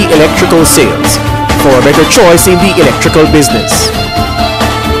ABC Electrical Sales, for a better choice in the electrical business.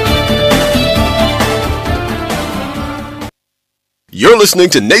 You're listening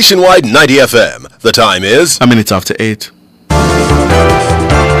to Nationwide 90 FM. The time is a minute after 8.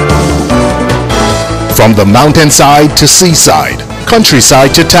 From the mountainside to seaside,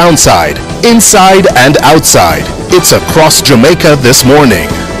 countryside to townside, inside and outside, it's across Jamaica this morning.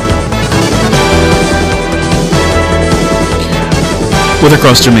 With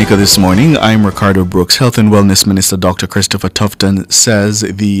Across Jamaica this morning, I'm Ricardo Brooks. Health and Wellness Minister Dr. Christopher Tufton says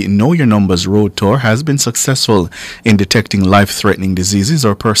the Know Your Numbers Road Tour has been successful in detecting life-threatening diseases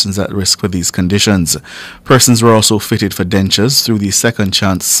or persons at risk for these conditions. Persons were also fitted for dentures through the Second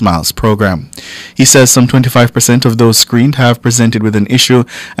Chance Smiles program. He says some 25% of those screened have presented with an issue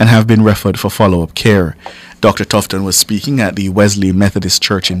and have been referred for follow-up care. Dr. Tufton was speaking at the Wesley Methodist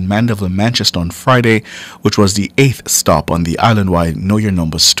Church in Mandeville, Manchester on Friday, which was the 8th stop on the island-wide Know Your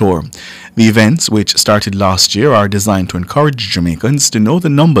Number store. The events, which started last year, are designed to encourage Jamaicans to know the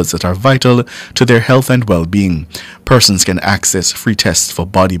numbers that are vital to their health and well-being. Persons can access free tests for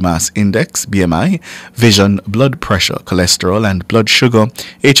body mass index, BMI, vision, blood pressure, cholesterol and blood sugar,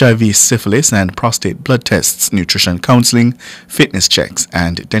 HIV, syphilis and prostate blood tests, nutrition counseling, fitness checks,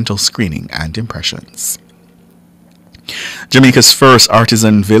 and dental screening and impressions. Jamaica's first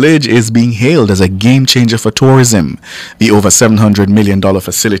artisan village is being hailed as a game changer for tourism. The over $700 million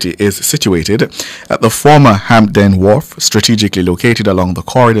facility is situated at the former Hampden Wharf, strategically located along the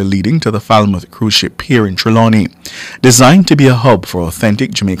corridor leading to the Falmouth cruise ship pier in Trelawney. Designed to be a hub for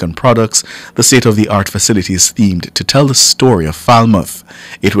authentic Jamaican products, the state-of-the-art facility is themed to tell the story of Falmouth.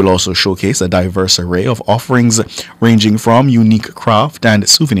 It will also showcase a diverse array of offerings ranging from unique craft and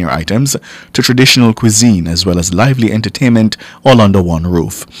souvenir items to traditional cuisine, as well as lively entertainment all under one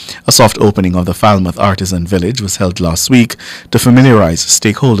roof. A soft opening of the Falmouth Artisan Village was held last week to familiarize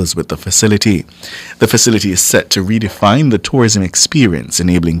stakeholders with the facility. The facility is set to redefine the tourism experience,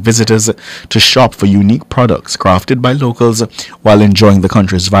 enabling visitors to shop for unique products crafted by locals while enjoying the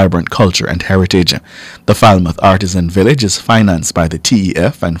country's vibrant culture and heritage. The Falmouth Artisan Village is financed by the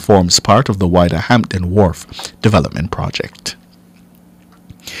TEF and forms part of the wider Hampden Wharf development project.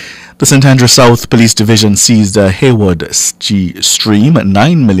 The St. Andrew South Police Division seized a Haywood G Stream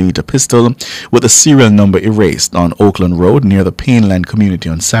 9mm pistol with the serial number erased on Oakland Road near the Painland community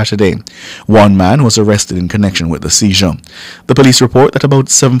on Saturday. One man was arrested in connection with the seizure. The police report that about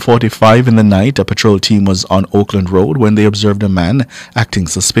 7:45 in the night, a patrol team was on Oakland Road when they observed a man acting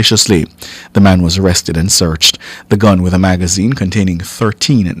suspiciously. The man was arrested and searched. The gun with a magazine containing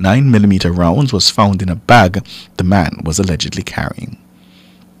 13 9mm rounds was found in a bag the man was allegedly carrying.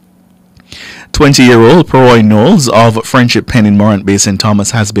 20-year-old Peroy Knowles of Friendship Pen in Morant Bay, St.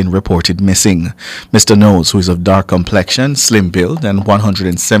 Thomas, has been reported missing. Mr. Knowles, who is of dark complexion, slim build, and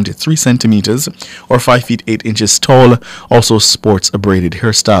 173 centimeters or 5 feet 8 inches tall, also sports a braided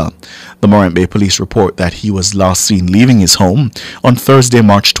hairstyle. The Morant Bay police report that he was last seen leaving his home on Thursday,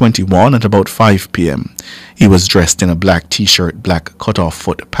 March 21 at about 5 p.m. He was dressed in a black t-shirt, black cut-off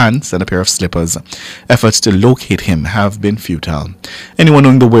foot pants, and a pair of slippers. Efforts to locate him have been futile. Anyone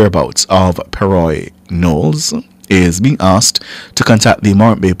knowing the whereabouts of Peroy Knowles is being asked to contact the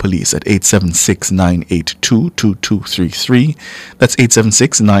Morant Bay Police at 876-982-2233. That's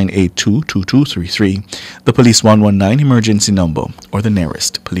 876-982-2233, the Police 119 emergency number, or the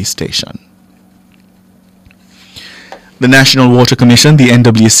nearest police station. The National Water Commission, the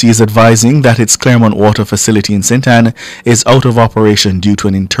NWC, is advising that its Claremont Water Facility in St. Anne is out of operation due to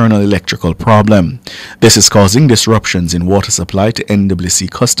an internal electrical problem. This is causing disruptions in water supply to NWC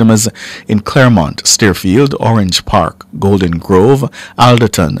customers in Claremont, Stearfield, Orange Park, Golden Grove,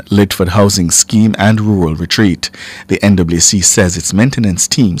 Alderton, Lidford Housing Scheme, and Rural Retreat. The NWC says its maintenance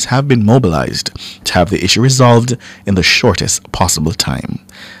teams have been mobilized to have the issue resolved in the shortest possible time.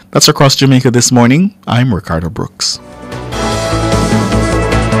 That's Across Jamaica this morning. I'm Ricardo Brooks.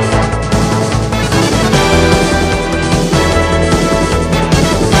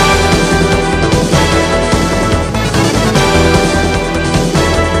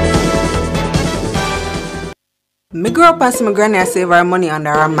 Me grew up and see my granny save her money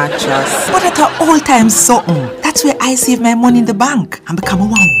under her mattress. But at an old time something. That's where I save my money in the bank. And because I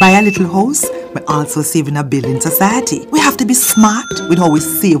want to buy a little house, I also save in a building society. We have to be smart with how we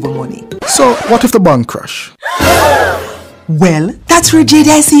save our money. So what if the bank crash? Well, that's where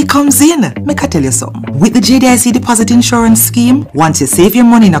JDIC comes in. Make I tell you something. With the JDIC deposit insurance scheme, once you save your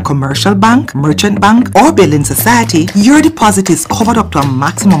money in a commercial bank, merchant bank, or building society, your deposit is covered up to a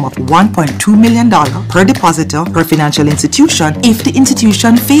maximum of $1.2 million per depositor per financial institution if the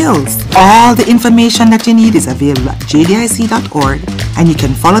institution fails. All the information that you need is available at jdic.org, and you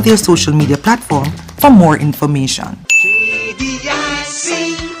can follow their social media platform for more information.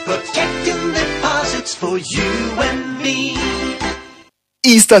 JDIC, protecting deposits for you and me.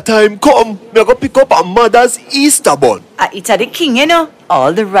 Easter time come, me go pick up a mother's Easter bun. It's a the king, you know.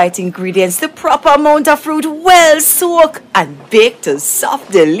 All the right ingredients, the proper amount of fruit, well soaked and baked to soft,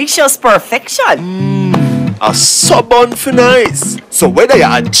 delicious perfection. A sub-bun for nice. So whether you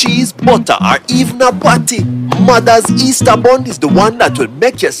add cheese, butter, or even a patty, mother's Easter bun is the one that will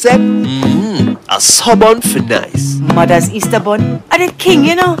make you say, a sub-bun for nice. Mother's Easter bun are the king,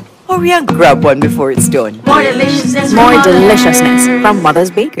 you know. Hurry and grab one before it's done. More deliciousness. More deliciousness from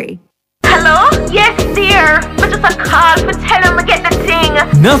Mother's Bakery. Hello? Yes, dear. But just a call for tell him to get the thing.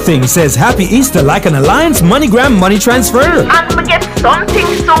 Nothing says Happy Easter like an Alliance MoneyGram money transfer. And we get something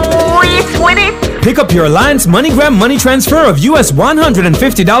sweet with it. Pick up your Alliance MoneyGram money transfer of US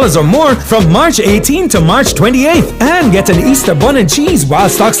 $150 or more from March 18 to March 28th and get an Easter bun and cheese while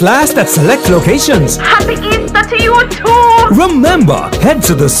stocks last at select locations. Happy Easter to you too. Remember, head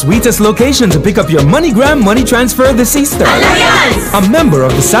to the sweetest location to pick up your MoneyGram money transfer this Easter. Alliance! A member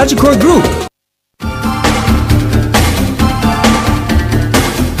of the Sagicor Group.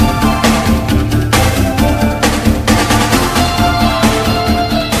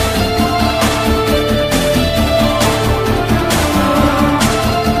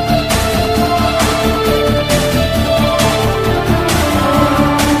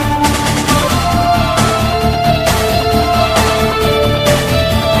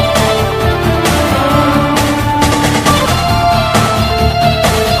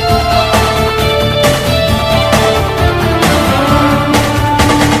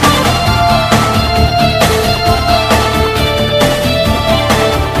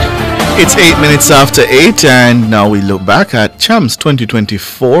 It's 8 minutes after 8, and now we look back at Champs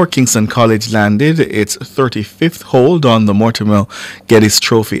 2024. Kingston College landed its 35th hold on the Mortimer Geddes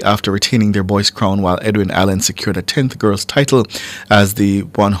Trophy after retaining their boys' crown, while Edwin Allen secured a 10th girls' title as the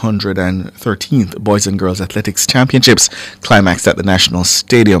 113th Boys and Girls Athletics Championships climaxed at the National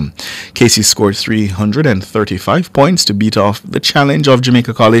Stadium. Casey scored 335 points to beat off the challenge of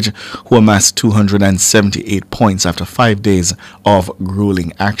Jamaica College, who amassed 278 points after 5 days of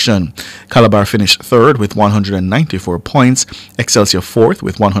grueling action. Calabar finished third with 194 points, Excelsior fourth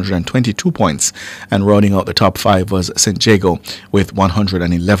with 122 points, and rounding out the top five was St. Jago with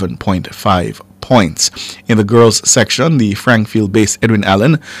 111.5 points. In the girls section, the Frankfield-based Edwin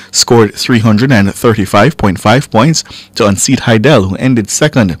Allen scored 335.5 points to unseat Heidel, who ended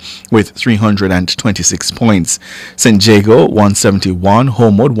second with 326 points. St. Jago 171,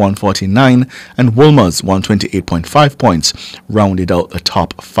 Homewood 149, and Wolmer's 128.5 points rounded out the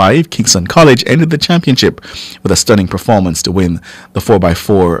top five. Kingston College ended the championship with a stunning performance to win the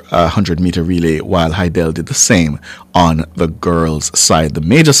 4x4 100-meter relay, while Heidel did the same on the girls' side. The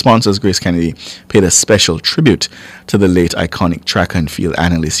major sponsors, Grace Kennedy, paid a special tribute to the late iconic track and field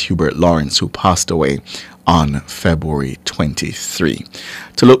analyst Hubert Lawrence, who passed away on February 23.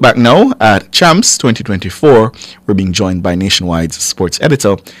 To look back now at Champs 2024, we're being joined by Nationwide's sports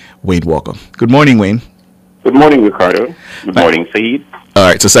editor, Wayne Walker. Good morning, Wayne. Good morning, Ricardo. Good morning, Saeed. All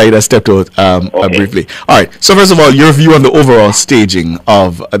right, so Saeed has stepped out briefly. All right, so first of all, your view on the overall staging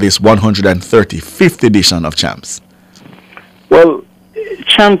of this 135th edition of Champs. Well,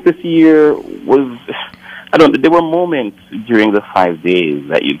 Champs this year was, there were moments during the 5 days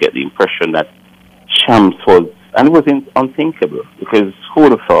that you get the impression that Champs was, and it was unthinkable, because who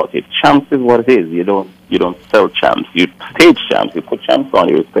would have thought it? Champs is what it is. You don't sell Champs. You stage Champs. You put Champs on,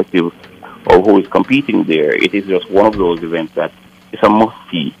 irrespective of who is competing there. It is just one of those events that it's a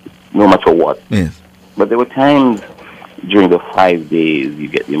must-see, no matter what. Yes. But there were times during the 5 days you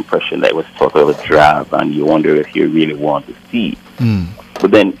get the impression that it was sort of a drab, and you wonder if you really want to see.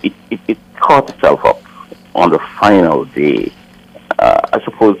 But then it caught itself up on the final day. I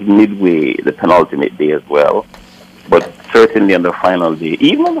suppose midway, the penultimate day as well. But certainly on the final day,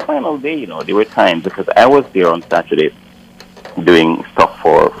 even on the final day, there were times, because I was there on Saturday doing stuff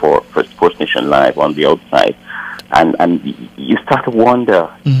for Sports Nation Live on the outside, and you start to wonder,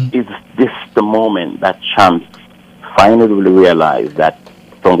 is this the moment that Champs finally realize that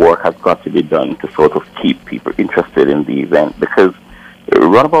some work has got to be done to sort of keep people interested in the event? Because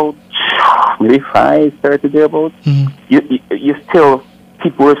around about maybe 5:30 thereabouts,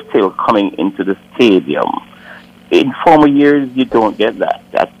 people were still coming into the stadium. In former years, you don't get that.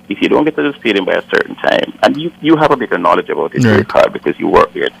 That if you don't get to the stadium by a certain time, and you have a bit of knowledge about it, Ricardo, because you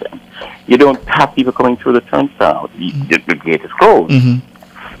work there, you don't have people coming through the turnstile. The gate is closed.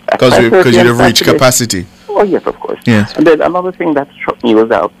 Because you've reached capacity. Oh, yes, of course. Yes. And then another thing that struck me was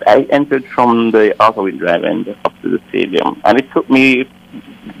that I entered from the Arthurwind Drive end up to the stadium, and it took me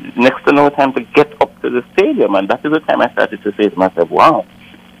next to no time to get up to the stadium, and that is the time I started to say to myself, wow.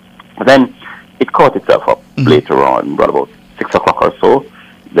 But then it caught itself up later on, about 6 o'clock or so.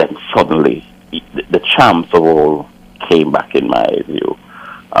 Then suddenly the Champs of all came back, in my view.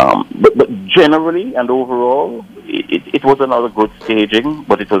 But generally and overall, it was another good staging,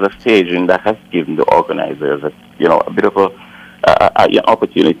 but it was a staging that has given the organizers a bit of an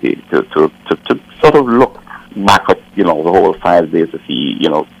opportunity to sort of look back up, the whole 5 days to see,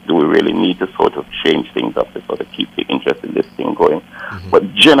 do we really need to sort of change things up to sort of keep the interest in this thing going.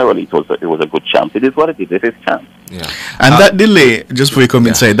 But generally, it was a good chance. It is what it is. It is chance. Yeah. And that delay, just before you come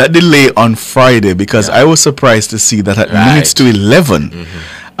inside, that delay on Friday, because I was surprised to see that at minutes to 11,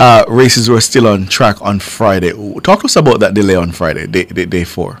 races were still on track on Friday. Talk to us about that delay on Friday, day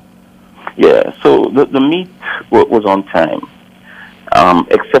 4. Yeah, so the meet was on time,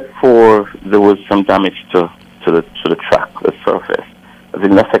 except for there was some damage to the track, the surface.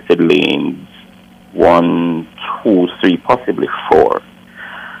 It affected lanes 1, 2, 3, possibly 4.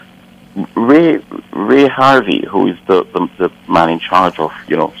 Ray Harvey, who is the man in charge of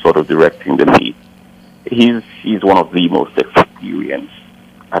sort of directing the meet, he's one of the most experienced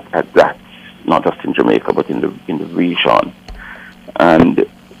at that, not just in Jamaica but in the region. And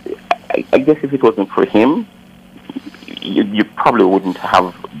I guess if it wasn't for him, you probably wouldn't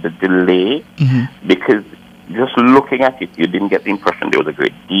have the delay, because just looking at it, you didn't get the impression there was a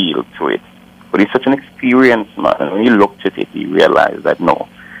great deal to it. But he's such an experienced man, and when he looked at it, he realized that no,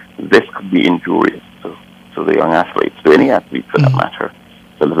 this could be injurious to the young athletes, to any athlete for that matter.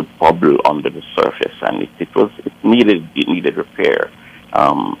 It's a little bubble under the surface, and it needed repair.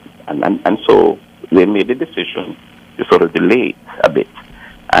 And so they made the decision to sort of delay it a bit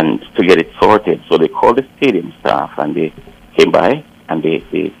and to get it sorted. So they called the stadium staff, and they came by and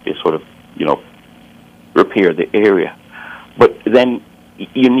they sort of repaired the area. But then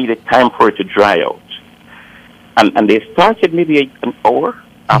you needed time for it to dry out, and they started maybe an hour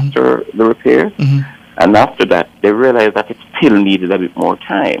after the repairs, and after that they realized that it still needed a bit more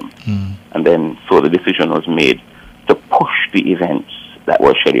time, and then so the decision was made to push the events that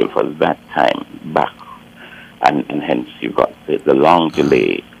were scheduled for that time back, and hence you got the long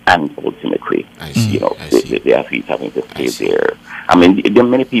delay, and ultimately the athletes having to stay there. I mean, there are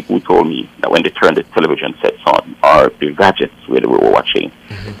many people who told me that when they turned the television sets on, or the gadgets where they were watching,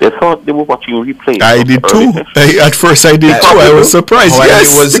 they thought they were watching replays. I did too. At first I did too. I was surprised.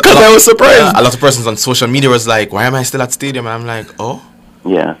 Because I was surprised. A lot of persons on social media was like, why am I still at stadium? And I'm like, oh.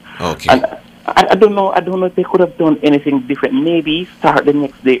 Yeah. Okay. And I don't know if they could have done anything different. Maybe start the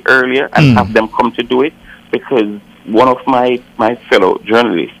next day earlier and have them come to do it, because one of my fellow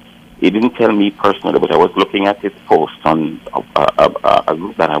journalists, he didn't tell me personally, but I was looking at his post on a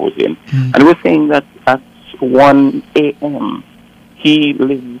group that I was in, and he was saying that at 1 a.m. he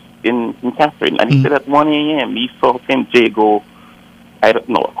lives in Catherine, and he said at 1 a.m. he saw St. Jago, I don't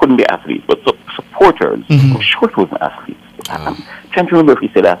know, couldn't be athletes, but supporters. I'm sure it wasn't athletes. I'm trying to remember if he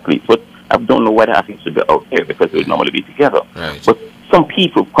said athletes, but I don't know why the athletes would be out there, because they would normally be together. Right. But some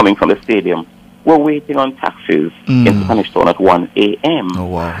people coming from the stadium were waiting on taxis in Spanish Town at 1 a.m. Oh,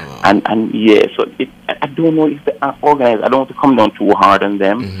 wow. And yeah, so I don't know if they are organized. I don't want to come down too hard on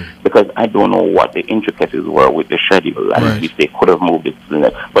them, because I don't know what the intricacies were with the schedule, and if they could have moved it to the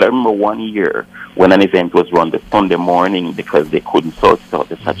next. But I remember one year when an event was run the Sunday morning because they couldn't sort it out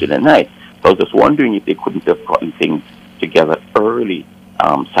the Saturday night. So I was just wondering if they couldn't have gotten things together early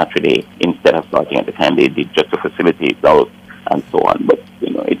Saturday instead of starting at the time they did, just to facilitate those and so on. But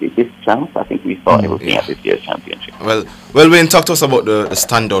it is chance. I think we saw everything at this year's championship. Well, Wayne, talk to us about the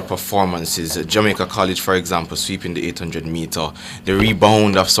standout performances. Jamaica College, for example, sweeping the 800 meter, the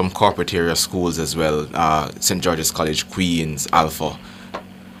rebound of some corporate area schools as well. St. George's College, Queens, Alpha.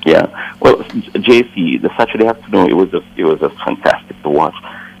 Yeah. Well, JC, the Saturday afternoon, it was just fantastic to watch.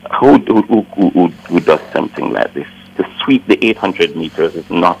 Who does something like this? To sweep the 800 meters is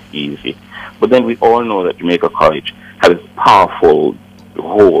not easy. But then we all know that Jamaica College has a powerful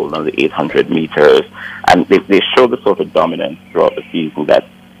hold on the 800 meters, and they showed the sort of dominance throughout the season that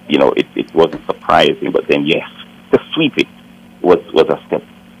it wasn't surprising. But then yes, to sweep it was a step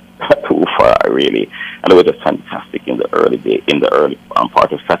too far, really, and it was just fantastic in the early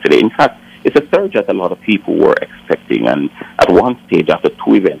part of Saturday. In fact, it's a surge that a lot of people were expecting, and at one stage after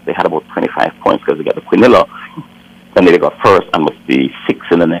 2 events they had about 25 points because they got the Quinilla. And then they got first and must be 6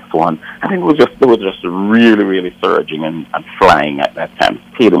 in the next one. And it was just really, really surging and flying at that time.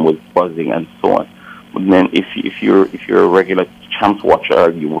 Stadium was buzzing and so on. But then if you're a regular champs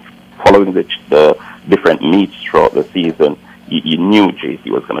watcher, you were following the different meets throughout the season, you knew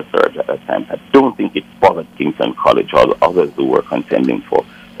JC was going to surge at that time. I don't think it bothered Kingston College or the others who were contending for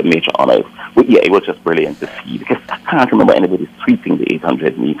the major honors. But yeah, it was just brilliant to see, because I can't remember anybody sweeping the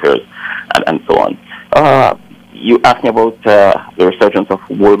 800 meters and so on. You asked me about the resurgence of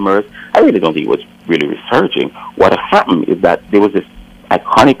Wolmer's. I really don't think it was really resurging. What happened is that there was this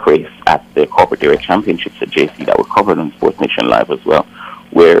iconic race at the Corporate Area Championships at JC that was covered on Sports Nation Live as well,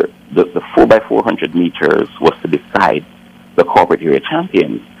 where the 4x400 meters was to decide the Corporate Area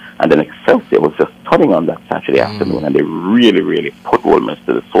champions, and then Excelsior was just funning on that Saturday afternoon, and they really put Wolmer's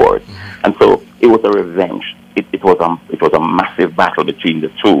to the sword. And so it was a revenge. It was a massive battle between the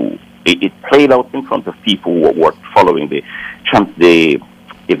two. It played out in front of people who were following the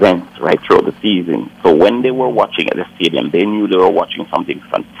events right throughout the season. So when they were watching at the stadium, they knew they were watching something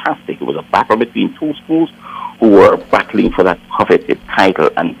fantastic. It was a battle between two schools who were battling for that coveted title.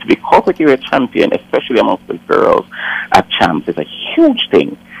 And to be corporate area champion, especially amongst the girls at Champs, is a huge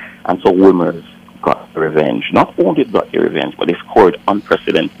thing. And so Wolmer's got revenge. Not only got the revenge, but they scored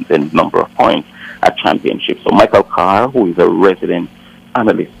unprecedented number of points at championships. So Michael Carr, who is a resident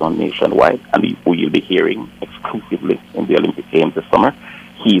analyst on Nationwide, and who you'll be hearing exclusively in the Olympic Games this summer,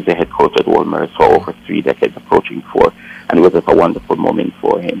 he's the head coach at Wolmer's for over 3 decades, approaching 4, and it was just a wonderful moment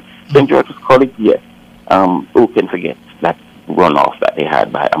for him. St. George's College, yes. Who can forget that runoff that they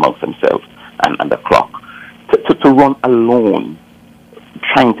had by amongst themselves and the clock? To run alone,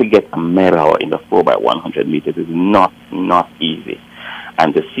 trying to get a medal in the 4x100 meters is not easy.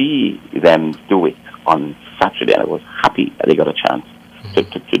 And to see them do it on Saturday, I was happy that they got a chance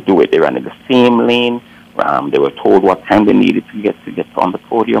to do it. They ran in the same lane. They were told what time they needed to get on the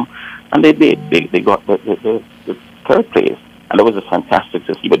podium, and they did. They got the third place, and it was just fantastic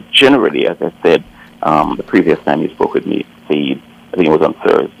to see. But generally, as I said, the previous time you spoke with me, I think it was on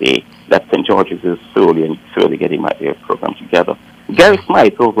Thursday, that St. George's is slowly getting their program together. Gary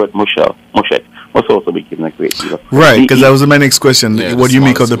Smythe over at Mushet must also be given a great deal of right, because that was my next question. What do you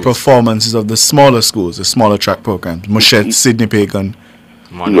make of the performances of the smaller schools, the smaller track programs? Mushet, Sydney Pagan.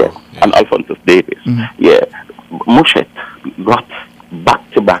 Yes, and Alphonsus Davis. Yeah, Mushet got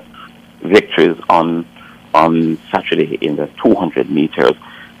back-to-back victories on Saturday in the 200 meters.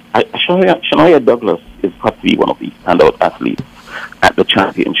 Shania Douglas is got to be one of the standout athletes at the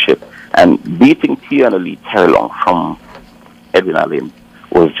championship, and beating Tiana Lee Terlong from Edwin Allen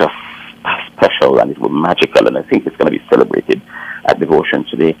was just special, and it was magical, and I think it's going to be celebrated at Devotion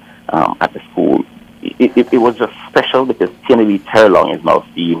today at the school. It was just special because Tiana Lee Terlong is now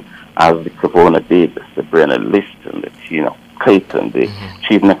seen as the Kavona Davis, the Brenna Liston, the Clayton,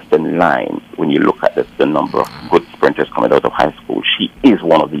 she's next in line. When you look at the number of good sprinters coming out of high school, she is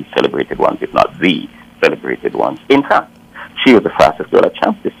one of the celebrated ones, if not the celebrated ones. In fact, she was the fastest girl at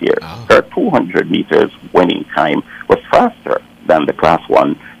Champs this year. Her 200 meters winning time was faster than the Class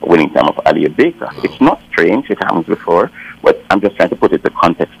 1 winning time of Aliyah Baker. It's not strange, it happens before, but I'm just trying to put it in the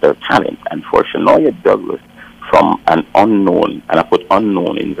context of talent. And for Shania Douglas, from an unknown, and I put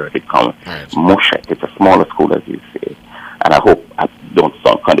unknown in inverted commas, Mushet, it's a smaller school, as you say. And I hope I don't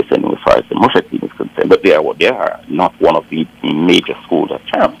sound condescending as far as the Mushet team is concerned, but they are not one of the major schools at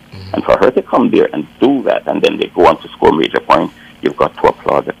Champs. And for her to come there and do that, and then they go on to score major points, you've got to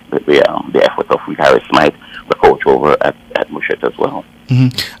applaud the effort of Harry Smythe, the coach over at Mushet as well.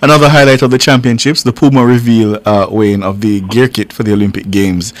 Another highlight of the championships, the Puma reveal weighing of the gear kit for the Olympic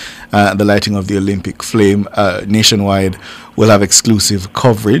Games, the lighting of the Olympic flame. Nationwide will have exclusive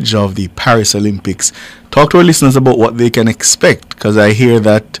coverage of the Paris Olympics. Talk to our listeners about what they can expect, because I hear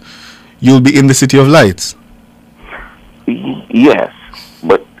that you'll be in the City of Lights. Yes,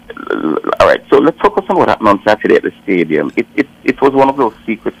 but all right, so let's focus on what happened on Saturday at the stadium. It was one of those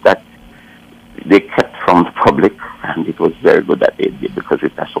secrets that they kept from the public, and it was very good that they did, because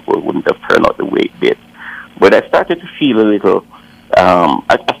I suppose wouldn't have turned out the way it did. But I started to feel a little,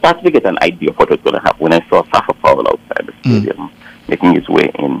 I started to get an idea of what was going to happen when I saw Safa Powell outside the stadium making his way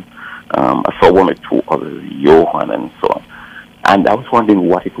in. I saw one or two others, Johan and so on. And I was wondering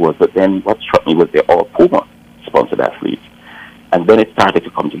what it was, but then what struck me was they're all Puma-sponsored athletes. And then it started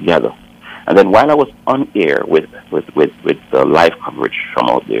to come together. And then while I was on air with the live coverage from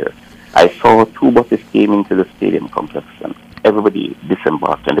out there, I saw two buses came into the stadium complex, and everybody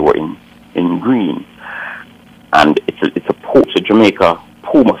disembarked, and they were in green. And it's a Jamaica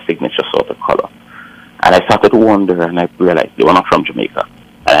Puma signature sort of color. And I started to wonder, and I realized they were not from Jamaica.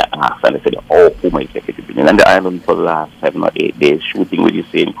 And I asked, and they said, Puma executive been in the island for the last 7 or 8 days, shooting with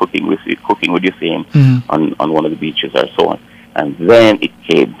Usain, cooking with Usain on one of the beaches or so on. And then it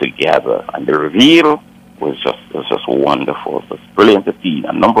came together, and the reveal was just wonderful. It was brilliant to see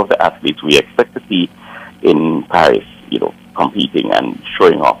a number of the athletes we expect to see in Paris, competing and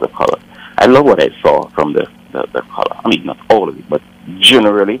showing off the color. I love what I saw from the color. I mean, not all of it, but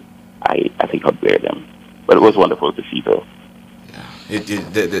generally, I think I'd wear them. But it was wonderful to see those.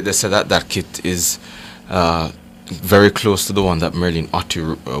 They said that kit is very close to the one that Merlin Otti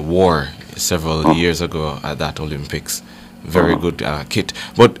wore several years ago at that Olympics. Very good kit.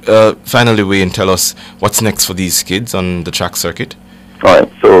 But finally, Wayne, tell us what's next for these kids on the track circuit. All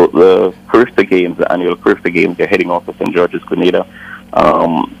right, so the Carifta Games, the annual Carifta Games, they're heading off to St. George's, Grenada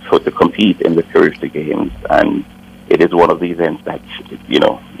so to compete in the Thursday games, and it is one of the events that you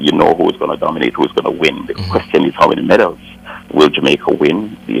know who's going to dominate, who's going to win. The question is how many medals will Jamaica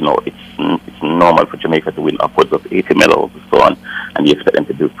win? You know, it's normal for Jamaica to win upwards of 80 medals and so on, and you expect them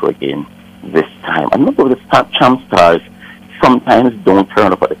to do so again this time. A number of the champ stars sometimes don't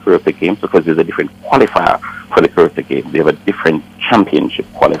turn up at the Thursday games because there's a different qualifier for the Thursday game. They have a different championship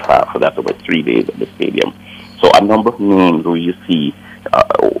qualifier for that over 3 days at the stadium. So a number of names who you see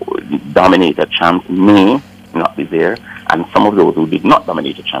dominate a champ may not be there, and some of those who did not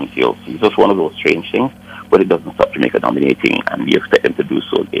dominate a champ you'll see. It's just one of those strange things, but it doesn't stop Jamaica dominating, and you expect them to do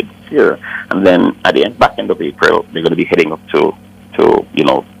so again this year. And then at the back end of April, they're going to be heading up to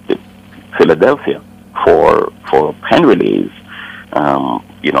Philadelphia for pen relays,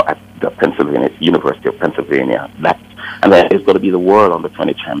 at the University of Pennsylvania. And then it's going to be the World Under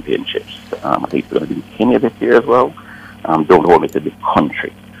 20 Championships. I think it's going to be in Kenya this year as well. Don't hold me to the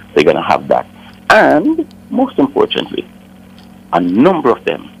country. They're going to have that. And most importantly, a number of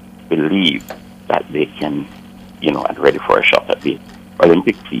them believe that they can, and ready for a shot at the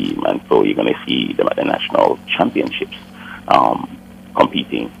Olympic team. And so you're going to see them at the national championships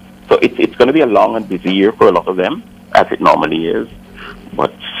competing. So it's going to be a long and busy year for a lot of them, as it normally is.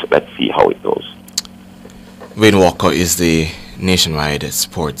 But let's see how it goes. Wayne Walker is the Nationwide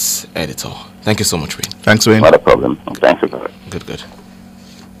Sports Editor. Thank you so much, Wayne. Thanks, Wayne. Not a problem. Thanks for that. Good.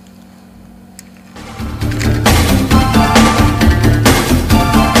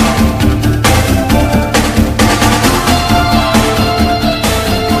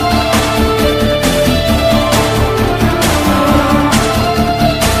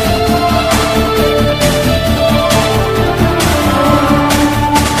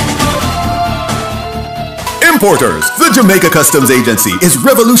 Importers, the Jamaica Customs Agency is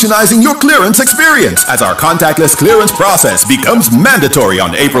revolutionizing your clearance experience as our contactless clearance process becomes mandatory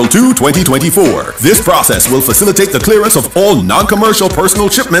on April 2, 2024. This process will facilitate the clearance of all non-commercial personal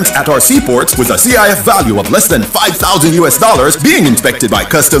shipments at our seaports with a CIF value of less than $5,000 being inspected by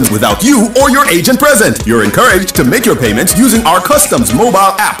customs without you or your agent present. You're encouraged to make your payments using our customs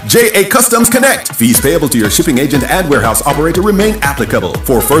mobile app, JA Customs Connect. Fees payable to your shipping agent and warehouse operator remain applicable.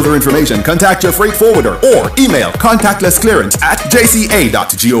 For further information, contact your freight forwarder or email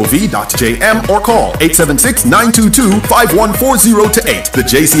contactlessclearance@jca.gov.jm or call 876-922-5140-8. The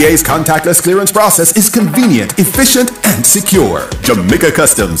JCA's contactless clearance process is convenient, efficient, and secure. Jamaica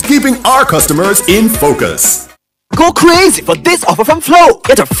Customs, keeping our customers in focus. Go crazy for this offer from Flow.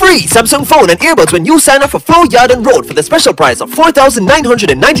 Get a free Samsung phone and earbuds when you sign up for Flow Yard and Road for the special price of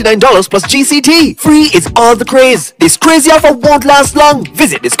 $4,999 plus GCT. Free is all the craze. This crazy offer won't last long.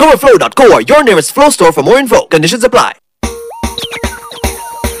 Visit discoverflow.co or your nearest Flow store for more info. Conditions apply.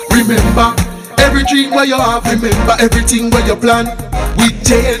 Remember, every dream where you have, remember everything where you plan. With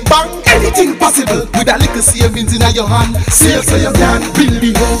JN Bank, anything possible. With a little savings in your hand. Save so you can build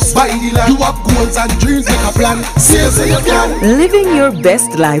the house, buy the land. You have goals and dreams, make a plan. Save so you can. Living your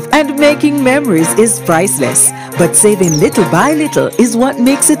best life and making memories is priceless. But saving little by little is what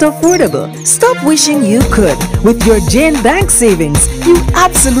makes it affordable. Stop wishing you could. With your JN Bank savings, you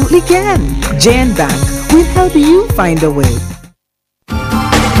absolutely can. JN Bank will help you find a way.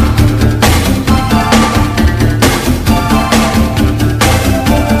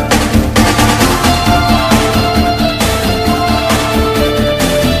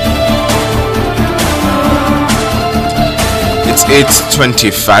 It's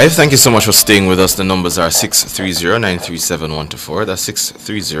 8:25. Thank you so much for staying with us. The numbers are 630-937-124. That's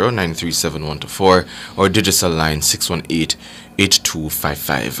 630-937-124. Or digital line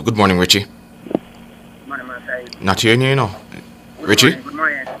 618-8255. Good morning, Richie. Good morning, Marcel. Not hearing you, Richie? Good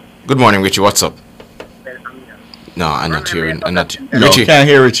morning. Good morning, Richie. What's up? Welcome. No, I'm not hearing. No, Richie. can't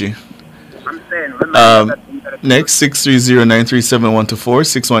hear Richie. I'm saying, next, 630-937-124,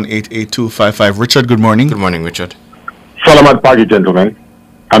 618-8255. Richard, good morning. Good morning, Richard. Salamat pagi, gentlemen.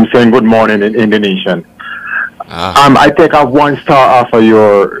 I'm saying good morning in Indonesian. I take off 1 star off of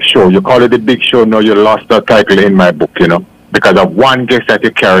your show. You call it the big show. No, you lost the title in my book, because of one guest that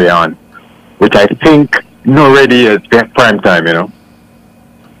you carry on, which I think no ready is prime time,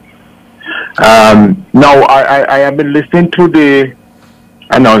 Now, I have been listening to the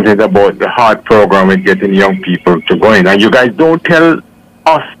announcement about the heart program with getting young people to go in, and you guys don't tell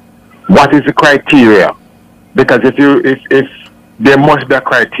us what is the criteria. Because if there must be a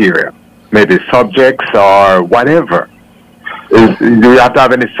criteria, maybe subjects or whatever. Do you have to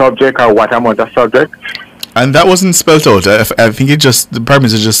have any subject or what amount of subject? And that wasn't spelled out. I think the Prime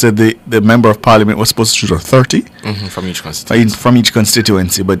Minister just said the Member of Parliament was supposed to choose 30 from each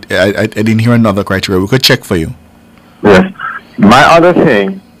constituency. But I didn't hear another criteria. We could check for you. Yes. My other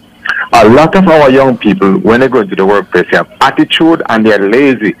thing, a lot of our young people, when they go into the workplace, they have attitude and they're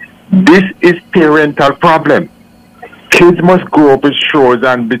lazy. This is parental problem. Kids must grow up with shows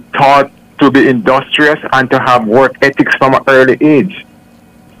and be taught to be industrious and to have work ethics from an early age.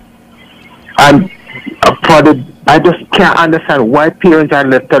 And I just can't understand why parents are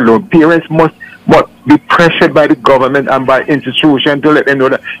left alone. Parents must be pressured by the government and by institutions to let them know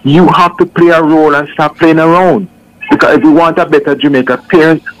that you have to play a role and stop playing around. Because if we want a better Jamaica,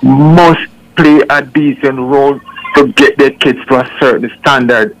 parents must play a decent role to get their kids to a certain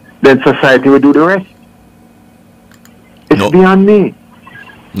standard. Then society will do the rest. It's beyond me.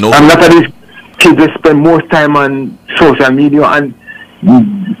 I'm not of these kids that spend most time on social media and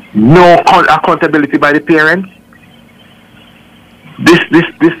no accountability by the parents. This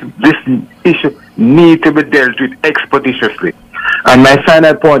issue needs to be dealt with expeditiously. And my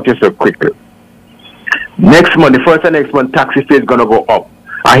final point is so quickly. Next month, the first of next month, taxi fare is going to go up.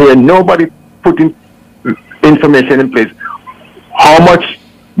 I hear nobody putting information in place. How much?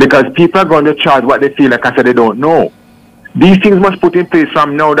 Because people are going to charge what they feel like I said they don't know. These things must put in place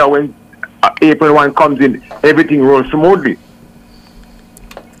from now that when April 1 comes in, everything rolls smoothly.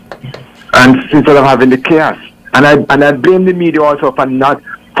 And instead of having the chaos. And I blame the media also for not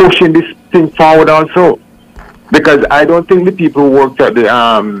pushing this thing forward also. Because I don't think the people who worked at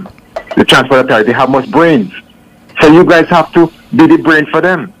the Transport Authority have much brains. So you guys have to be the brain for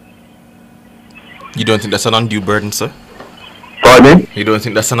them. You don't think that's an undue burden, sir? Pardon? You don't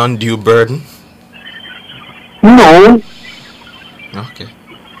think that's an undue burden? No. Okay.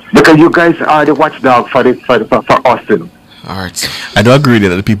 Because you guys are the watchdog for Austin. Alright. I do agree that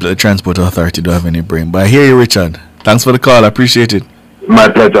the people at the Transport Authority don't have any brain. But I hear you, Richard. Thanks for the call. I appreciate it. My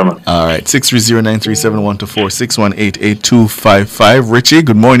pleasure, man. Alright. 630-937-124 618-8255. Richie,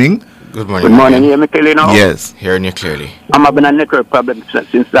 good morning. Good morning. Good morning. You hear me clearly now? Yes. Hearing you clearly. I'm having a network problem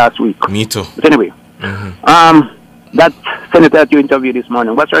since last week. Me too. But anyway, that senator that you interviewed this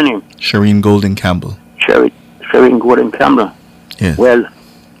morning, what's her name? Shireen Golden Campbell. Shireen Golden Campbell. Yeah. Well,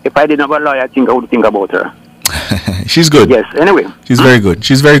 if I didn't have a lawyer, I think I would think about her. She's good. Yes, anyway. She's very good.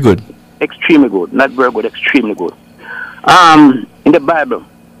 She's very good. Extremely good. Not very good, extremely good. In the Bible,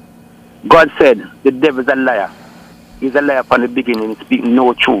 God said, the devil is a liar. He's a liar from the beginning. He speaks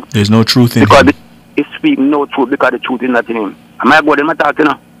no truth. There's no truth in because him. He speaks no truth because the truth is not in him. Am I good in my talking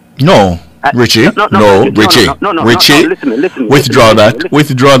now? No, Richie. No, Richie. Richie. Listen. Withdraw that.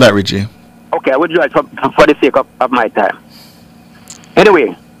 Withdraw that, Richie. Okay, I withdraw it for the sake of my time.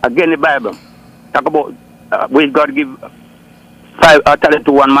 Anyway, again, the Bible talk about will God give 5 talent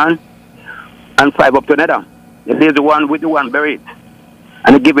to one man and 5 up to another. If there's the one with the 1 buried,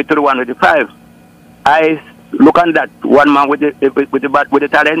 and he give it to the one with the 5. I look on that one man with the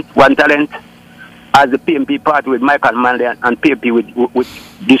talent, 1 talent, as the PMP party with Michael Manley and PMP with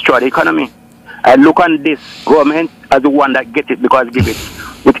destroy the economy. I look on this government as the one that get it because give it,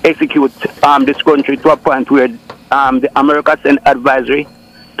 which execute this country to a point where the America send advisory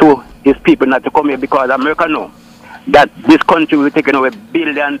to his people not to come here because America know that this country will be taking away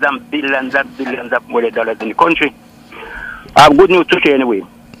billions and billions and billions of more dollars in the country. I have good news to share anyway.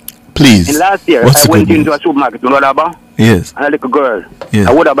 Please. In last year, I went into a supermarket, you know what about? Yes. And a little girl, yes.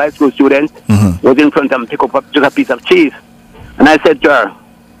 a Woodard High School student, was in front of me, pick up just a piece of cheese. And I said to her,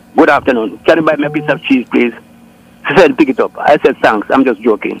 good afternoon, can you buy me a piece of cheese, please? She said, pick it up. I said, thanks, I'm just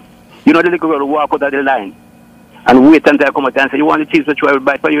joking. You know the little girl walk out of the line and wait until I come out and say, you want the cheese, which I will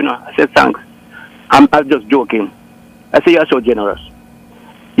buy for you now? I said, thanks. I'm just joking. I said, you're so generous.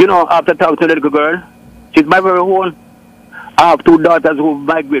 You know, after talking to the little girl, she's my very own. I have 2 daughters who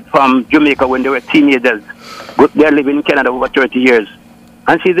migrated from Jamaica when they were teenagers. They're living in Canada over 30 years.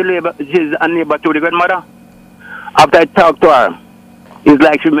 And she's a neighbor to the grandmother. After I talked to her, it's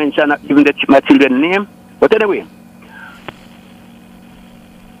like she mentioned not even my children's name. But anyway.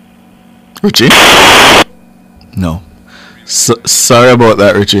 Richie? No. Sorry about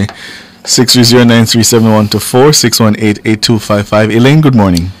that, Richie. 630-937-124 618-8255. Elaine, good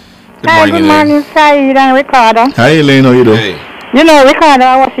morning. Good morning, Saeed and Ricardo. Hi, Elaine. How you doing? Hey. You know, Ricardo,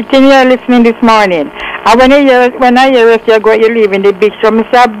 I was sitting here listening this morning. And when I hear if you leave in the big show, I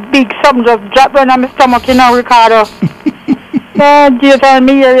say a big something just drop down on my stomach, you know, Ricardo. So, you tell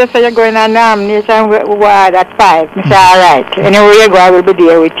me here you say you're going on nomination ward at 5. I say, all right. Anyway, you go, I will be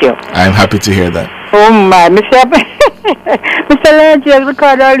there with you. I'm happy to hear that. Oh, my. Mr. Langes,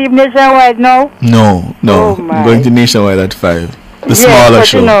 Ricardo, I leave nationwide now? No. Oh, I'm going to nationwide at 5. The smaller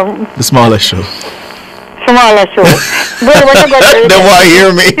show. Smaller show. Well, when you go there, they want to hear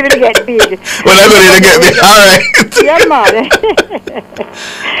me. You will get big. When I go there, they get me. All right. Yeah, man.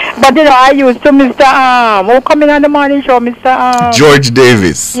 But I used to Mr. Who come in on the morning show, Mr. George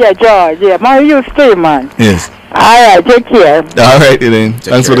Davis. Yeah, George. Yeah, man, you used to him, man. Yes. All right, take care. All right, Elaine.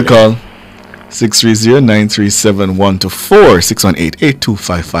 Thanks for the call. 630-937-124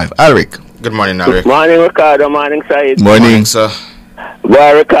 618-8255. Alric. Good morning, Alric. Good morning, Ricardo. Morning, Said. Morning, sir.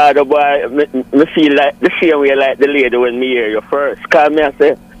 Boy, Ricardo, boy, me feel like the same way like the lady when me hear you first. Cause me I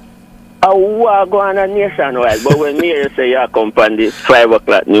say, I want to go on a nationwide. But when me hear you say you come on this 5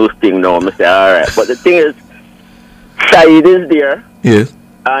 o'clock news thing now, I say, all right. But the thing is, Said is there. Yes.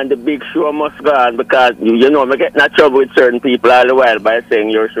 And the big show must go on because, you know, I get in trouble with certain people all the while by saying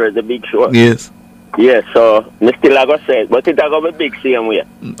your show is the big show. Yes. Yes, so me still I go say it, but it I go be big same way.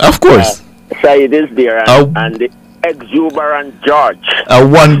 Of course. Said is there and the exuberant George.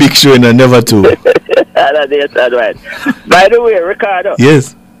 One big show and never two. That's right. By the way, Ricardo.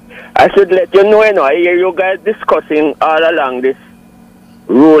 Yes. I should let you know, I hear you guys discussing all along this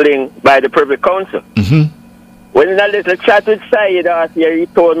ruling by the Privy Council. Mm-hmm. When in a little chat with Said last year, he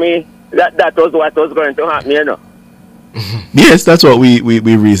told me that was what was going to happen, you know. Yes, that's what we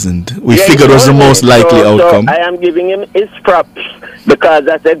reasoned. We figured was the most likely outcome. So I am giving him his props because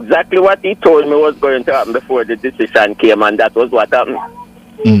that's exactly what he told me was going to happen before the decision came, and that was what happened.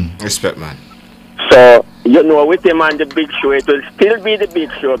 Respect, man. So, you know, with him on the big show, it will still be the big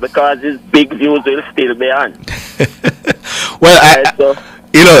show because his big views will still be on. Well,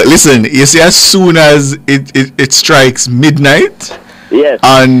 you know, listen, you see, as soon as it strikes midnight, yes,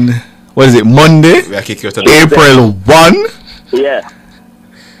 on, what is it, Monday, April 1, yeah,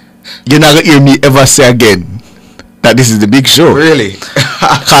 you're not going to hear me ever say again that this is the big show. Really?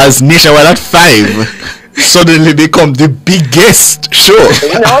 Because Nationwide at 5 suddenly become the biggest show. So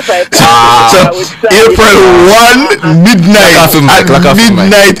April 1, midnight. Lock off his mic.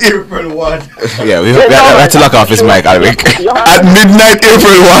 Midnight, April 1. Yeah, we have to lock off his mic, Alric. At midnight,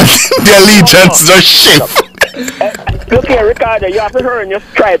 April 1, the allegiance just shift. Look here, Ricardo, you have to earn your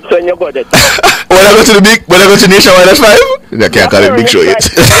stripes when you go there. When I go to Nationwide at 5, I can't call it big show yet.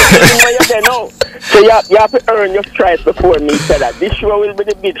 So you have to earn your stripes before me say that this show will be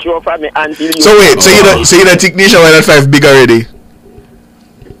the big show for me until you. So wait, so you don't think Nationwide at 5 big already?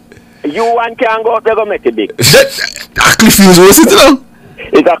 You one can go up there go make it big. Cliffy's was it now?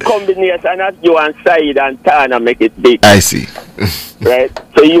 It's a combination of you and Said and Tana make it big. I see. Right?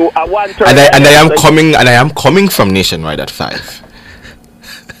 So you are one turn. And I am coming from Nationwide at 5.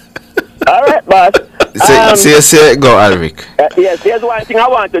 Alright, boss. Say go, Alric. Yes, here's one thing I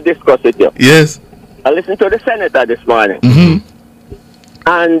want to discuss with you. Yes. I listened to the senator this morning. Mm-hmm.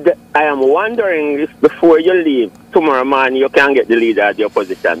 And I am wondering if before you leave tomorrow morning you can get the leader of the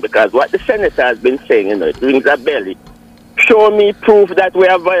opposition, because what the senator has been saying, you know, it rings a bell. Show me proof that we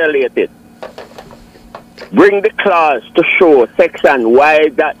have violated. Bring the clause to show section why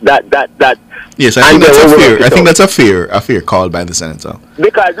that. Yes, I think that's a fair. I think that's a fair call by the senator.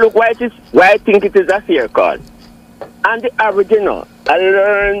 Because look, why I think it is a fair call. And the original, I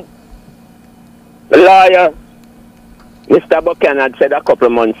learned the lawyer, Mr. Buchanan, said a couple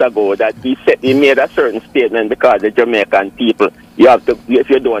of months ago that he made a certain statement because the Jamaican people, you have to, if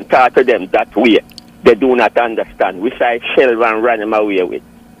you don't talk to them that way, they do not understand, which I shelve and ran him away with.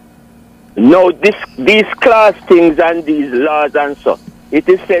 Now, these class things and these laws and so, it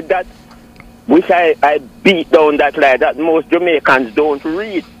is said that, which I beat down that lie, that most Jamaicans don't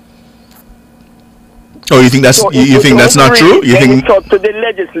read. Oh, you think that's you think that's not true? You think it's up to the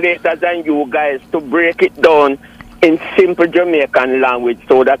legislators and you guys to break it down in simple Jamaican language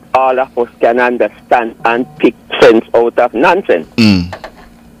so that all of us can understand and pick sense out of nonsense.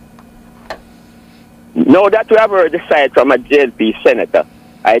 Now that we have heard the side from a JLP senator,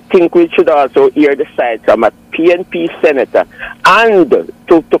 I think we should also hear the side from a PNP senator and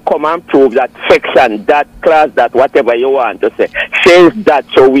to come and prove that section, that class, that whatever you want to say, says that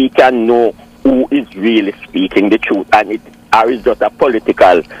so we can know who is really speaking the truth, and it is just a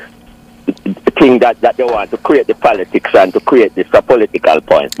political thing that they want to create the politics and to create this a political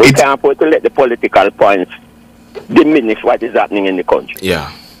point. We can't afford to let the political points diminish what is happening in the country. Yeah.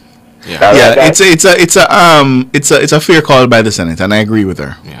 It's a fair call by the Senate, and I agree with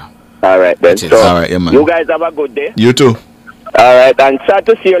her. Yeah. All right then. So all right, yeah, man. You guys have a good day. You too. All right, and sad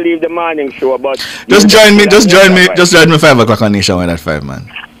to see you leave the morning show, but just join me 5 o'clock on Nationwide at 5, man.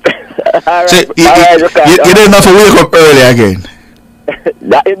 All right. So, you don't have to wake up early again.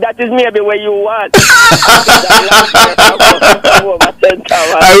 That is maybe where you want.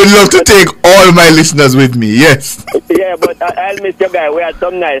 I would love to take all my listeners with me. Yes. Yeah, but I'll miss you guys. We had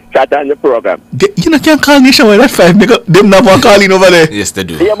some nice chat on the program. You know, can't call Nationwide at 5 because them not one calling over there. Yes, they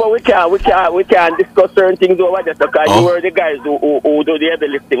do. Yeah, but we can't discuss certain things over there because you were the guys who do the heavy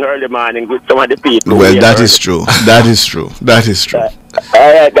lifting early morning with some of the people. Well, that is true. That is true. That is true. All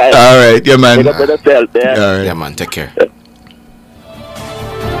right, guys. All right, yeah, man. All right. Yeah, man. Take care.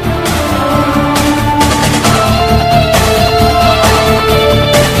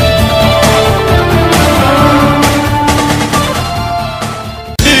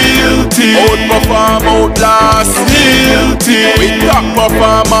 Outperform, outlast. We top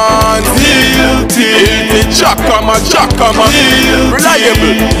performance. Jackama.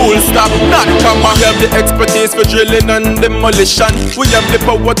 Reliable, full stop, not comma. We have the expertise for drilling and demolition. We have the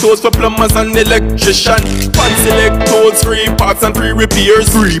power tools for plumbers and electrician. Fancy select tools, 3 parts and 3 repairs.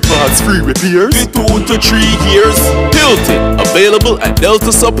 3 parts, 3 repairs. 2 to 3 years. Hilton, available at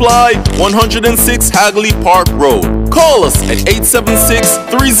Delta Supply, 106 Hagley Park Road. Call us at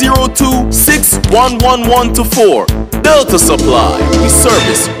 876-302-6111-4. Delta Supply. We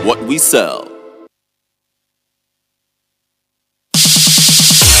service what we sell.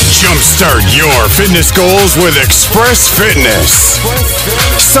 Jumpstart your fitness goals with Express Fitness.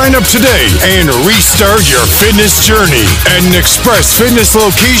 Sign up today and restart your fitness journey at an Express Fitness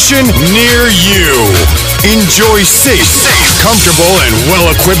location near you. Enjoy safe, comfortable, and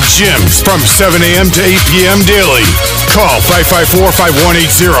well-equipped gyms from 7 a.m. to 8 p.m. daily. Call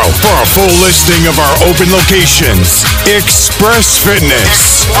 554-5180 for a full listing of our open locations. Express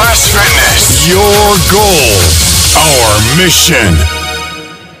Fitness. Express Fitness. Your goal, our mission.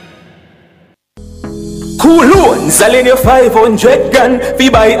 Cool loans, I'll lend you 500 grand. Fi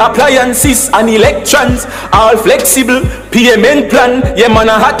buy appliances and electrons. All flexible, payment plan. Yeah man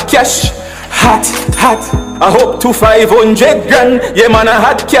a hot cash. Hot. I hope to 500 grand. Yeah man a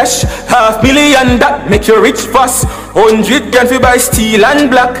hot cash. $500,000 that make you rich fast. 100 grand fi buy steel and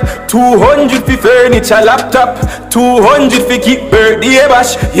black. 200 fi furniture laptop. 200 fi keep birthday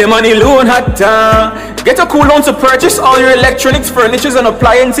bash. Yeah money loan hot. Get a cool loan to purchase all your electronics, furnitures and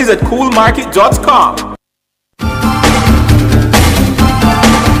appliances at coolmarket.com.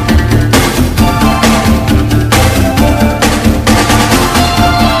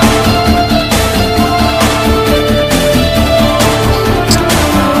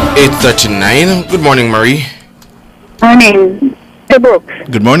 $8:39. Good morning, Marie. Morning. Hey, Brooks.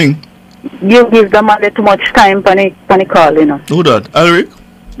 Good morning. You give the man too much time for the call, you know. Who that? Alric?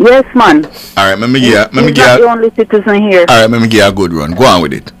 Yes, man. All right, let me get the only citizen here. All right, let me get a good run. Go on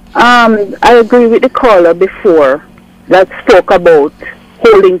with it. I agree with the caller before that spoke about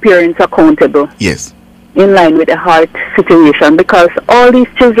holding parents accountable. Yes. In line with the heart situation, because all these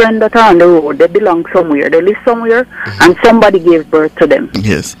children that are on the road, they belong somewhere. They live somewhere, and somebody gave birth to them.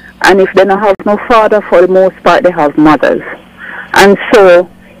 Yes. And if they don't have no father, for the most part, they have mothers. And so,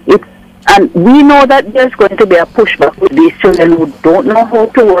 and we know that there's going to be a pushback with these children who don't know how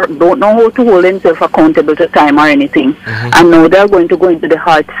to work, don't know how to hold themselves accountable to time or anything. And now they're going to go into the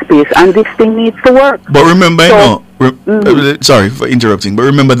heart space, and this thing needs to work. But remember, sorry for interrupting, but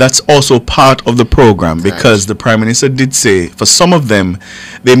remember that's also part of the program, because the Prime Minister did say for some of them,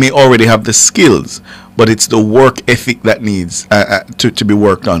 they may already have the skills, but it's the work ethic that needs to be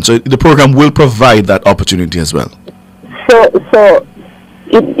worked on. So the program will provide that opportunity as well. So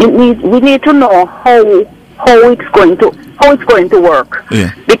we need to know how it's going to work.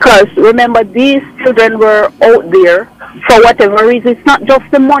 Yeah. Because remember, these children were out there for whatever reason. It's not just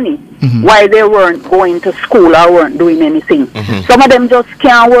the money why they weren't going to school or weren't doing anything. Some of them just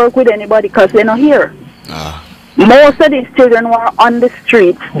can't work with anybody because they're not here. Most of these children were on the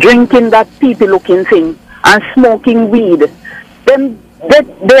streets drinking that pee-pee-looking thing and smoking weed.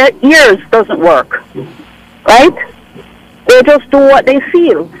 Their ears doesn't work, right? They just do what they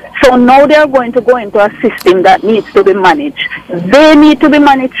feel. So now they're going to go into a system that needs to be managed. They need to be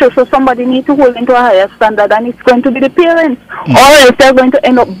managed, so somebody needs to hold into a higher standard, and it's going to be the parents. Or else they're going to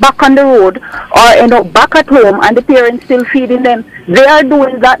end up back on the road or end up back at home, and the parents still feeding them. They are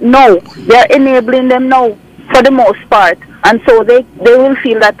doing that now. They're enabling them now for the most part. And so they will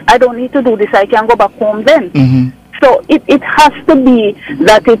feel that I don't need to do this, I can go back home then. So it has to be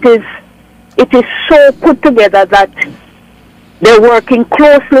that it is so put together that they're working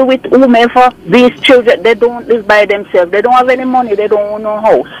closely with whomever. These children, they don't live by themselves. They don't have any money. They don't own no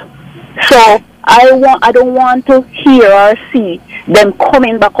house. So I don't want to hear or see them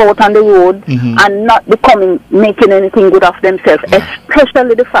coming back out on the road and not making anything good of themselves.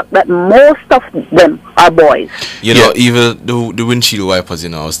 Especially the fact that most of them are boys. You know, even the windshield wipers. You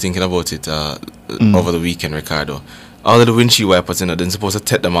know, I was thinking about it over the weekend, Ricardo. All of the windshield wipers, you know, they're supposed to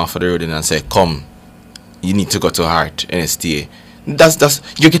take them off of the road and say, "Come, you need to go to heart and stay." that's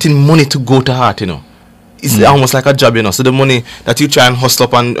you're getting money to go to heart, you know. It's almost like a job, you know. So the money that you try and hustle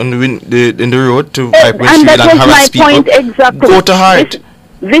up on in the road to like and that was my point exactly. Go to heart.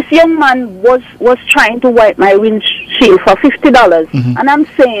 This young man was trying to wipe my windshield for $50, and I'm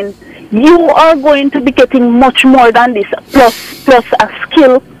saying you are going to be getting much more than this plus a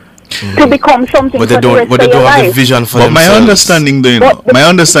skill to become something. But they don't have the vision for themselves. My understanding, though, you know, my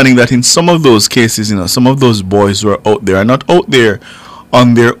understanding that in some of those cases, you know, some of those boys who are out there are not out there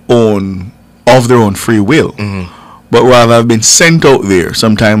on their own, of their own free will, but rather have been sent out there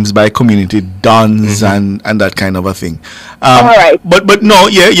sometimes by community dons and that kind of a thing. All right. But no,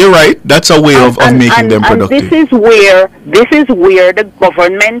 yeah, you're right. That's a way of making them productive. And this is where the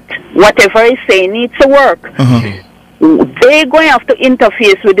government, whatever is saying, needs to work. They're going to have to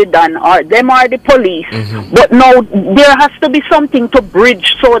interface with the Don, or them are the police. But now there has to be something to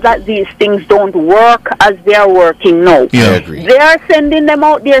bridge so that these things don't work as they are working now. Yeah, I agree. They are sending them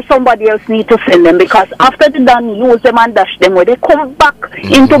out there, somebody else needs to send them, because after the Don use them and dash them, where they come back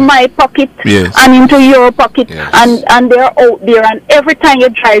into my pocket and into your pocket, and they're out there, and every time you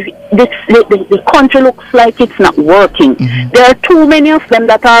drive, the country looks like it's not working. There are too many of them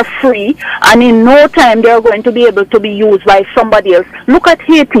that are free, and in no time they're going to be able to be used by somebody else. Look at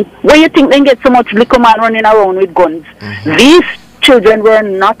Haiti. Where you think they get so much liquor man running around with guns? These children were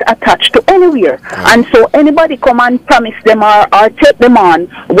not attached to anywhere. And so anybody come and promise them or take them on,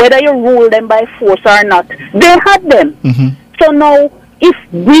 whether you rule them by force or not, they had them. So now, if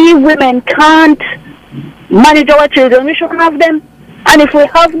we women can't manage our children, we should have them. And if we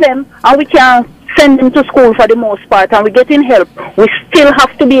have them and we can send them to school for the most part and we're getting help, we still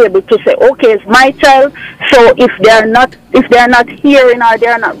have to be able to say, okay, it's my child, so if they're not hearing or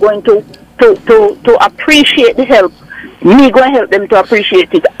they're not going to appreciate the help, me go and help them to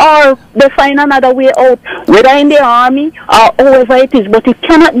appreciate it. Or they find another way out, whether in the army or however it is, but it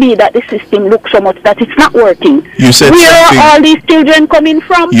cannot be that the system looks so much that it's not working. You said where are all these children coming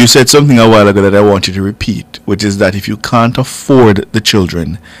from? You said something a while ago that I want you to repeat, which is that if you can't afford the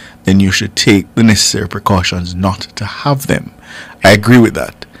children, then you should take the necessary precautions not to have them. I agree with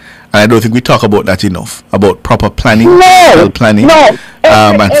that. And I don't think we talk about that enough, about proper planning, and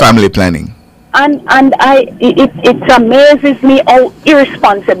family planning. And it amazes me how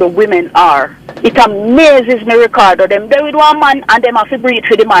irresponsible women are. It amazes me, Ricardo. They with one man and them have to breathe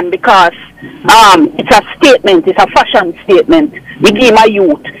for the man because it's a statement, it's a fashion statement. We give him a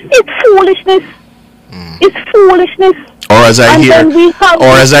youth. It's foolishness. It's foolishness. Or as I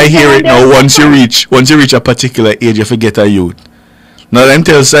hear it now, once you reach a particular age, you forget a youth. Now them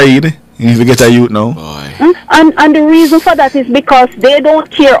tell Saeed, you forget a youth now. And the reason for that is because they don't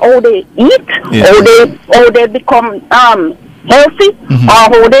care how they eat, how they become healthy, or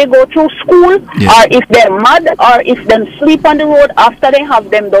how they go through school, or if they're mad, or if they sleep on the road after they have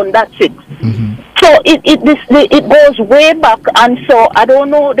them done. That's it. So it goes way back, and so I don't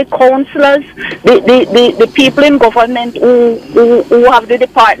know the councillors, the people in government who have the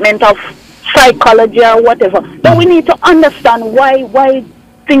department of psychology or whatever. But we need to understand why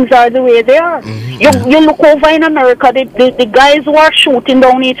things are the way they are. You look over in America, the guys who are shooting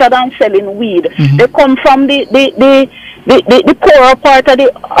down each other and selling weed, they come from the poorer part of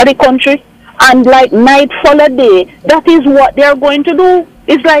the country, and like night follow day, that is what they are going to do.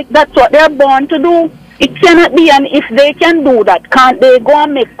 It's like that's what they are born to do. It cannot be, and if they can do that, can't they go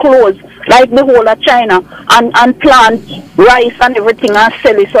and make clothes like the whole of China and plant rice and everything and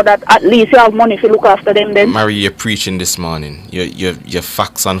sell it so that at least you have money to look after them then? Mary, you're preaching this morning. You're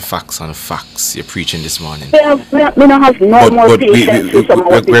facts on facts on facts. You're preaching this morning. We don't have no more patience.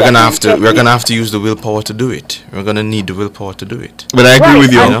 We're gonna have to use the willpower to do it. We're gonna need the willpower to do it. But I agree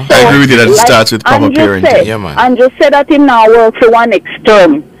with you. I agree with you that it starts with proper parenting. Yeah, man. And just say that him now work for one next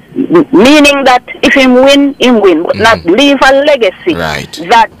term. Meaning that if him win, but not leave a legacy. Right.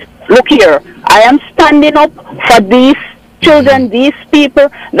 That, look here, I am standing up for these children, these people,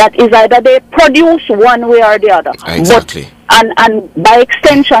 that is either they produce one way or the other. Exactly. But, and by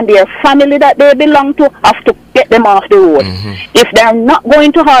extension, their family that they belong to have to get them off the road. If they're not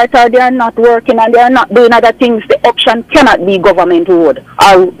going to heart or they're not working and they're not doing other things, the option cannot be government road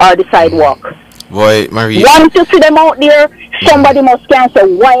or the sidewalk. Boy, Marie. Once you see them out there, somebody must can say,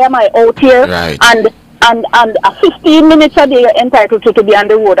 why am I out here? Right. And 15 minutes a day you're entitled to be on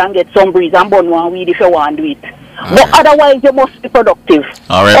the road and get some breeze and burn one weed if you want to do it. But otherwise you must be productive.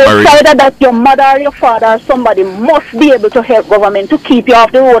 All right, outside of that, your mother or your father or somebody must be able to help government to keep you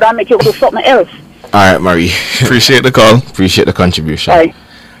off the road and make you do something else. All right, Marie. Appreciate the call. Appreciate the contribution. Right.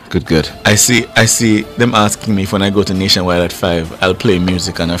 Good. I see them asking me if when I go to Nationwide at 5, I'll play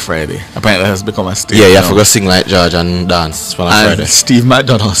music on a Friday. Apparently that has become a staple. Yeah, you have to go sing like George and dance on a Friday. Steve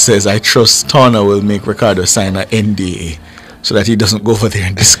McDonald says, I trust Turner will make Ricardo sign an NDA so that he doesn't go over there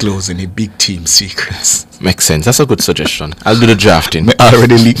and disclose any big team secrets. Makes sense. That's a good suggestion. I'll do the drafting. I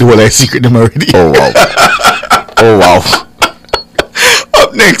already leaked the whole I secret them already. Oh wow. Oh wow.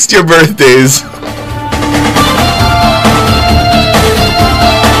 Up next, your birthdays.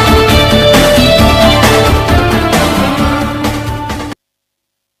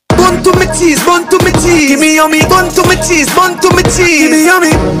 Bun to me cheese, give me yummy. Bun to me cheese, give me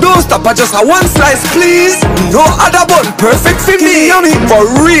yummy. Don't stop at just a one slice, please. No other bun, perfect for me. Yummy, for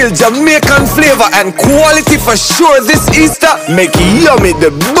real Jamaican flavor and quality for sure. This Easter, make yummy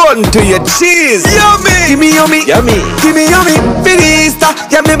the bun to your cheese. Yummy, give me yummy, give me yummy. For the Easter,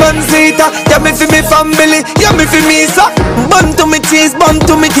 yummy bun zeta, yummy for me family, yummy for me sir. Bun to me cheese,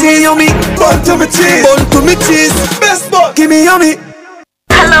 yummy. Bun to me cheese, best bun. Give me yummy.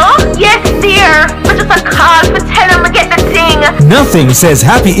 Hello? Yes, dear. But just a call for tell him to get the thing. Nothing says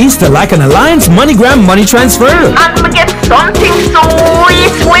Happy Easter like an Alliance MoneyGram money transfer. And we get something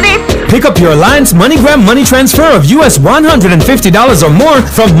sweet with it. Pick up your Alliance MoneyGram money transfer of US $150 or more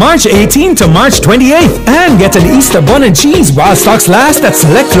from March 18 to March 28th and get an Easter bun and cheese while stocks last at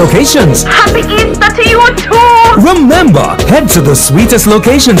select locations. Happy Easter to you too. Remember, head to the sweetest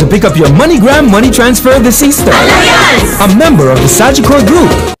location to pick up your MoneyGram money transfer this Easter. Alliance! A member of the Sagicor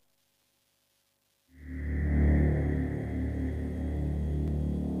Group.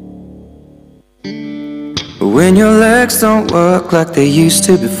 When your legs don't work like they used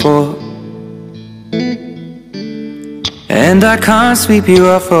to before, and I can't sweep you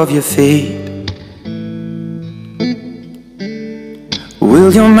off of your feet,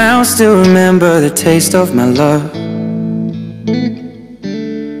 will your mouth still remember the taste of my love?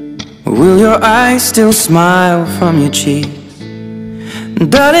 Will your eyes still smile from your cheeks?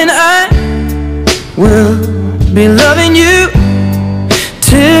 Darling, I will be loving you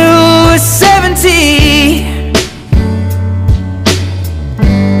till we're 70.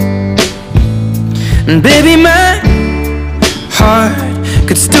 And baby, my heart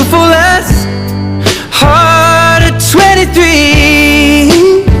could still fall as hard at 23.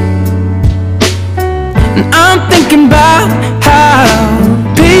 And I'm thinking about how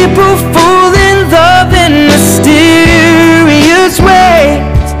people fall in love in mysterious ways.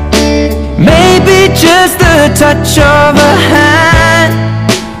 Maybe just the touch of a hand.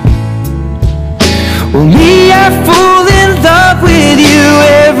 Well, me, I fall in love with you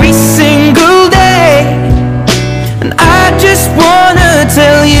every single day. And I just wanna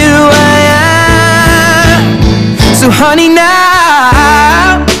tell you I am. So honey,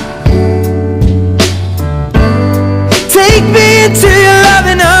 now take me into your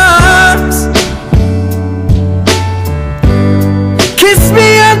loving arms. Kiss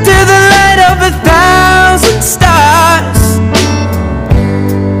me under the light of 1,000 stars.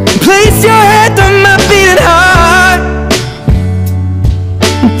 Place your head on my beating heart.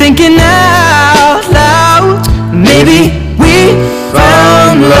 I'm thinking out loud, maybe we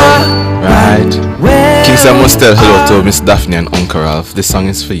found love right where King Sam must tell hello to Miss Daphne and Uncle Ralph. This song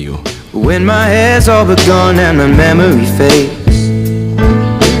is for you. When my hair's all but gone and my memory fades,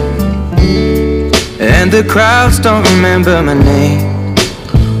 and the crowds don't remember my name.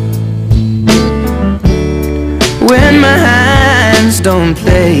 When my hands don't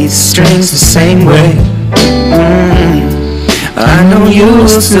play strings the same way, I know you will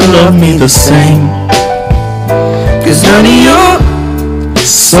still love me the same. Cause honey, your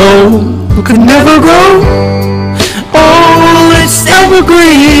soul could never grow. Oh, it's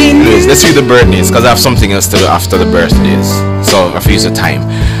evergreen. Let's read the birthdays, because I have something else to do after the birthdays. So I feel the time.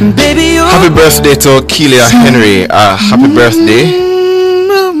 Baby, happy birthday to Kelia Henry. Happy birthday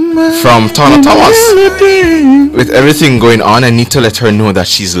from Tana Thomas. With everything going on, I need to let her know that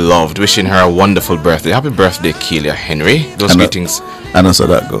she's loved. Wishing her a wonderful birthday. Happy birthday, Kelia Henry. Those greetings. I know so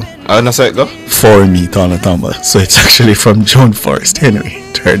that go. I know so it go. For me, Tana Thomas. So it's actually from Joan Forrest Henry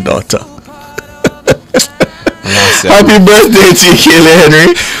to her daughter. Happy birthday to you, Kelia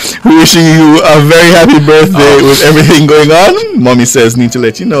Henry. Wishing you a very happy birthday with everything going on. Mommy says, need to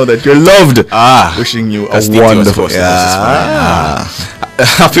let you know that you're loved. Wishing you a wonderful.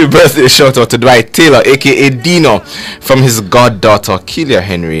 Happy birthday shout out to Dwight Taylor, aka Dino, from his goddaughter Kelia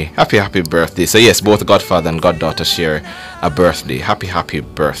Henry. Happy birthday. So yes, both godfather and goddaughter share a birthday. Happy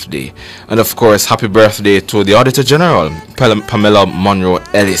birthday. And of course, happy birthday to the Auditor General, Pamela Monroe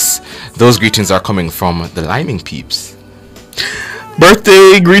Ellis. Those greetings are coming from the Liming peeps.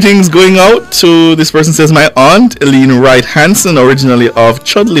 Birthday greetings going out to this person. Says my aunt Eileen Wright Hanson, originally of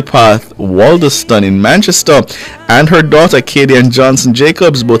Chudley Path, Walderston in Manchester, and her daughter Katie and Johnson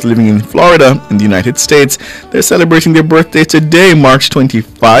Jacobs, both living in Florida in the United States. They're celebrating their birthday today, March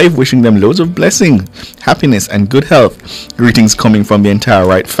 25, wishing them loads of blessing, happiness and good health. Greetings coming from the entire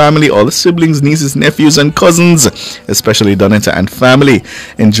Wright family, all the siblings, nieces, nephews and cousins, especially Donetta and family.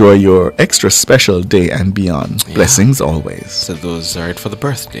 Enjoy your extra special day and beyond. Yeah. Blessings always. So those are it for the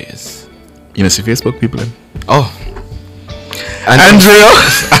birthdays. You know, see Facebook people then? Oh. Andrea,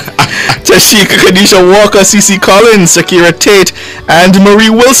 Tashika, Kadisha Walker, CC Collins, Shakira Tate, and Marie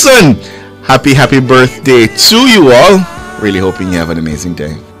Wilson. Happy birthday to you all. Really hoping you have an amazing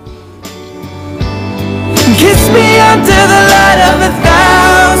day. Kiss me under the light of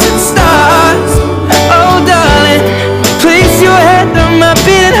 1,000 stars. Oh darling, place your head on my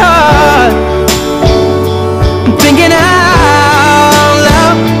beating heart. I'm thinking out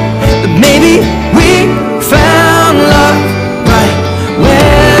loud that maybe we found love right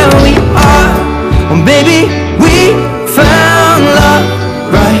where we are. Or maybe we found love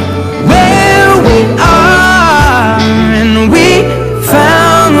right where we are. And we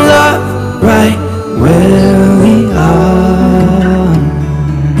found love right where we are.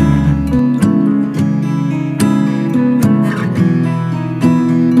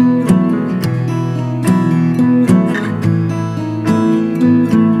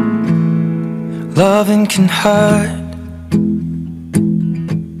 Loving can hurt.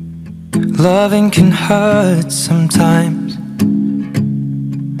 Loving can hurt sometimes,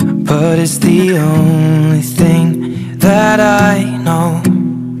 but it's the only thing that I know.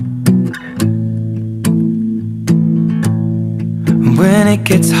 When it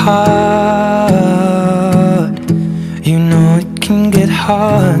gets hard, you know it can get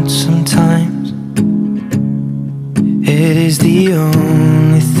hard sometimes. It is the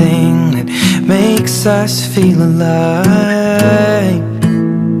only thing that makes us feel alive.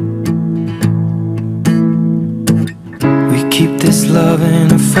 We keep this love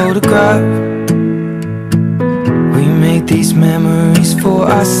in a photograph. We make these memories for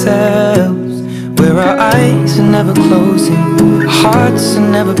ourselves, where our eyes are never closing, hearts are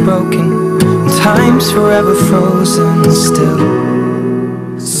never broken, and time's forever frozen still.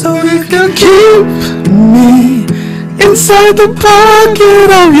 So you can keep me inside the pocket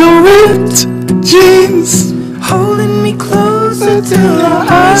of your ripped jeans, holding me closer till our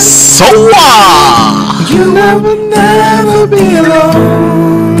eyes. So you'll never be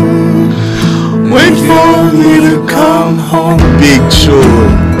alone. Wait for me to come home. Big show.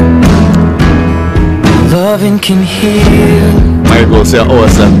 Loving can heal. Marigold say, oh,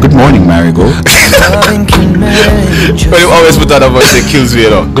 son. Good morning, Marigold. Loving can manage. But you always put that up voice that kills me, you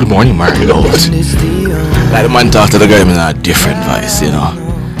know. Good morning, Marigold. Like the man talk to the girl in a different voice, you know.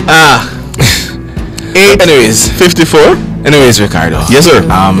 8:54. Anyways, Ricardo. Yes, sir.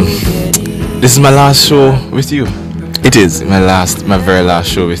 This is my last show with you. It is my very last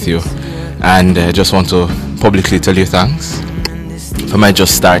show with you, and I just want to publicly tell you thanks. When I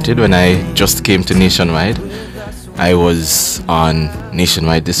just started, when I just came to Nationwide, I was on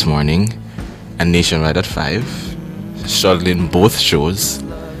Nationwide this morning and Nationwide at 5, struggling both shows,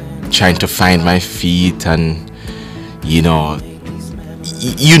 trying to find my feet, and you know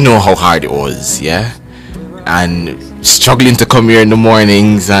how hard it was, yeah, and struggling to come here in the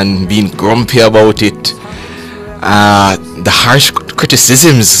mornings and being grumpy about it. The harsh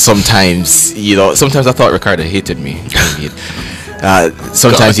criticisms sometimes, sometimes I thought Ricardo hated me.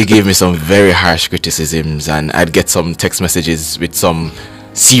 Sometimes he gave me some very harsh criticisms, and I'd get some text messages with some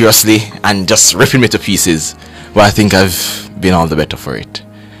seriously and just ripping me to pieces. But I think I've been all the better for it.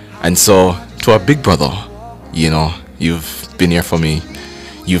 And so, to our big brother, you've been here for me.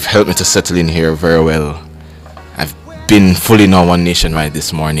 You've helped me to settle in here very well. I've been fully now on Nationwide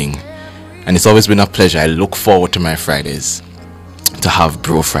this morning, and it's always been a pleasure. I look forward to my Fridays, to have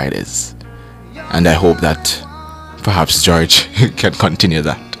Bro Fridays, and I hope that perhaps George can continue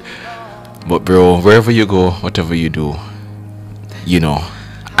that. But bro, wherever you go, whatever you do,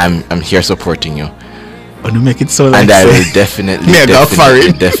 I'm here supporting you. Oh, you make it so like, and I will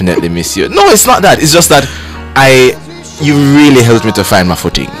definitely miss you. No, it's not that. It's just that you really helped me to find my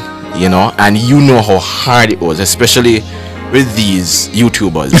footing, and you know how hard it was, especially with these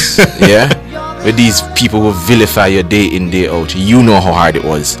YouTubers, yeah, with these people who vilify you day in, day out. You know how hard it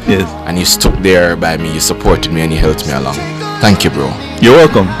was, yes. And you stuck there by me, you supported me, and you helped me along. Thank you, bro. You're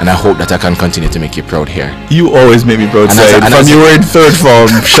welcome. And I hope that I can continue to make you proud here. You always make me proud. From you were in third form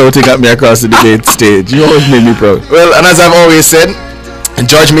shouting at me across the debate stage. You always made me proud. Well, and as I've always said,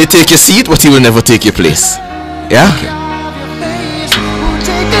 George may take your seat, but he will never take your place. Yeah?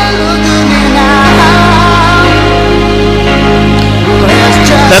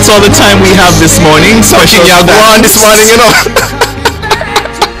 that's all the time we have this morning. King y'all go on this morning, you know.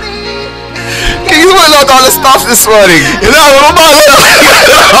 King is rolling out all the stuff this morning. You know, I'm about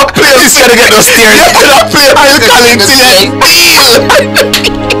to play. He's gonna get those tears. Yeah, play. I'll call him till I feel.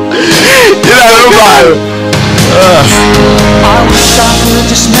 You know, I'm about I wish I could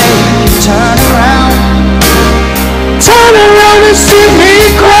just make you turn around. Turn around and see me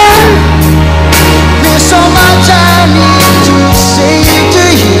cry. There's so much I need to say to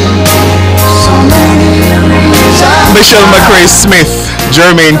you. So many reasons. Michelle McRae Smith,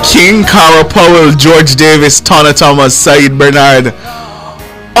 Jermaine King, Cara Powell, George Davis, Tana Thomas, Said Bernard.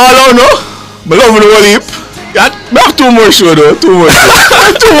 All I know, I love the whole heap. I have 2 more shows though, 2 more.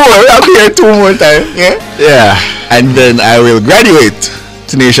 2 more, I'll be here 2 more times. Yeah. And then I will graduate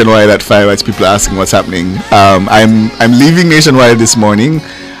to Nationwide at 5 as people are asking what's happening. I'm leaving Nationwide this morning.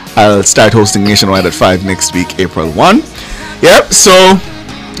 I'll start hosting Nationwide at 5 next week, April 1. Yep, so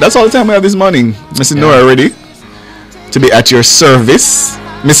that's all the time we have this morning. Miss Nora ready to be at your service.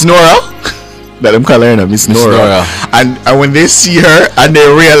 Miss Nora. That I'm calling her Miss Nora. And when they see her and they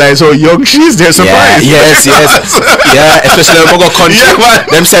realize how young she is, they're surprised. Yes. Yeah, especially when we go country. Yeah,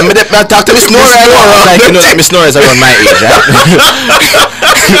 them say, me talk to Miss Nora. Like, you know that Miss Nora is around my age, right?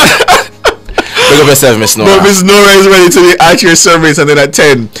 Look up yourself, Miss Nora. But Miss Nora is ready to be at your service, and then at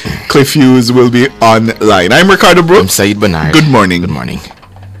 10, Cliff Hughes will be online. I'm Ricardo Brooks. I'm Said Bernard. Good morning. Good morning.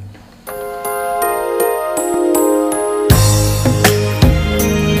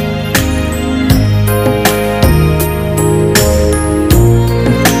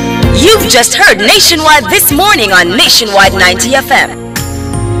 You've just heard Nationwide this morning on Nationwide 90 FM.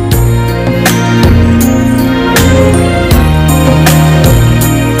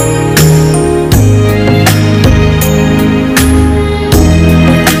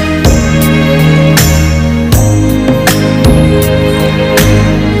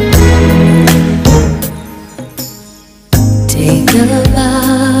 Take a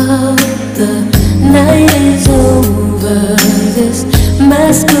bow, the night is over, this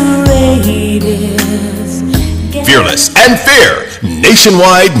masquerade is Fearless and fair.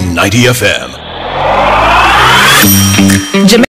 Nationwide 90 FM.